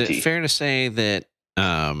it fair to say that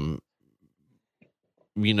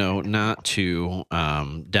not to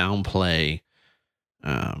downplay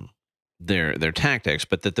their tactics,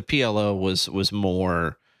 but that the PLO was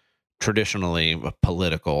more traditionally a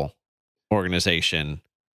political organization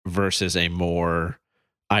versus a more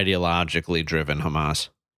ideologically driven Hamas?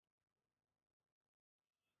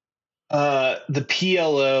 The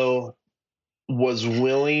PLO was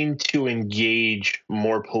willing to engage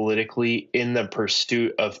more politically in the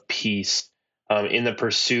pursuit of peace, in the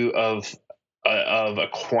pursuit of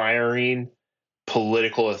acquiring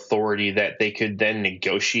political authority that they could then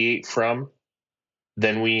negotiate from,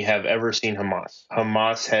 than we have ever seen Hamas.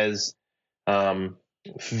 Hamas has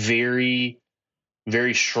very,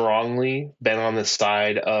 very strongly been on the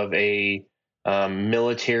side of a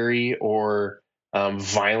military or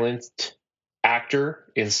violent actor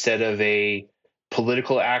instead of a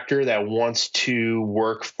political actor that wants to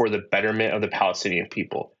work for the betterment of the Palestinian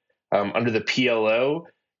people. Under the PLO,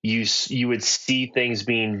 you would see things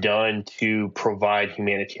being done to provide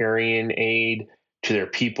humanitarian aid to their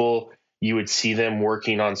people. You would see them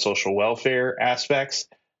working on social welfare aspects,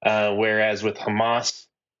 whereas with Hamas,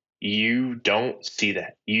 you don't see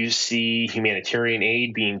that. You see humanitarian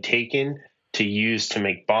aid being taken to use to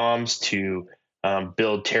make bombs, to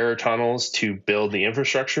build terror tunnels, to build the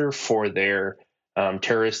infrastructure for their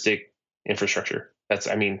terroristic infrastructure.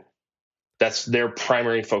 That's their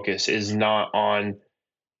primary focus, is not on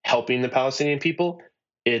helping the Palestinian people.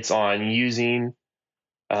 It's on using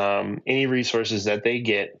any resources that they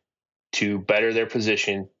get to better their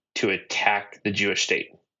position to attack the Jewish state.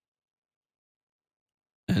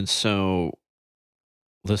 And so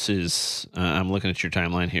this is, I'm looking at your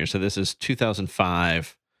timeline here. So this is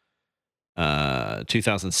 2005,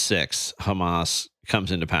 2006, Hamas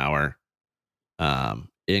comes into power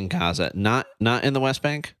in Gaza, not in the West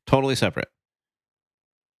Bank, totally separate.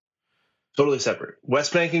 Totally separate.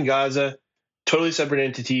 West Bank and Gaza, totally separate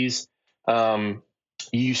entities.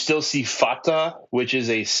 You still see Fatah, which is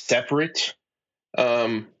a separate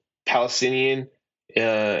Palestinian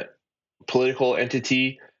political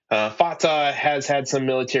entity. Fatah has had some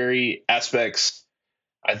military aspects.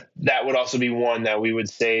 That would also be one that we would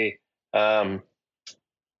say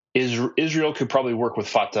Israel could probably work with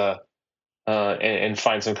Fatah and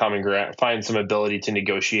find some common ground, find some ability to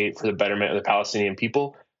negotiate for the betterment of the Palestinian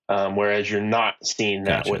people. Whereas you're not seeing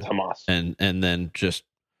that with Hamas. And then just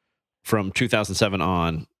from 2007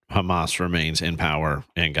 on, Hamas remains in power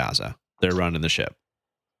in Gaza. They're running the ship.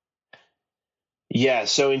 Yeah,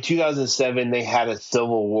 so in 2007, they had a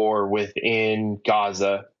civil war within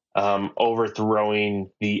Gaza, overthrowing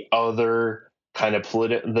the other kind of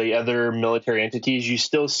the other military entities. You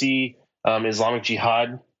still see Islamic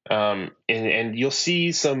Jihad, and you'll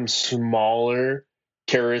see some smaller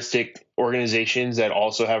terroristic organizations that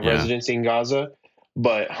also have residency in Gaza.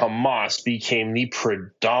 But Hamas became the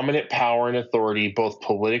predominant power and authority, both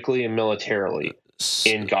politically and militarily,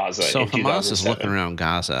 in Gaza. So in Hamas is looking around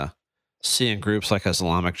Gaza, seeing groups like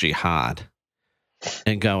Islamic Jihad,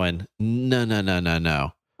 and going,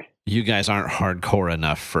 no. You guys aren't hardcore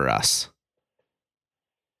enough for us.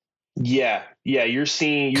 Yeah. You're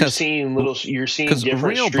seeing Because different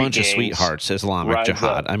real street bunch of gangs sweethearts, Islamic rise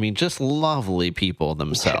Jihad. up. I mean, just lovely people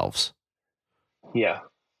themselves. Yeah,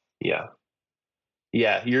 yeah,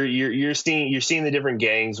 yeah. You're seeing the different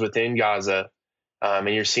gangs within Gaza, and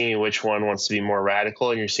you're seeing which one wants to be more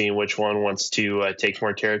radical, and you're seeing which one wants to take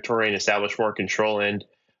more territory and establish more control. And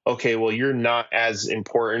okay, well, you're not as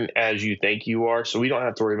important as you think you are, so we don't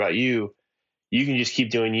have to worry about you. You can just keep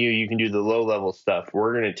doing you. You can do the low level stuff.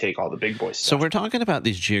 We're going to take all the big boy So stuff. we're talking about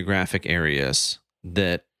these geographic areas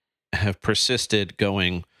that have persisted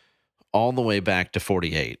going all the way back to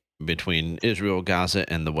 48 between Israel, Gaza,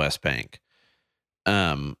 and the West Bank.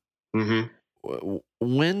 Hmm.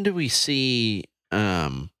 When do we see?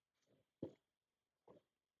 I'm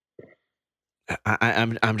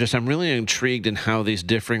really intrigued in how these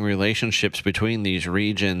differing relationships between these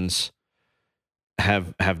regions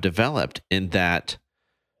have developed. In that,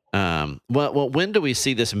 when do we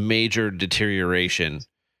see this major deterioration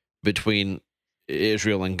between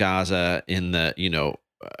Israel and Gaza in the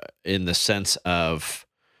in the sense of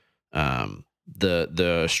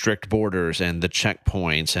the strict borders and the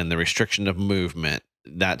checkpoints and the restriction of movement,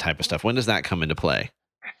 that type of stuff? When does that come into play?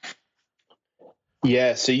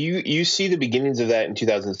 Yeah, so you see the beginnings of that in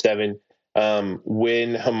 2007,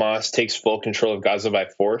 when Hamas takes full control of Gaza by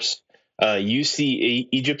force. You see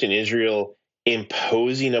Egypt and Israel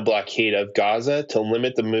imposing a blockade of Gaza to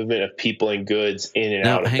limit the movement of people and goods in and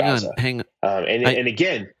Now, out of Gaza. hang on. And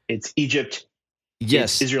again, it's Egypt, it's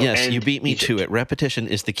Yes, Israel, yes, you and beat me to Egypt. it. Repetition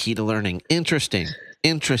is the key to learning. Interesting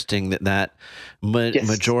that Yes,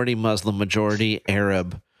 majority Muslim, majority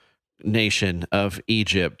Arab nation of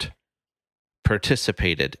Egypt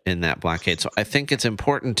participated in that blockade. So I think it's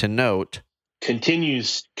important to note.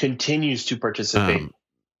 continues to participate Um,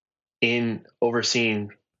 in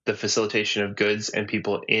overseeing the facilitation of goods and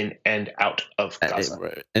people in and out of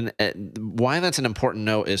Gaza. and why that's an important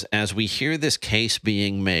note is, as we hear this case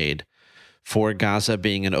being made for Gaza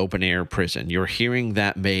being an open air prison, you're hearing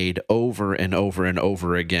that made over and over and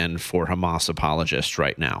over again for Hamas apologists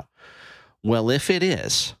right now. Well, if it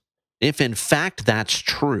is, if in fact that's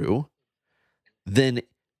true, then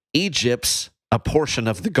Egypt's a portion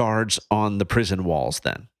of the guards on the prison walls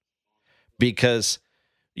then. Because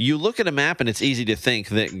you look at a map and it's easy to think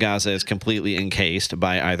that Gaza is completely encased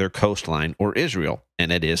by either coastline or Israel,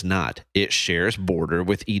 and it is not. It shares border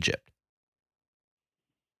with Egypt.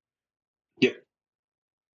 Yep,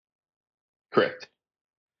 correct.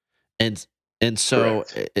 And so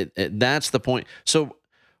Correct. that's the point. So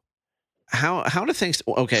how do things?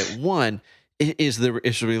 Okay, one is the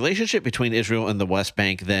relationship between Israel and the West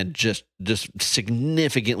Bank then just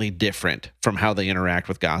significantly different from how they interact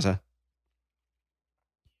with Gaza?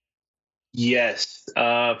 Yes,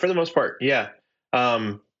 for the most part, yeah.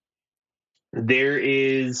 Um, there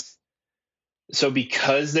is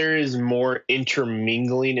because there is more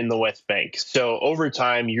intermingling in the West Bank. So over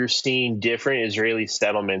time, you're seeing different Israeli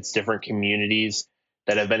settlements, different communities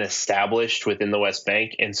that have been established within the West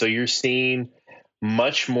Bank, and so you're seeing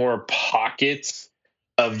much more pockets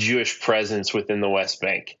of Jewish presence within the West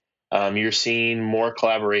Bank. You're seeing more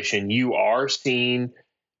collaboration. You are seeing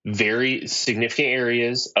very significant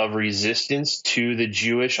areas of resistance to the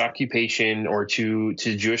Jewish occupation or to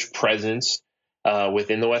Jewish presence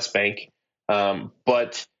within the West Bank.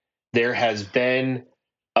 But there has been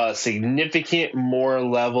a significant more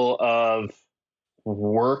level of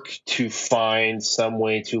work to find some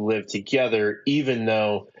way to live together, even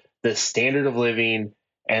though the standard of living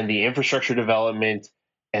and the infrastructure development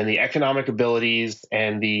and the economic abilities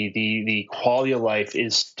and the quality of life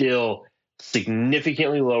is still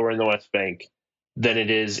significantly lower in the West Bank than it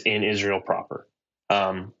is in Israel proper.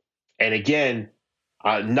 Um, and again,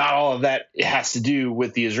 not all of that has to do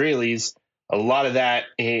with the Israelis. A lot of that,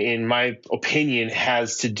 in my opinion,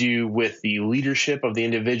 has to do with the leadership of the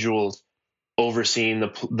individuals overseeing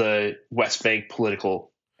the West Bank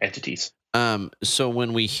political entities. So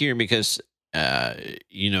when we hear, because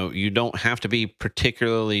you don't have to be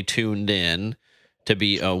particularly tuned in to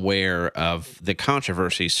be aware of the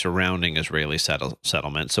controversies surrounding Israeli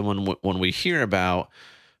settlement. So when we hear about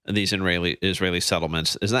these Israeli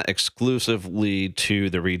settlements, is that exclusively to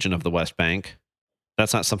the region of the West Bank?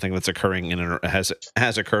 That's not something that's occurring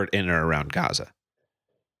has occurred in or around Gaza.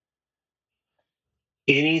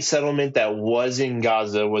 Any settlement that was in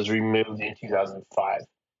Gaza was removed in 2005.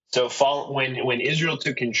 So when Israel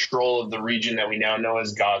took control of the region that we now know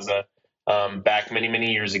as Gaza, back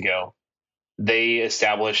many years ago, they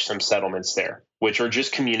established some settlements there, which are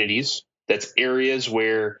just communities. That's areas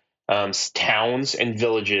where towns and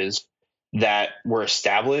villages that were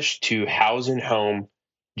established to house and home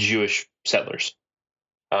Jewish settlers.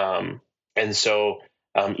 And so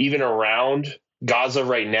even around Gaza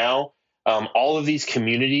right now, all of these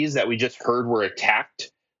communities that we just heard were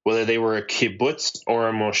attacked, whether they were a kibbutz or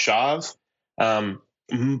a moshav,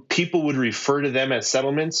 people would refer to them as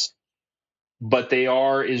settlements, but they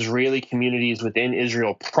are Israeli communities within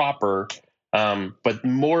Israel proper. But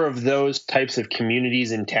more of those types of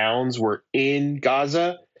communities and towns were in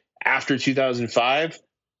Gaza after 2005.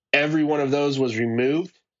 Every one of those was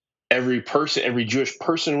removed. Every Jewish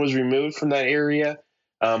person was removed from that area.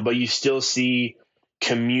 But you still see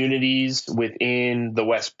communities within the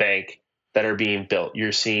West Bank that are being built.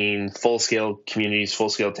 You're seeing full-scale communities,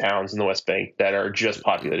 full-scale towns in the West Bank that are just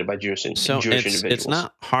populated by Jewish individuals. It's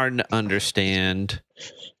not hard to understand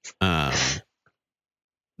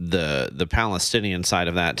the Palestinian side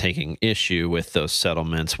of that taking issue with those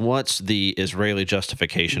settlements. What's the Israeli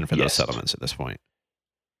justification for those settlements at this point?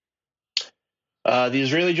 The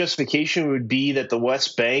Israeli justification would be that the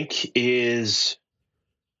West Bank is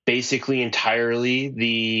basically entirely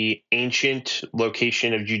the ancient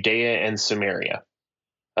location of Judea and Samaria.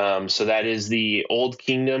 So that is the old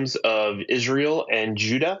kingdoms of Israel and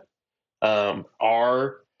Judah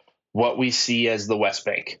are what we see as the West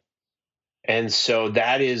Bank. And so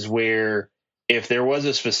that is where, if there was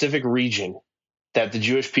a specific region that the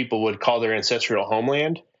Jewish people would call their ancestral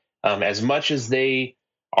homeland, as much as they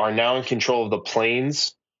are now in control of the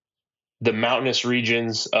plains, the mountainous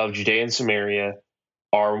regions of Judea and Samaria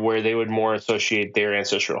are where they would more associate their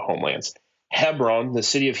ancestral homelands. Hebron, the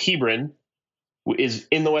city of Hebron, is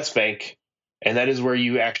in the West Bank, and that is where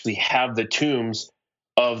you actually have the tombs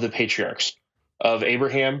of the patriarchs of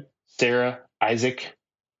Abraham, Sarah, Isaac.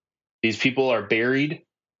 These people are buried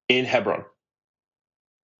in Hebron.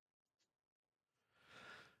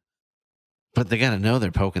 But they got to know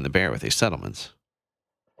they're poking the bear with these settlements.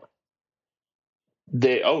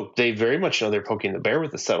 They very much know they're poking the bear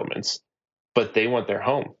with the settlements, but they want their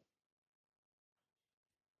home.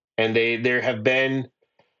 And there have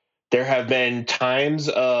been times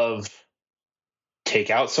of take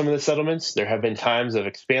out some of the settlements. There have been times of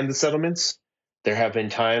expand the settlements. There have been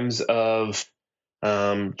times of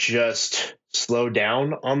just slow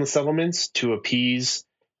down on the settlements to appease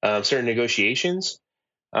certain negotiations.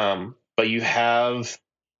 But you have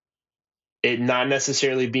it not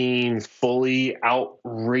necessarily being fully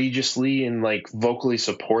outrageously and like vocally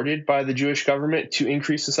supported by the Jewish government to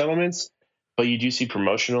increase the settlements. But you do see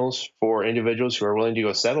promotionals for individuals who are willing to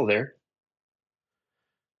go settle there.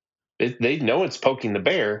 They know it's poking the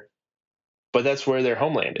bear, but that's where their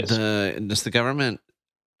homeland is. Does the government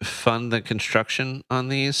fund the construction on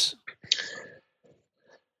these?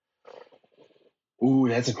 Ooh,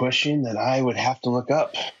 that's a question that I would have to look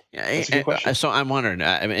up. That's a good question. So I'm wondering,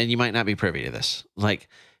 and you might not be privy to this, like,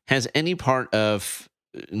 has any part of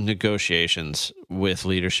negotiations with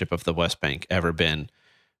leadership of the West Bank ever been,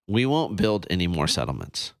 we won't build any more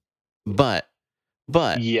settlements, but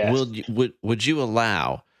yes. would you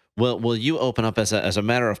allow, will you open up as a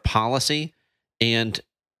matter of policy and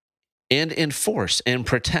enforce and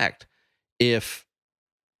protect if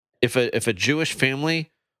a Jewish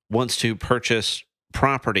family wants to purchase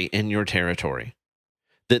property in your territory,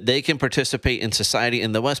 that they can participate in society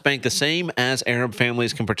in the West Bank the same as Arab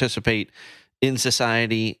families can participate in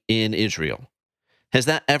society in Israel? Has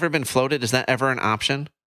that ever been floated? Is that ever an option?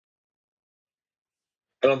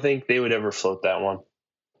 I don't think they would ever float that one.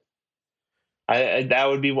 That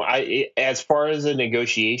would be as far as a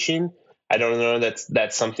negotiation. I don't know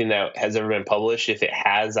that's something that has ever been published. If it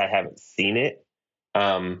has, I haven't seen it.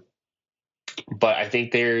 But I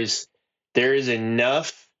think there is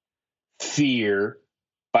enough fear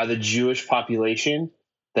by the Jewish population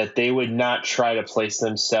that they would not try to place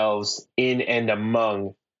themselves in and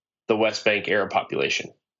among the West Bank Arab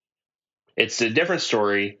population. It's a different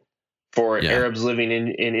story for Arabs living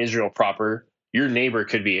in Israel proper. Your neighbor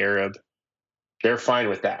could be Arab. They're fine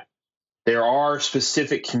with that. There are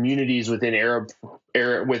specific communities within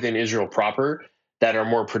within Israel proper that are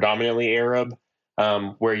more predominantly Arab,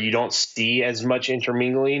 where you don't see as much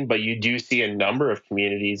intermingling, but you do see a number of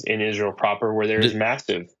communities in Israel proper where there's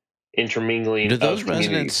massive intermingling. Do those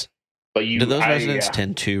residents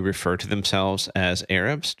tend to refer to themselves as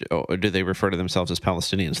Arabs, or do they refer to themselves as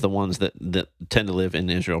Palestinians, the ones that tend to live in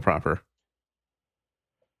Israel proper?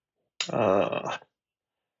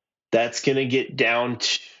 That's going to get down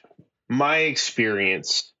to my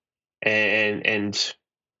experience, and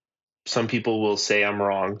some people will say I'm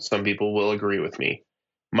wrong. Some people will agree with me.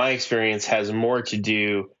 My experience has more to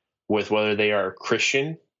do with whether they are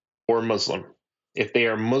Christian or Muslim. If they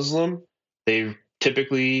are Muslim, they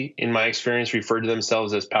typically, in my experience, refer to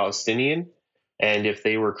themselves as Palestinian. And if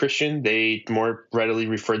they were Christian, they more readily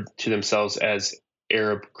referred to themselves as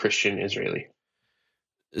Arab Christian Israeli.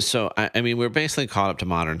 So I mean, we're basically caught up to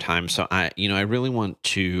modern times. So I really want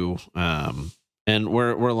to, and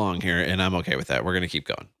we're long here, and I'm okay with that. We're gonna keep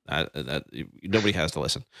going. Nobody has to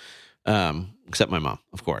listen, except my mom,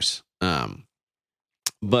 of course.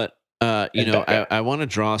 But And Becca. I want to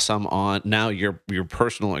draw some on now your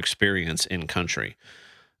personal experience in country.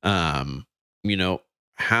 Um, you know,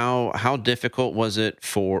 how difficult was it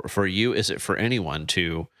for you? Is it for anyone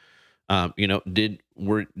to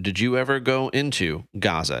did you ever go into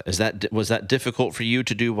Gaza? Was that difficult for you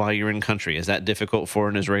to do while you're in country? Is that difficult for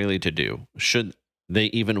an Israeli to do? Should they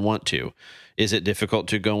even want to? Is it difficult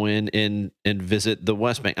to go in and visit the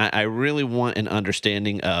West Bank? I really want an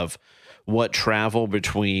understanding of what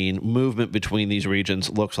movement between these regions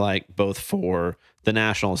looks like, both for the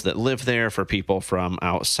nationals that live there, for people from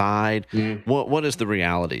outside. Mm. What is the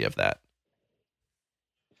reality of that?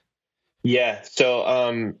 Yeah.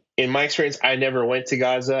 So, in my experience, I never went to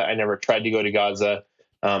Gaza. I never tried to go to Gaza.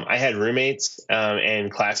 I had roommates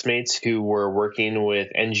and classmates who were working with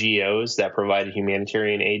NGOs that provided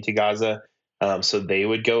humanitarian aid to Gaza. So they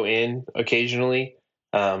would go in occasionally.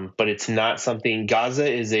 But it's not something, Gaza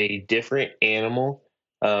is a different animal.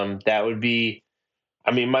 That would be,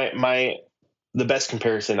 I mean, the best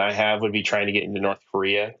comparison I have would be trying to get into North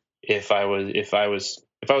Korea. If I was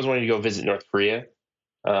wanting to go visit North Korea,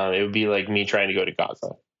 it would be like me trying to go to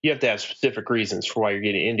Gaza. You have to have specific reasons for why you're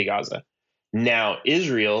getting into Gaza. Now,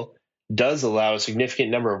 Israel does allow a significant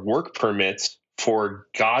number of work permits for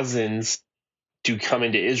Gazans to come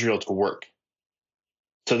into Israel to work.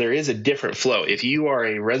 So there is a different flow. If you are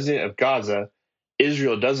a resident of Gaza,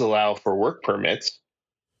 Israel does allow for work permits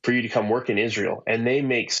for you to come work in Israel, and they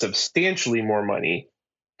make substantially more money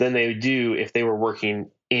than they do if they were working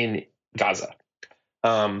in Gaza.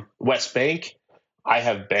 West Bank, I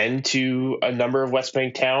have been to a number of West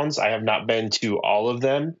Bank towns. I have not been to all of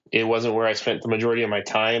them. It wasn't where I spent the majority of my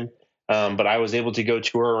time, but I was able to go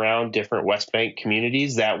tour around different West Bank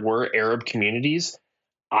communities that were Arab communities.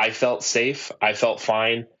 I felt safe. I felt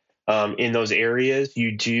fine in those areas. I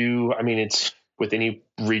mean, it's with any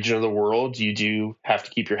region of the world, you do have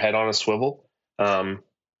to keep your head on a swivel.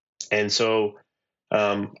 And so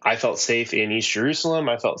I felt safe in East Jerusalem.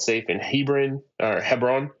 I felt safe in Hebron,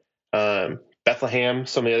 Bethlehem,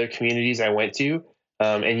 some of the other communities I went to.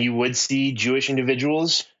 And you would see Jewish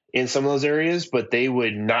individuals in some of those areas, but they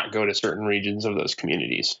would not go to certain regions of those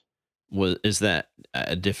communities. Is that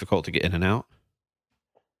difficult to get in and out?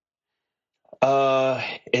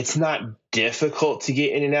 It's not difficult to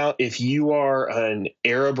get in and out. If you are an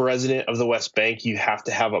Arab resident of the West Bank, you have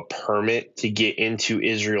to have a permit to get into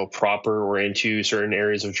Israel proper or into certain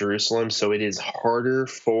areas of Jerusalem. So it is harder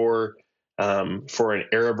for an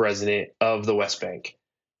Arab resident of the West Bank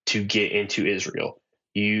to get into Israel.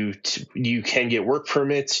 You can get work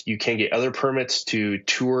permits. You can get other permits to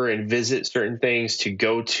tour and visit certain things, to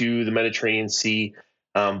go to the Mediterranean Sea,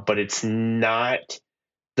 but it's not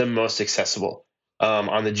the most accessible.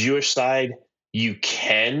 On the Jewish side, you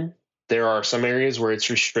can. There are some areas where it's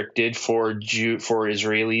restricted for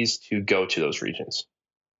Israelis to go to those regions.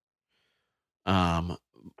 Um,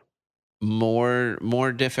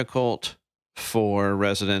 more difficult for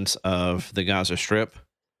residents of the Gaza Strip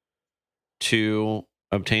to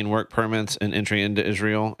obtain work permits and entry into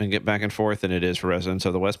Israel and get back and forth than it is for residents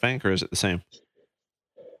of the West Bank, or is it the same?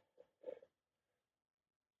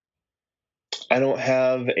 I don't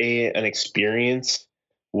have an experience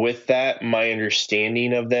with that. My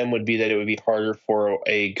understanding of them would be that it would be harder for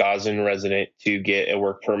a Gazan resident to get a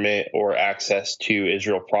work permit or access to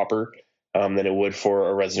Israel proper than it would for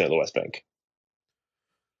a resident of the West Bank.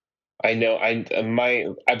 I know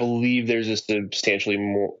I believe there's a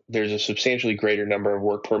substantially greater number of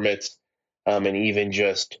work permits and even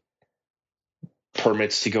just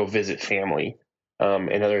permits to go visit family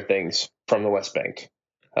and other things from the West Bank.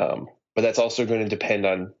 But that's also going to depend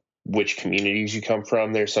on which communities you come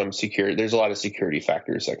from. There's a lot of security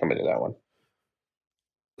factors that come into that one.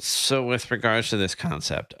 So, with regards to this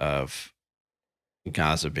concept of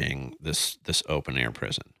Gaza being this open air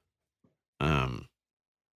prison, um,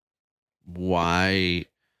 why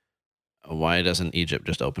doesn't Egypt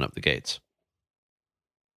just open up the gates?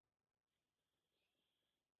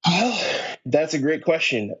 Well, that's a great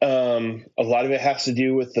question. A lot of it has to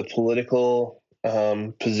do with the political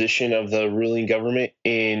position of the ruling government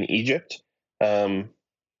in Egypt. Um,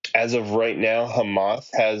 as of right now, Hamas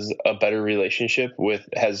has relationship with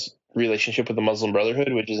the Muslim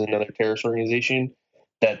Brotherhood, which is another terrorist organization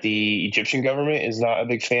that the Egyptian government is not a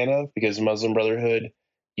big fan of, because the Muslim Brotherhood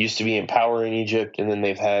used to be in power in Egypt, and then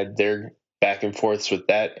they've had back and forths with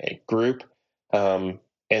that group.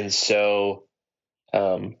 And so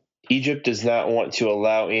Egypt does not want to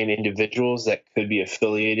allow in individuals that could be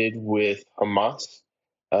affiliated with Hamas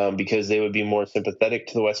because they would be more sympathetic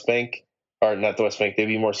to the West Bank, or not the West Bank, they'd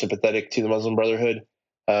be more sympathetic to the Muslim Brotherhood.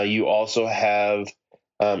 You also have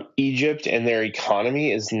Egypt, and their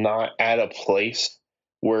economy is not at a place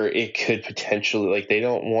where it could potentially, like, they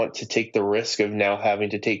don't want to take the risk of now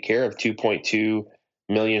having to take care of 2.2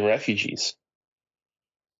 million refugees.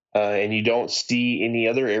 And you don't see any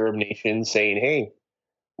other Arab nation saying, hey,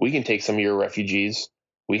 we can take some of your refugees.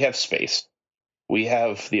 We have space. We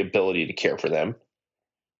have the ability to care for them.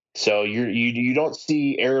 So you don't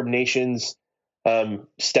see Arab nations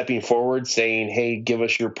stepping forward saying, hey, give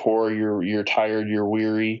us your poor, you're tired, you're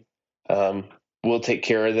weary. We'll take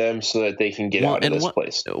care of them so that they can get Well, out of and this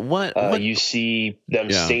place. what You see them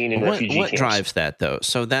yeah. staying in refugee What camps. drives that though?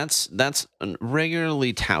 So that's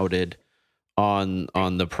regularly touted on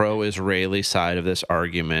the pro-Israeli side of this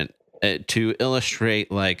argument to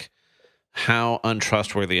illustrate like how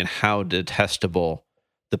untrustworthy and how detestable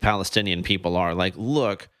the Palestinian people are. Like,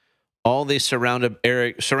 look, all these surrounding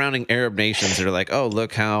Arab nations that are like, oh,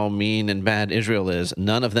 look how mean and bad Israel is.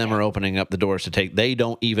 None of them are opening up the doors to take. They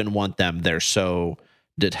don't even want them. They're so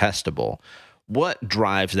detestable. What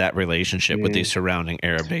drives that relationship with these surrounding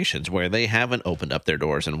Arab nations where they haven't opened up their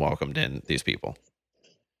doors and welcomed in these people?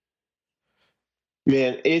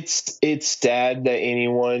 Man, it's sad that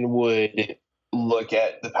anyone would look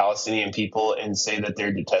at the Palestinian people and say that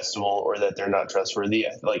they're detestable or that they're not trustworthy.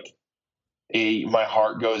 Like, my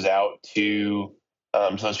heart goes out to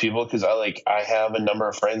those people because I have a number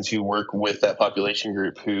of friends who work with that population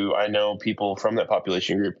group, who I know people from that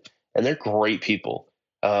population group, and they're great people.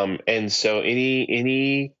 And so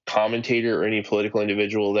any commentator or any political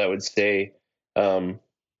individual that would say um,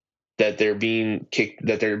 that they're being kicked,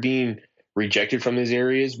 that they're being rejected from these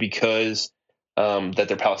areas because that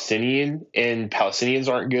they're Palestinian and Palestinians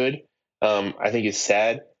aren't good, I think is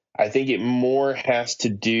sad. I think it more has to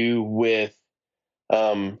do with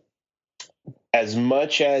um, as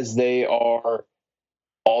much as they are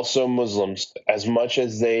also Muslims, as much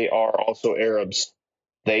as they are also Arabs,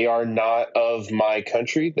 they are not of my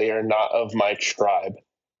country. They are not of my tribe.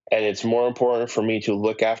 And it's more important for me to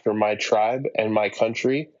look after my tribe and my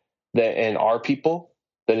country and our people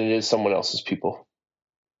than it is someone else's people.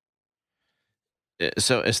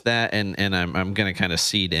 So it's that, and I'm going to kind of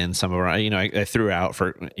seed in some of our, I threw out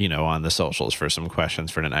for, on the socials for some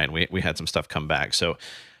questions for tonight. And we had some stuff come back. So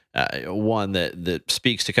one that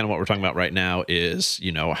speaks to kind of what we're talking about right now is,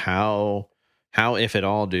 how if at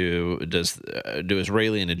all do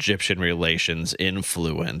Israeli and Egyptian relations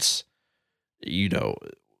influence,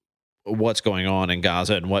 what's going on in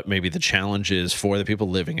Gaza and what maybe the challenges for the people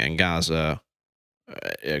living in Gaza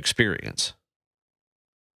experience.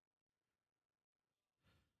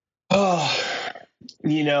 Oh,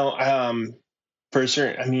 for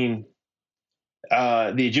certain, I mean,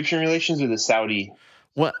 the Egyptian relations or the Saudi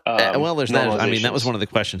There's that. I mean, that was normalizations? one of the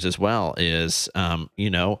questions as well. Is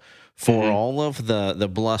for Mhm. all of the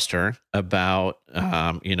bluster about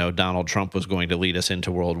Donald Trump was going to lead us into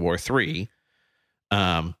World War III.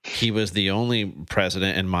 He was the only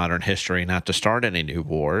president in modern history not to start any new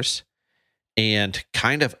wars, and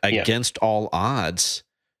kind of Yeah. against all odds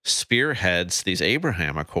spearheads these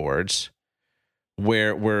Abraham Accords,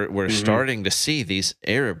 where we're starting to see these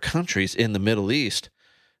Arab countries in the Middle East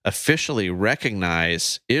officially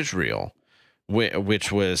recognize Israel,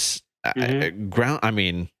 which was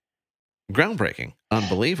groundbreaking,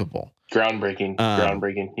 unbelievable,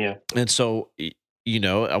 Groundbreaking. Yeah. And so,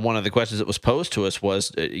 one of the questions that was posed to us was,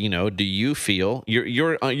 do you feel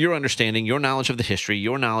your understanding, your knowledge of the history,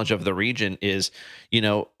 your knowledge of the region is,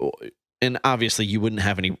 and obviously you wouldn't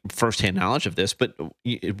have any firsthand knowledge of this, but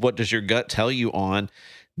what does your gut tell you on?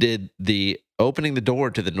 Did the opening the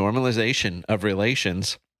door to the normalization of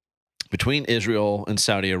relations between Israel and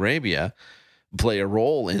Saudi Arabia play a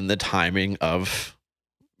role in the timing of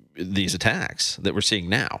these attacks that we're seeing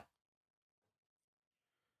now?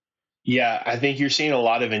 Yeah, I think you're seeing a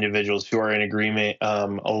lot of individuals who are in agreement. A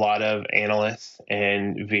lot of analysts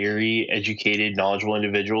and very educated, knowledgeable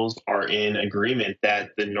individuals are in agreement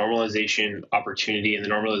that the normalization opportunity and the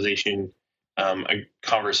normalization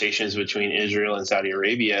conversations between Israel and Saudi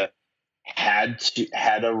Arabia had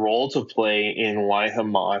a role to play in why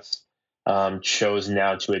Hamas chose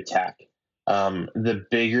now to attack. The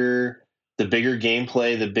bigger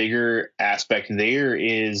gameplay, the bigger aspect there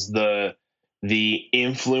is the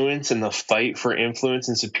influence and the fight for influence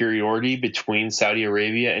and superiority between Saudi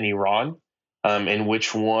Arabia and Iran, and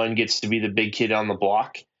which one gets to be the big kid on the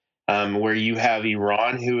block. Where you have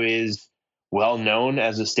Iran, who is well known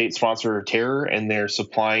as a state sponsor of terror, and they're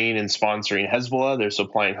supplying and sponsoring Hezbollah. They're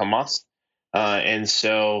supplying Hamas, and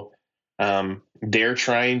so they're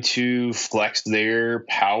trying to flex their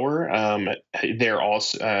power. They're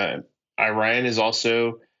also Iran is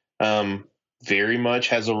also very much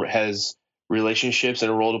has relationships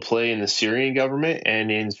and a role to play in the Syrian government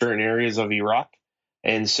and in certain areas of Iraq,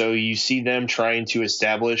 and so you see them trying to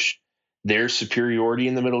establish their superiority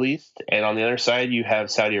in the Middle East. And on the other side, you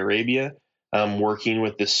have Saudi Arabia working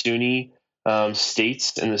with the Sunni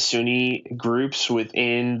states and the Sunni groups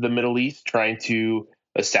within the Middle East, trying to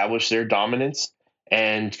establish their dominance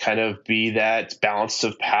and kind of be that balance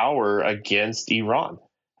of power against Iran.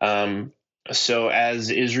 So, as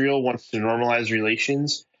Israel wants to normalize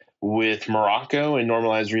relations with Morocco and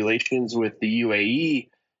normalize relations with the UAE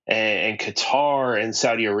and Qatar and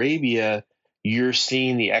Saudi Arabia, you're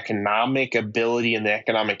seeing the economic ability and the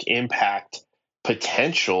economic impact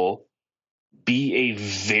potential be a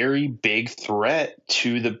very big threat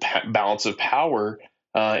to the balance of power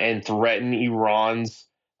and threaten Iran's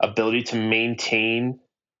ability to maintain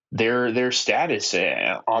their status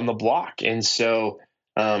on the block. And so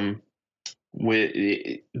they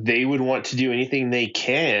would want to do anything they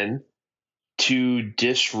can to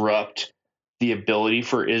disrupt the ability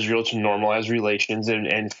for Israel to normalize relations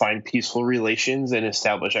and find peaceful relations and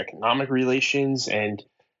establish economic relations and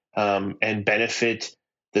benefit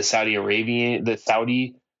the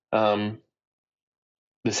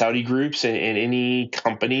the Saudi groups and any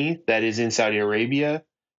company that is in Saudi Arabia.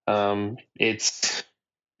 It's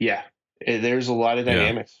there's a lot of Yeah.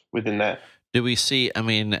 dynamics within that. Do we see, I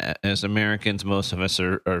mean, as Americans, most of us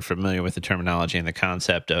are familiar with the terminology and the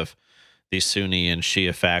concept of these Sunni and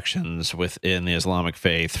Shia factions within the Islamic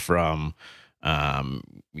faith from,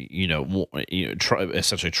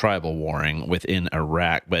 essentially tribal warring within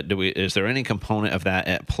Iraq. But is there any component of that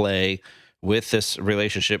at play with this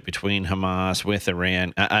relationship between Hamas with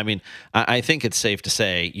Iran? I mean, I think it's safe to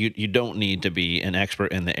say you don't need to be an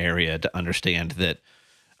expert in the area to understand that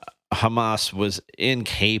Hamas was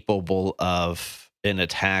incapable of an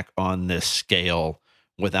attack on this scale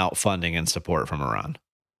without funding and support from Iran.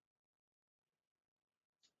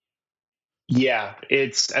 Yeah,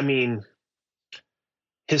 I mean,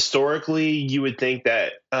 historically, you would think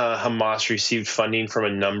that Hamas received funding from a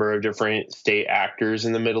number of different state actors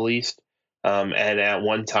in the Middle East. And at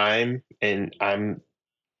one time, they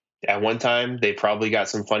probably got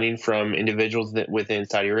some funding from individuals within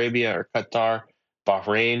Saudi Arabia or Qatar,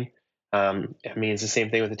 Bahrain. I mean, it's the same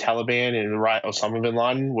thing with the Taliban, and Osama bin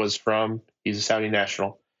Laden he's a Saudi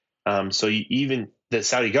national. So even the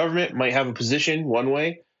Saudi government might have a position one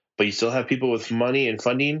way, but you still have people with money and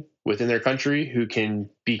funding within their country who can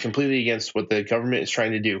be completely against what the government is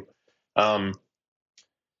trying to do.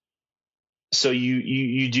 So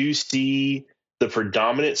you do see the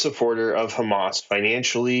predominant supporter of Hamas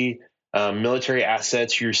financially, military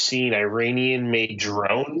assets. You're seeing Iranian-made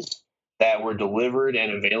drones that were delivered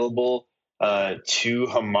and available to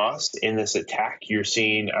Hamas in this attack. You're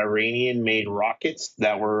seeing Iranian-made rockets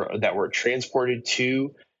that were transported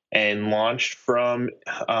to and launched from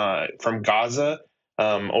Gaza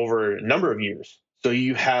over a number of years. So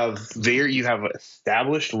you have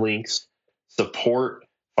established links, support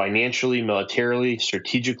financially, militarily,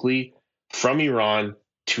 strategically from Iran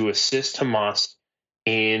to assist Hamas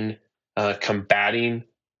in combating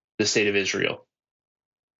the state of Israel.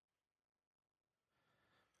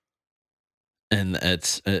 And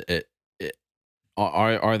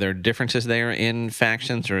are there differences there in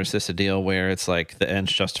factions, or is this a deal where it's like the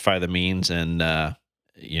ends justify the means, and they're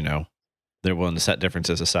willing to set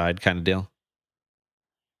differences aside, kind of deal?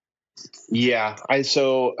 Yeah,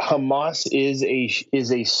 so Hamas is a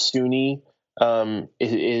Sunni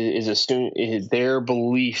is a Sunni. Their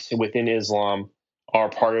beliefs within Islam are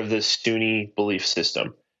part of the Sunni belief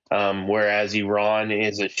system, whereas Iran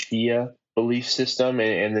is a Shia belief system,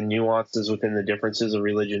 and the nuances within the differences of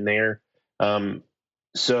religion there.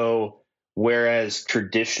 So whereas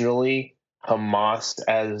traditionally Hamas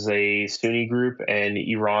as a Sunni group and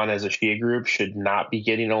Iran as a Shia group should not be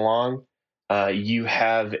getting along, you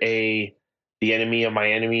have the enemy of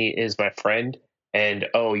my enemy is my friend. And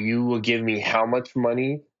oh, you will give me how much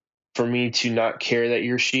money for me to not care that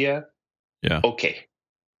you're Shia? Yeah. Okay.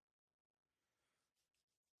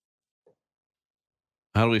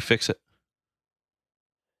 How do we fix it?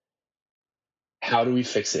 How do we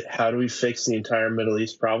fix it? How do we fix the entire Middle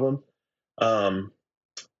East problem? Um,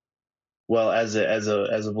 well, as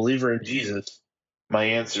a believer in Jesus, my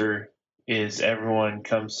answer is everyone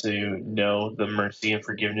comes to know the mercy and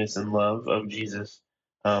forgiveness and love of Jesus.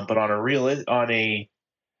 But on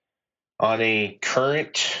a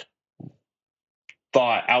current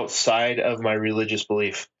thought outside of my religious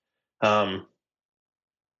belief. Um,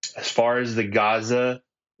 as far as the Gaza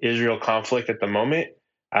Israel conflict at the moment,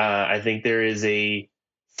 I think there is a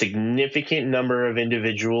significant number of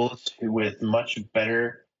individuals with much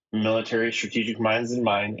better military strategic minds than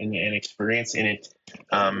mine and experience in it,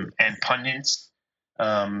 and pundits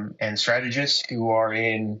and strategists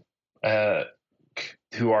uh,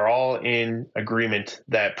 who are all in agreement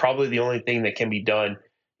that probably the only thing that can be done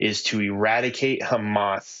is to eradicate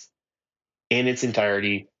Hamas in its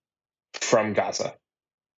entirety from Gaza.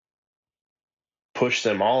 Push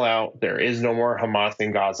them all out. There is no more Hamas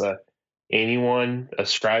in Gaza. Anyone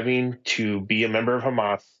ascribing to be a member of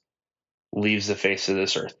Hamas leaves the face of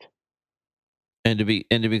this earth. And to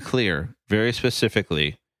be clear, very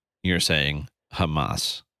specifically, you're saying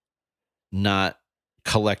Hamas, not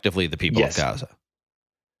collectively the people of Yes. Gaza.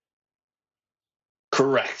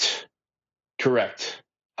 Correct.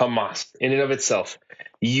 Hamas, in and of itself.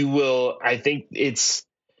 I think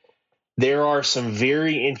there are some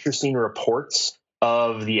very interesting reports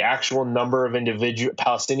of the actual number of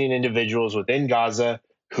Palestinian individuals within Gaza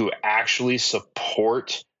who actually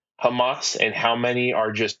support Hamas and how many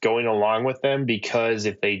are just going along with them because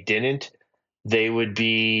if they didn't, they would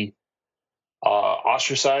be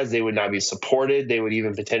ostracized. They would not be supported. They would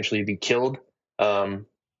even potentially be killed.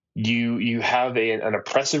 You have an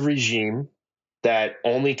oppressive regime that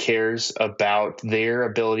only cares about their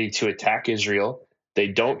ability to attack Israel. They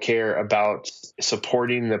don't care about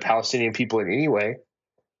supporting the Palestinian people in any way.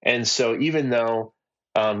 And so, even though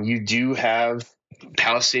you do have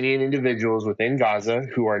Palestinian individuals within Gaza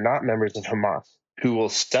who are not members of Hamas, who will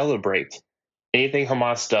celebrate anything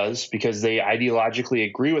Hamas does because they ideologically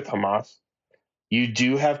agree with Hamas, you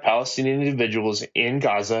do have Palestinian individuals in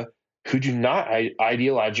Gaza who do not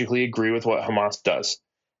ideologically agree with what Hamas does.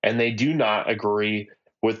 And they do not agree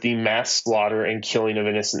with the mass slaughter and killing of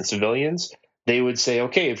innocent civilians. They would say,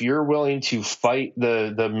 okay, if you're willing to fight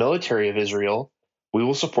the military of Israel, we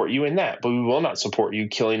will support you in that, but we will not support you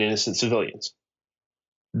killing innocent civilians.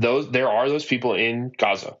 There are those people in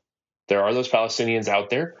Gaza. There are those Palestinians out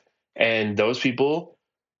there, and those people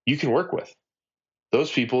you can work with.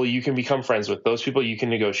 Those people you can become friends with. Those people you can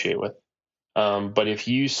negotiate with. But if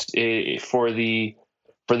you for the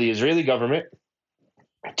Israeli government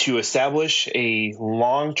to establish a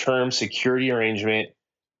long-term security arrangement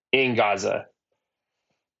in Gaza,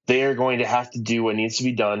 they are going to have to do what needs to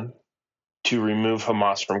be done to remove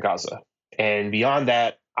Hamas from Gaza. And beyond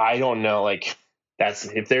that, I don't know.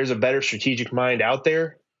 If there's a better strategic mind out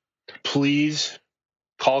there, please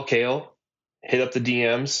call Kale, hit up the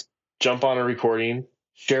DMs, jump on a recording,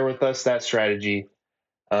 share with us that strategy.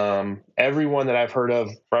 Everyone that I've heard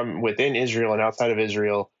of from within Israel and outside of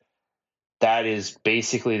Israel, that is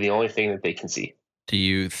basically the only thing that they can see. Do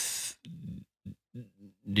you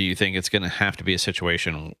think it's going to have to be a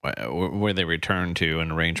situation where they return to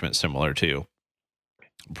an arrangement similar to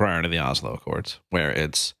prior to the Oslo Accords, where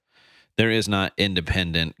there is not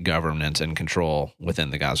independent governance and control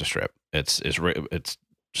within the Gaza Strip? It's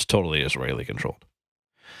just totally Israeli controlled.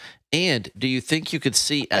 And do you think you could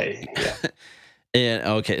see? Yeah. And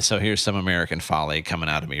okay, so here's some American folly coming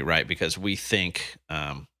out of me, right? Because we think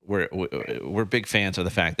we're big fans of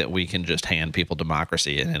the fact that we can just hand people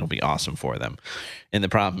democracy and it'll be awesome for them. And the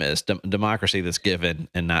problem is democracy that's given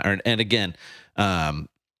and not earned. And again,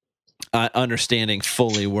 understanding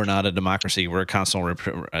fully we're not a democracy, we're a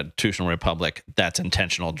constitutional republic. That's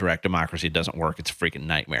intentional. Direct democracy doesn't work. It's a freaking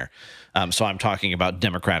nightmare. So I'm talking about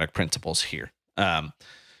democratic principles here. Not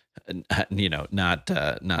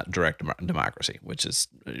direct democracy, which is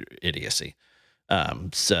idiocy.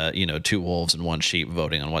 So, two wolves and one sheep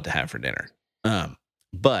voting on what to have for dinner.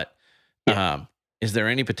 But is there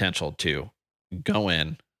any potential to go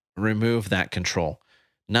in, remove that control,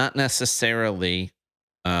 not necessarily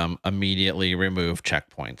immediately remove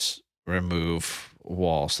checkpoints, remove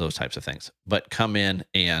walls, those types of things, but come in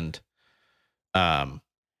and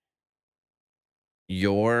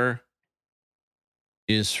your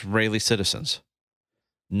Israeli citizens,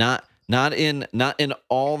 not in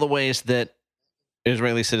all the ways that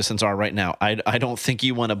Israeli citizens are right now. I don't think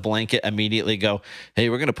you want to blanket immediately go, hey,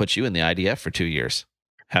 we're going to put you in the IDF for 2 years.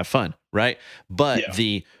 Have fun, right? But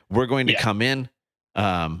we're going to come in,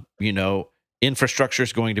 infrastructure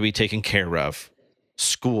is going to be taken care of.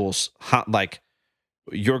 Schools,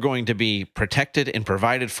 you're going to be protected and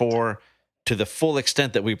provided for to the full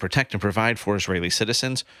extent that we protect and provide for Israeli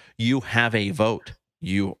citizens. You have a vote.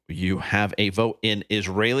 You have a vote in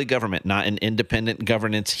Israeli government, not in independent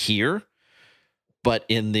governance here, but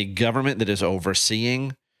in the government that is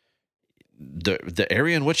overseeing the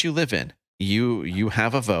area in which you live in. You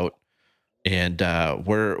have a vote and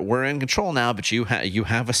we're in control now, but you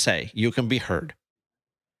have a say. You can be heard,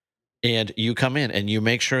 and you come in and you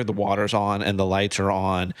make sure the water's on and the lights are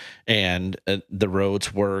on and the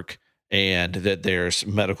roads work and that there's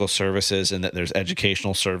medical services and that there's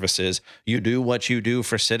educational services. You do what you do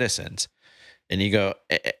for citizens, and you go,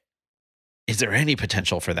 is there any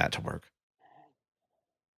potential for that to work?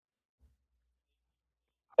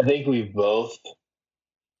 I think we both,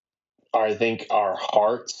 I think our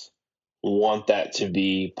hearts want that to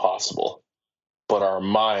be possible, but our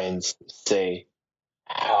minds say,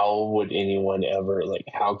 how would anyone ever, like,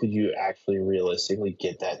 how could you actually realistically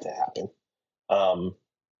get that to happen? Um,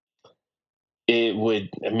 it would,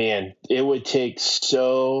 man, it would take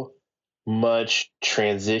so much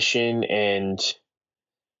transition, and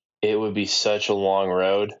it would be such a long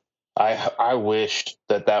road. I wished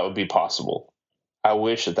that that would be possible. I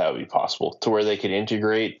wish that that would be possible to where they could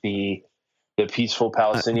integrate the peaceful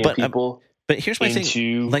Uh, Palestinian but uh, people but here's my thing: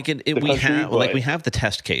 into like the country. we But have the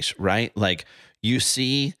test case, right? Like you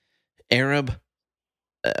see Arab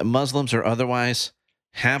Muslims or otherwise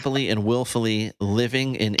happily and willfully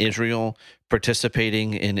living in Israel,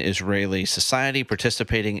 participating in Israeli society,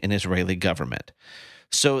 participating in Israeli government.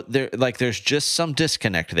 So there's just some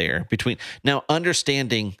disconnect there between now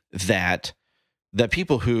understanding that the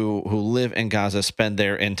people who live in Gaza spend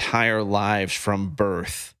their entire lives from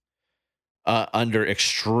birth under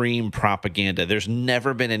extreme propaganda. There's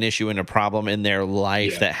never been an issue and a problem in their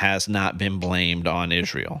life yeah, that has not been blamed on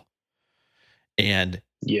Israel. And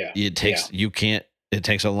yeah, it yeah, takes you can't it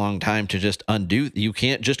takes a long time to just undo. You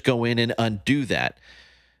can't just go in and undo that.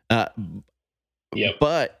 Uh, yep,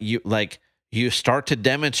 but you start to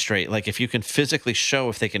demonstrate, like if you can physically show,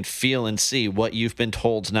 if they can feel and see what you've been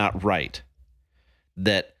told's not right,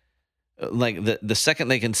 that like the second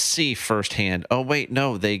they can see firsthand, oh wait,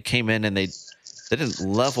 no, they came in and they didn't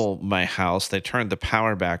level my house. They turned the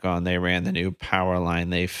power back on. They ran the new power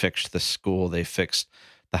line. They fixed the school. They fixed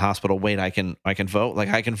the hospital. Wait, I can vote. Like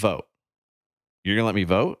I can vote. You're gonna let me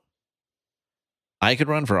vote? I could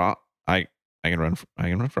run for I can run I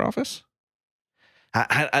can run for office.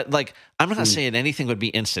 Like I'm not mm, saying anything would be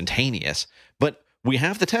instantaneous, but we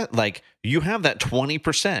have the test. Like you have that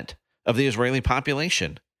 20% of the Israeli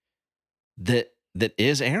population that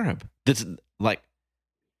is Arab. That's like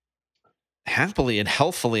happily and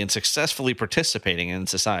healthfully and successfully participating in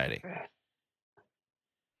society.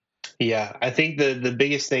 yeah. I think the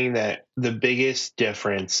biggest thing, that the biggest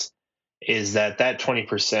difference is that that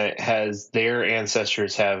 20% has, their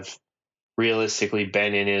ancestors have realistically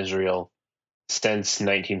been in Israel since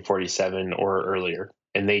 1947 or earlier,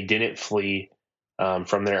 and they didn't flee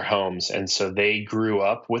from their homes, and so they grew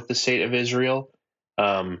up with the state of Israel.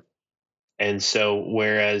 Um, and so,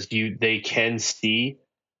 whereas they can see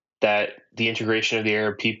that the integration of the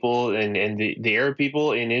Arab people and the Arab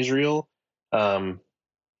people in Israel, um,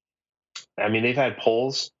 I mean, they've had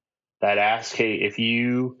polls that ask, "Hey, if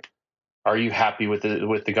you are you happy with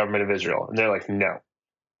the government of Israel?" And they're like, "No."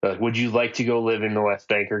 They're like, "Would you like to go live in the West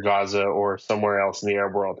Bank or Gaza or somewhere else in the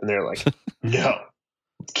Arab world?" And they're like, "No,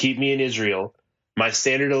 keep me in Israel. My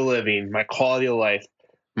standard of living, my quality of life,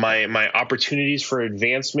 my opportunities for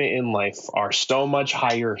advancement in life are so much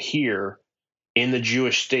higher here in the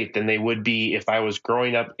Jewish state than they would be if I was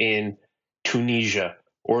growing up in Tunisia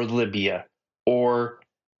or Libya or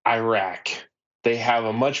Iraq. They have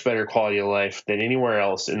a much better quality of life than anywhere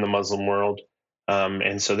else in the Muslim world."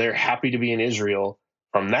 And so they're happy to be in Israel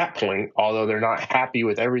from that point, although they're not happy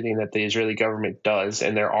with everything that the Israeli government does.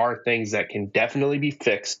 And there are things that can definitely be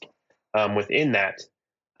fixed within that.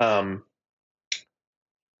 Um,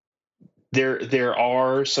 there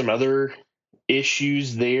are some other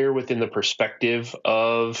issues there within the perspective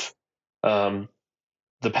of um,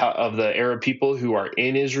 the Arab people who are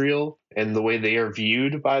in Israel and the way they are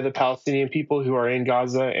viewed by the Palestinian people who are in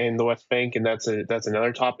Gaza and the West Bank, and that's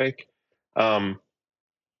another topic. Um,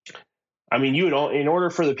 I mean, you would, in order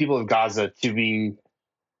for the people of Gaza to be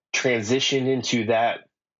transitioned into that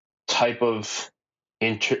type of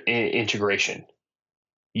integration,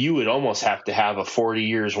 you would almost have to have a 40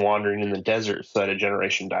 years wandering in the desert so that a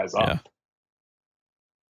generation dies Yeah. off,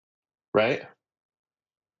 right?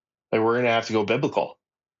 Like we're going to have to go biblical,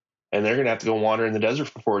 and they're going to have to go wander in the desert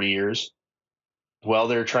for 40 years while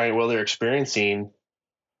they're experiencing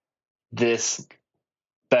this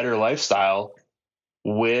better lifestyle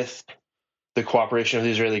with the cooperation of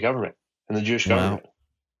the Israeli government and the Jewish Well, government.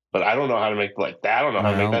 But I don't know how to make like that. I don't know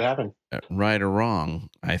how to make that well, happen. right or wrong,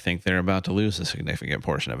 I think they're about to lose a significant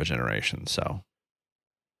portion of a generation. So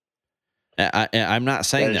I'm not That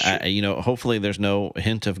saying is true. that. Hopefully there's no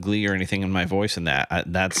hint of glee or anything in my voice in that.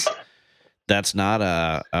 That's not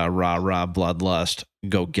a rah rah bloodlust.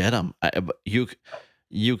 Go get them. You.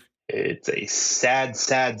 It's a sad,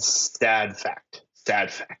 sad, sad fact.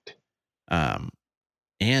 Sad fact.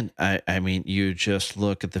 And I mean, you just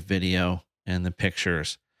look at the video and the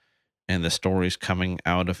pictures and the stories coming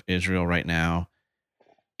out of Israel right now,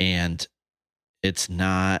 and it's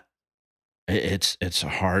not. It's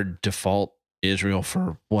hard to fault Israel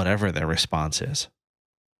for whatever their response is.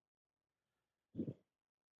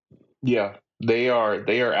 Yeah, they are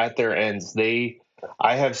at their ends.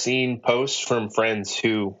 I have seen posts from friends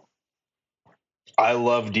who I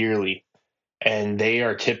love dearly, and they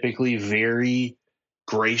are typically very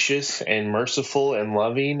gracious and merciful and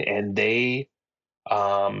loving, and they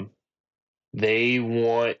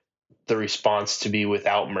want the response to be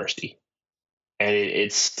without mercy. And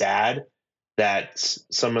it's sad that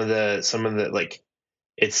some of the like,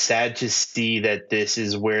 it's sad to see that this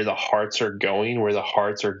is where the hearts are going, where the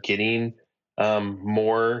hearts are getting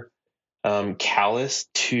more callous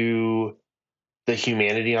to the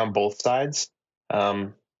humanity on both sides.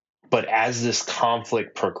 But as this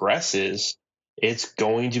conflict progresses, it's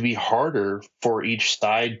going to be harder for each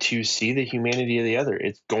side to see the humanity of the other.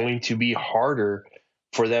 It's going to be harder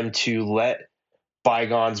for them to let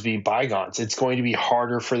bygones be bygones. It's going to be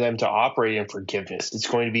harder for them to operate in forgiveness. It's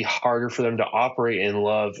going to be harder for them to operate in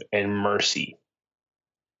love and mercy.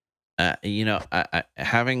 I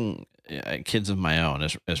having kids of my own,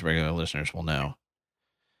 as regular listeners will know,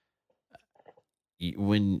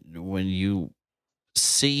 when you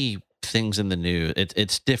see things in the news,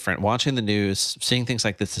 it's different. Watching the news, seeing things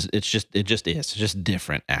like this, it's just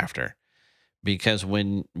different after, because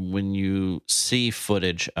when you see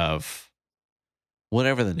footage of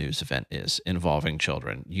whatever the news event is involving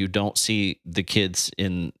children, you don't see the kids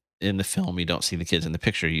in the film, you don't see the kids in the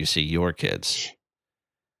picture, you see your kids,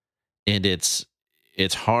 and it's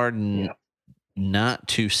hard Yeah. not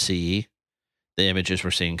to see the images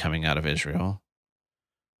we're seeing coming out of Israel,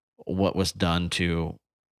 what was done to,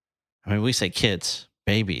 I mean, we say kids,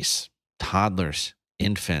 babies, toddlers,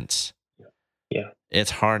 infants. Yeah.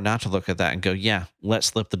 It's hard not to look at that and go, yeah, let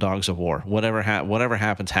slip the dogs of war. Whatever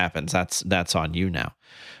happens, happens. That's on you now.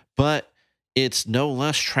 But it's no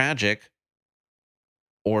less tragic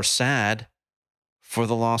or sad for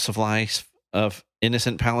the loss of life of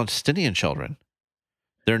innocent Palestinian children.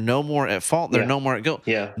 They're no more at fault. They're Yeah. no more at guilt.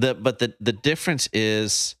 Yeah. But the difference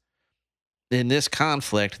is, in this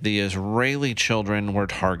conflict, the Israeli children were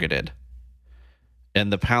targeted,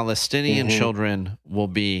 and the Palestinian children will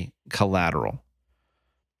be collateral.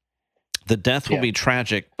 The death will be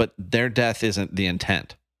tragic, but their death isn't the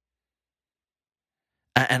intent.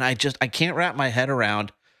 And I can't wrap my head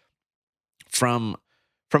around, from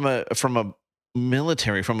a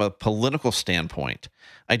military, from a political standpoint,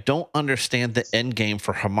 I don't understand the end game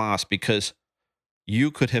for Hamas, because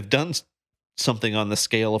you could have done something on the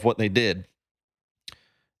scale of what they did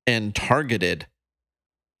and targeted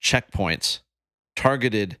checkpoints,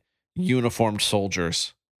 targeted uniformed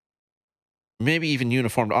soldiers, maybe even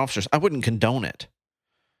uniformed officers. I wouldn't condone it.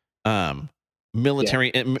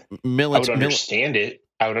 Military, I would understand it.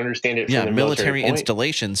 I would understand it from the military point.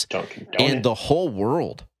 Installations, Don't condone and it. the whole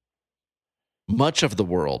world, much of the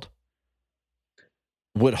world,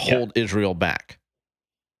 would hold Israel back.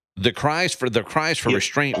 The cries for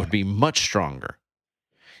restraint would be much stronger,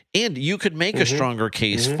 and you could make a stronger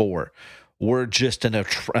case for, we're just an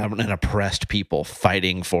oppressed people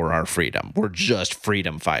fighting for our freedom. We're just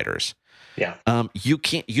freedom fighters. Yeah.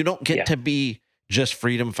 You don't get to be just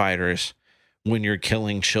freedom fighters when you're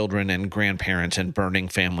killing children and grandparents and burning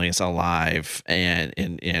families alive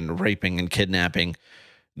and raping and kidnapping.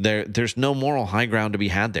 There's no moral high ground to be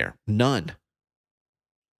had there. None.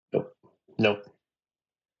 Nope.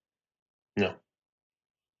 No.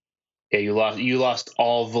 Yeah, you lost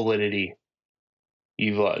all validity.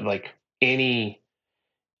 You've like any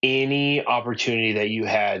opportunity that you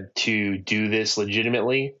had to do this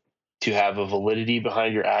legitimately, to have a validity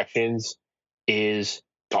behind your actions, is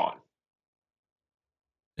gone.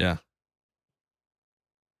 Yeah.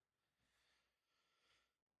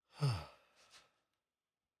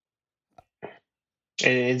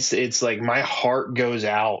 And it's like, my heart goes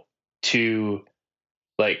out to,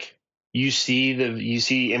 like, you see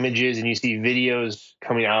images and you see videos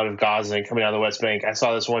coming out of Gaza and coming out of the West Bank. I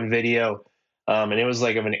saw this one video, and it was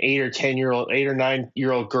like of an 8 or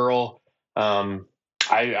 9-year-old girl.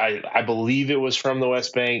 I believe it was from the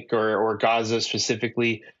West Bank or Gaza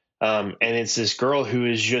specifically. And it's this girl who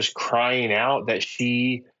is just crying out that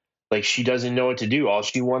she doesn't know what to do. All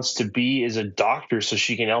she wants to be is a doctor so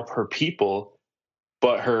she can help her people.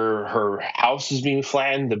 But her house is being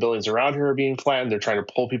flattened. The buildings around her are being flattened. They're trying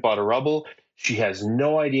to pull people out of rubble. She has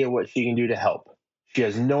no idea what she can do to help. She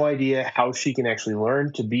has no idea how she can actually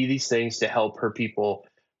learn to be these things to help her people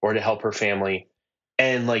or to help her family.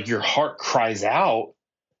 And like your heart cries out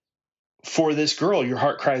for this girl. Your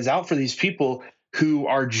heart cries out for these people who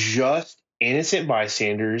are just innocent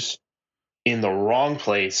bystanders in the wrong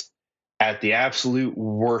place at the absolute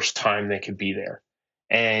worst time they could be there.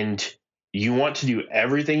 And you want to do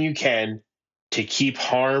everything you can to keep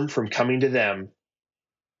harm from coming to them.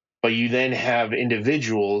 But you then have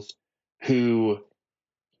individuals who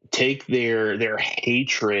take their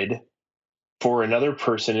hatred for another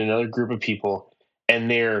person, another group of people,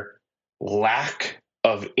 and their lack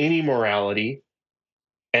of any morality,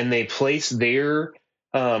 and they place their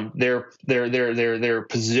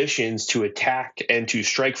positions to attack and to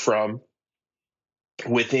strike from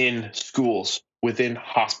within schools, within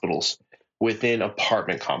hospitals, within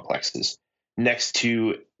apartment complexes, next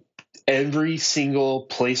to every single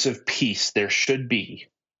place of peace there should be.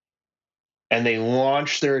 And they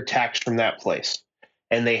launch their attacks from that place.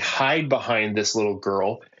 And they hide behind this little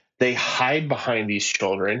girl. They hide behind these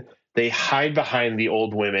children. They hide behind the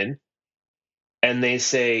old women. And they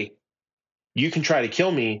say, you can try to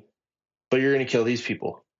kill me, but you're going to kill these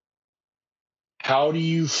people. How do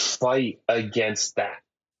you fight against that?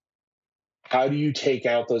 How do you take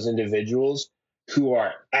out those individuals who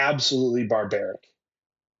are absolutely barbaric,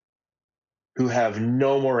 who have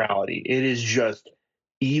no morality? It is just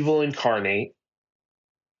evil incarnate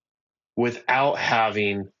without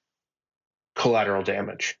having collateral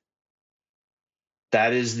damage.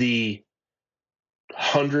 That is the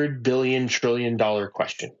 $100 billion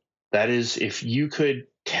question. That is, if you could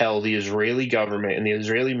tell the Israeli government and the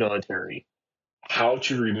Israeli military how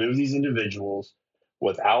to remove these individuals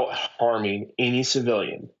without harming any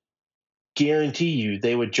civilian, guarantee you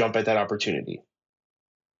they would jump at that opportunity.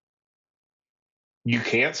 You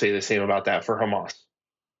can't say the same about that for Hamas.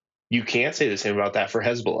 You can't say the same about that for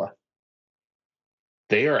Hezbollah.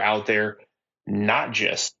 They are out there not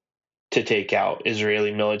just to take out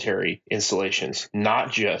Israeli military installations,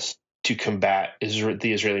 not just to combat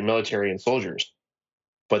the Israeli military and soldiers,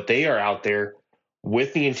 but they are out there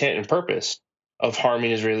with the intent and purpose of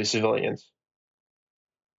harming Israeli civilians.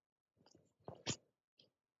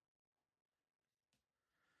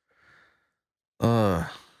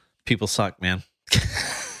 People suck, man.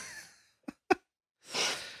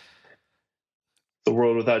 The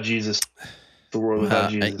world without Jesus. The world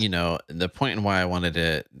without Jesus. You know, the point in why I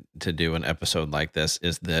wanted to do an episode like this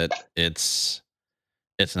is that it's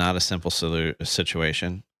not a simple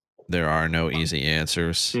situation. There are no easy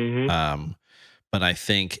answers. Mm-hmm. But I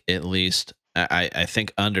think at least I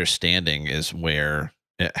think understanding is where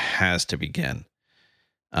it has to begin.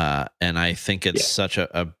 And I think it's such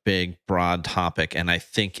a big, broad topic, and I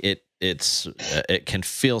think it can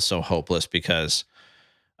feel so hopeless because,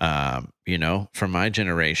 you know, for my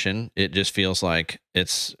generation, it just feels like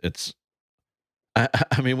it's.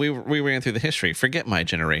 I mean, we ran through the history. Forget my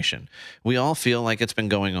generation. We all feel like it's been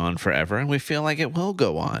going on forever, and we feel like it will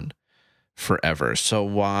go on forever. So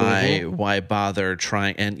why bother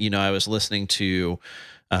trying? And you know, I was listening to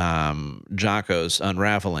Jocko's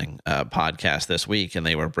Unraveling podcast this week, and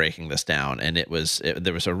they were breaking this down, and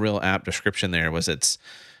there was a real apt description there. Was it's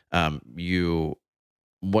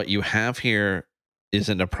what you have here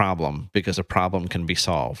isn't a problem because a problem can be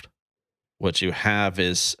solved. What you have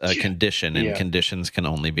is a condition, and conditions can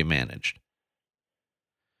only be managed.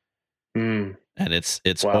 Mm. And it's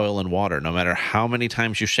oil and water. No matter how many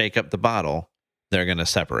times you shake up the bottle, they're going to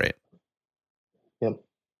separate. Yep.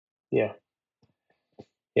 Yeah.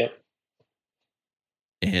 Yep.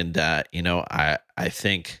 And you know, I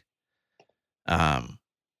think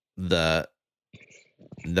the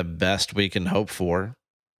best we can hope for,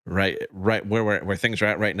 right where things are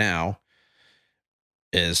at right now,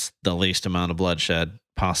 is the least amount of bloodshed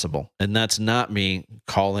possible. And that's not me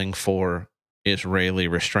calling for Israeli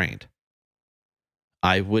restraint.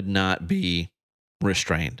 I would not be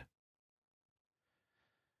restrained.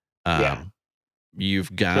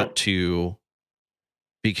 You've got to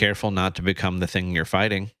be careful not to become the thing you're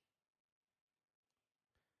fighting.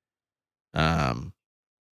 And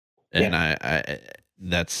I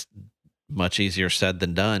that's much easier said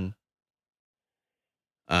than done.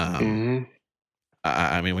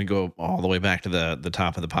 I mean, we go all the way back to the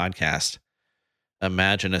top of the podcast.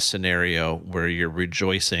 Imagine a scenario where you're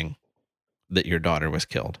rejoicing that your daughter was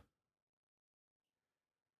killed.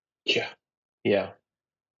 Yeah.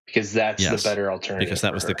 Because that's the better alternative. Because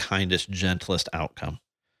that was the kindest, gentlest outcome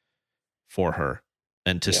for her.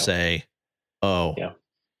 And to say, oh,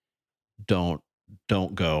 don't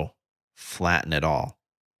go, flatten it all.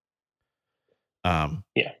 Um,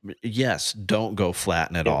 Yeah. yes, don't go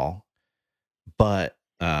flatten it Yeah. all, but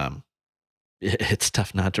it's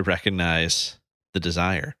tough not to recognize the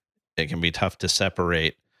desire. It can be tough to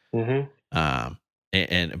separate, Hmm. um,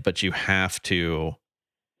 and but you have to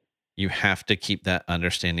keep that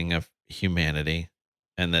understanding of humanity,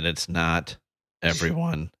 and that it's not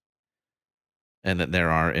everyone, and that there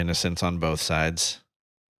are innocents on both sides.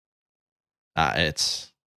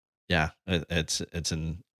 It's yeah, it's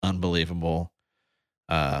an unbelievable,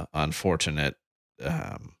 unfortunate,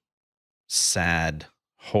 um, sad,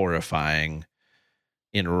 horrifying,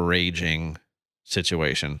 enraging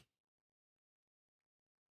situation.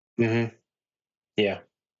 Hmm. Yeah.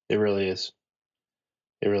 It really is.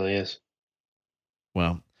 It really is.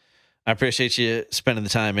 Well, I appreciate you spending the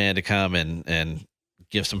time, man, to come and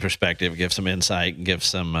give some perspective, give some insight, give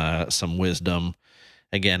some wisdom.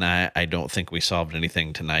 Again, I don't think we solved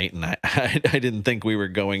anything tonight, and I didn't think we were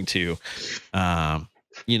going to. Um,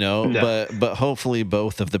 No. but hopefully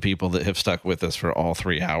both of the people that have stuck with us for all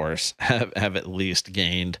 3 hours have at least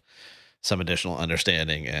gained some additional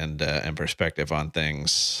understanding and perspective on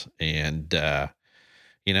things. And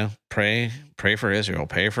pray for Israel,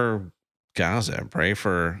 pray for Gaza, pray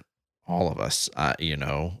for all of us.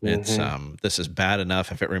 It's Hmm. this is bad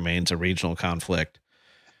enough if it remains a regional conflict.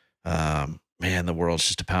 Man, the world's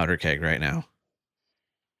just a powder keg right now.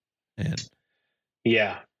 And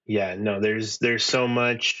Yeah. Yeah. No, there's so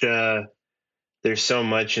much in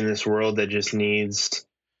this world that just needs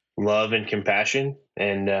love and compassion.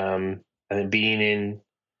 And being in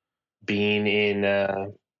being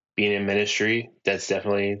in ministry, that's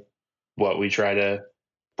definitely what we try to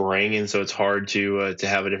bring. And so it's hard to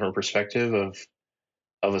have a different perspective of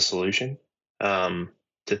a solution um,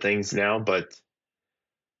 to things now. But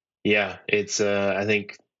yeah, it's I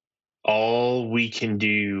think all we can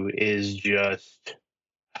do is just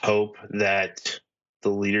hope that the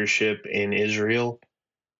leadership in Israel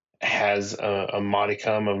has a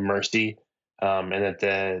modicum of mercy, and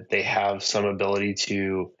that they have some ability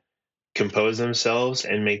to compose themselves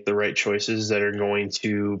and make the right choices that are going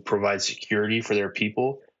to provide security for their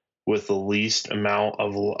people with the least amount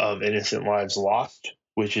of innocent lives lost,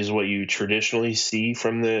 which is what you traditionally see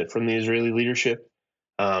from the Israeli leadership.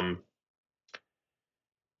 Um,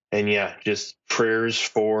 and yeah, just prayers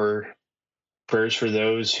for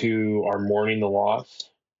those who are mourning the loss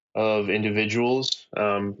of individuals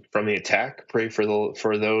from the attack. Pray for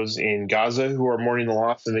those in Gaza who are mourning the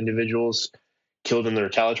loss of individuals killed in the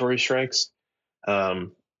retaliatory strikes.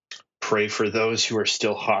 Um, Pray for those who are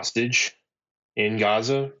still hostage in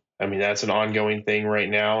Gaza. I mean, that's an ongoing thing right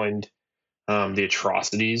now, and the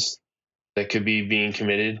atrocities that could be being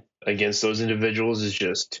committed against those individuals is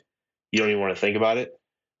just you don't even want to think about it.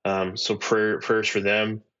 So prayers for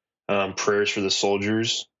them, prayers for the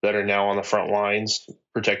soldiers that are now on the front lines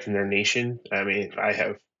protecting their nation. I mean, I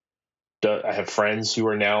have friends who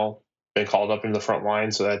are now been called up into the front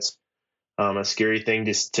line, so that's a scary thing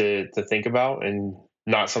just to think about, and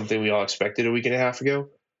not something we all expected a week and a half ago.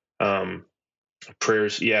 Um,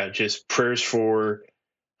 Prayers, yeah, just prayers for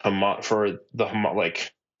Hamas, for the Hamas,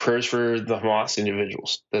 like prayers for the Hamas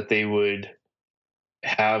individuals, that they would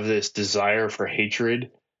have this desire for hatred,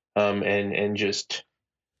 and just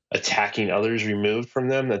attacking others removed from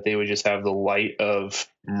them, that they would just have the light of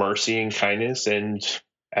mercy and kindness. And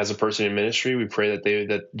as a person in ministry, we pray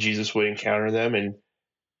that Jesus would encounter them and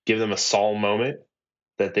give them a Saul moment,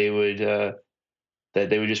 that they would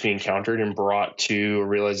just be encountered and brought to a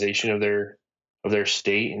realization of their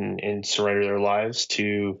state, and surrender their lives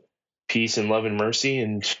to peace and love and mercy,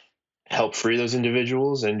 and help free those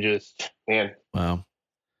individuals. And just, man, well,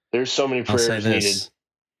 there's so many I'll say prayers needed. this: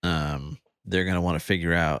 they're going to want to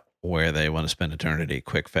figure out where they want to spend eternity,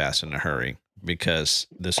 quick, fast, in a hurry, because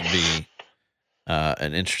this would be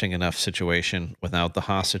an interesting enough situation without the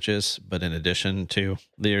hostages. But in addition to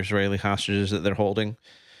the Israeli hostages that they're holding,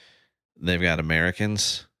 they've got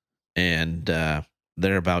Americans, and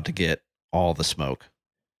they're about to get all the smoke.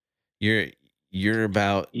 You're you're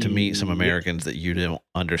about to meet some Yep. Americans that you don't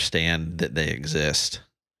understand that they exist,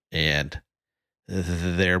 and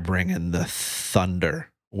they're bringing the thunder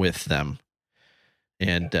with them,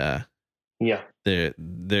 and Yeah. they're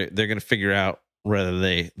going to figure out whether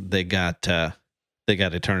they got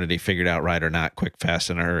eternity figured out right or not, quick, fast,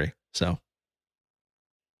 in a hurry. So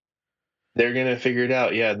They're gonna figure it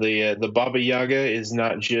out. Yeah, the Baba Yaga is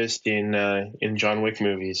not just in John Wick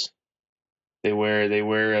movies. They wear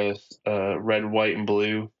a red, white, and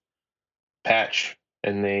blue patch,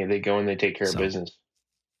 and they go and they take care of so business.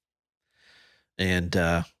 and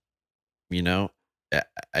you know,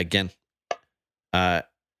 again, uh,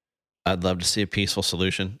 I'd love to see a peaceful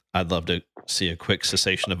solution. I'd love to see a quick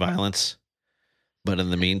cessation of violence. But in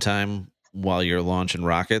the meantime, while you're launching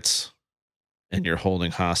rockets and you're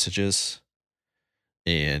holding hostages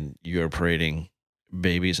and you're parading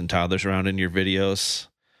babies and toddlers around in your videos,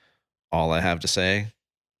 all I have to say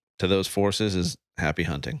to those forces is happy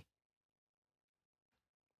hunting.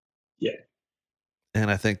 Yeah. And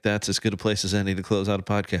I think that's as good a place as any to close out a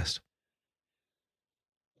podcast.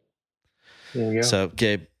 There we go. So,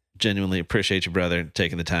 Gabe, genuinely appreciate you, brother,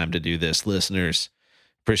 taking the time to do this. Listeners,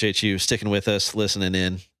 appreciate you sticking with us, listening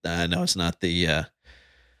in. I know it's not the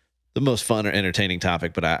most fun or entertaining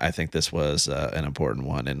topic, but I think this was an important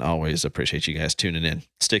one, and always appreciate you guys tuning in,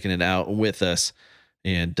 sticking it out with us.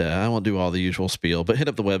 And I won't do all the usual spiel, but hit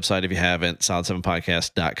up the website if you haven't,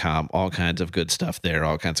 solid7podcast.com. All kinds of good stuff there,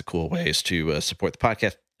 all kinds of cool ways to support the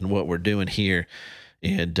podcast and what we're doing here.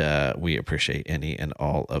 And we appreciate any and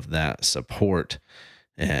all of that support.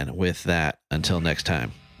 And with that, until next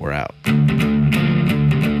time, we're out.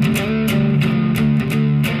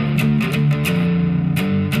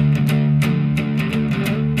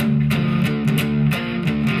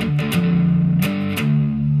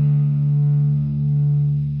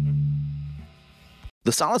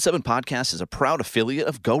 The Solid 7 Podcast is a proud affiliate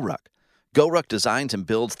of GoRuck. GoRuck designs and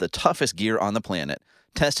builds the toughest gear on the planet,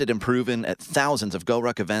 tested and proven at thousands of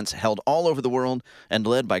GoRuck events held all over the world and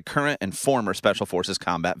led by current and former Special Forces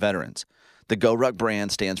combat veterans. The GoRuck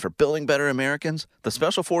brand stands for building better Americans, the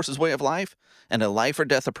Special Forces way of life, and a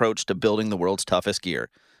life-or-death approach to building the world's toughest gear.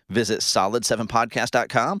 Visit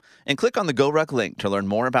solid7podcast.com and click on the GoRuck link to learn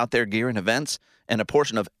more about their gear and events, and a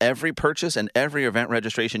portion of every purchase and every event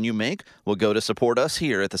registration you make will go to support us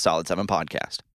here at the Solid 7 Podcast.